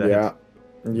 They're all dead. Yeah.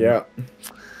 Yeah.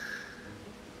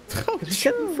 Oh,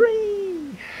 set them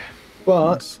free.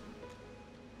 But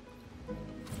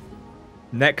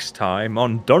next time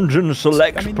on Dungeon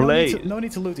Select I mean, Play. no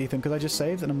need to loot, Ethan, because I just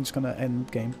saved and I'm just gonna end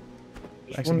game.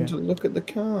 just wanted to look at the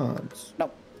cards.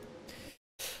 No.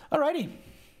 Alrighty.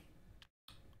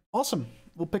 Awesome.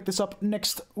 We'll pick this up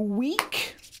next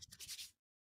week.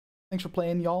 Thanks for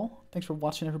playing, y'all. Thanks for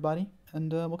watching, everybody.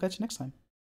 And we'll catch you next time.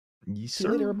 Yes, See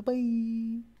you later.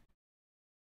 Bye-bye.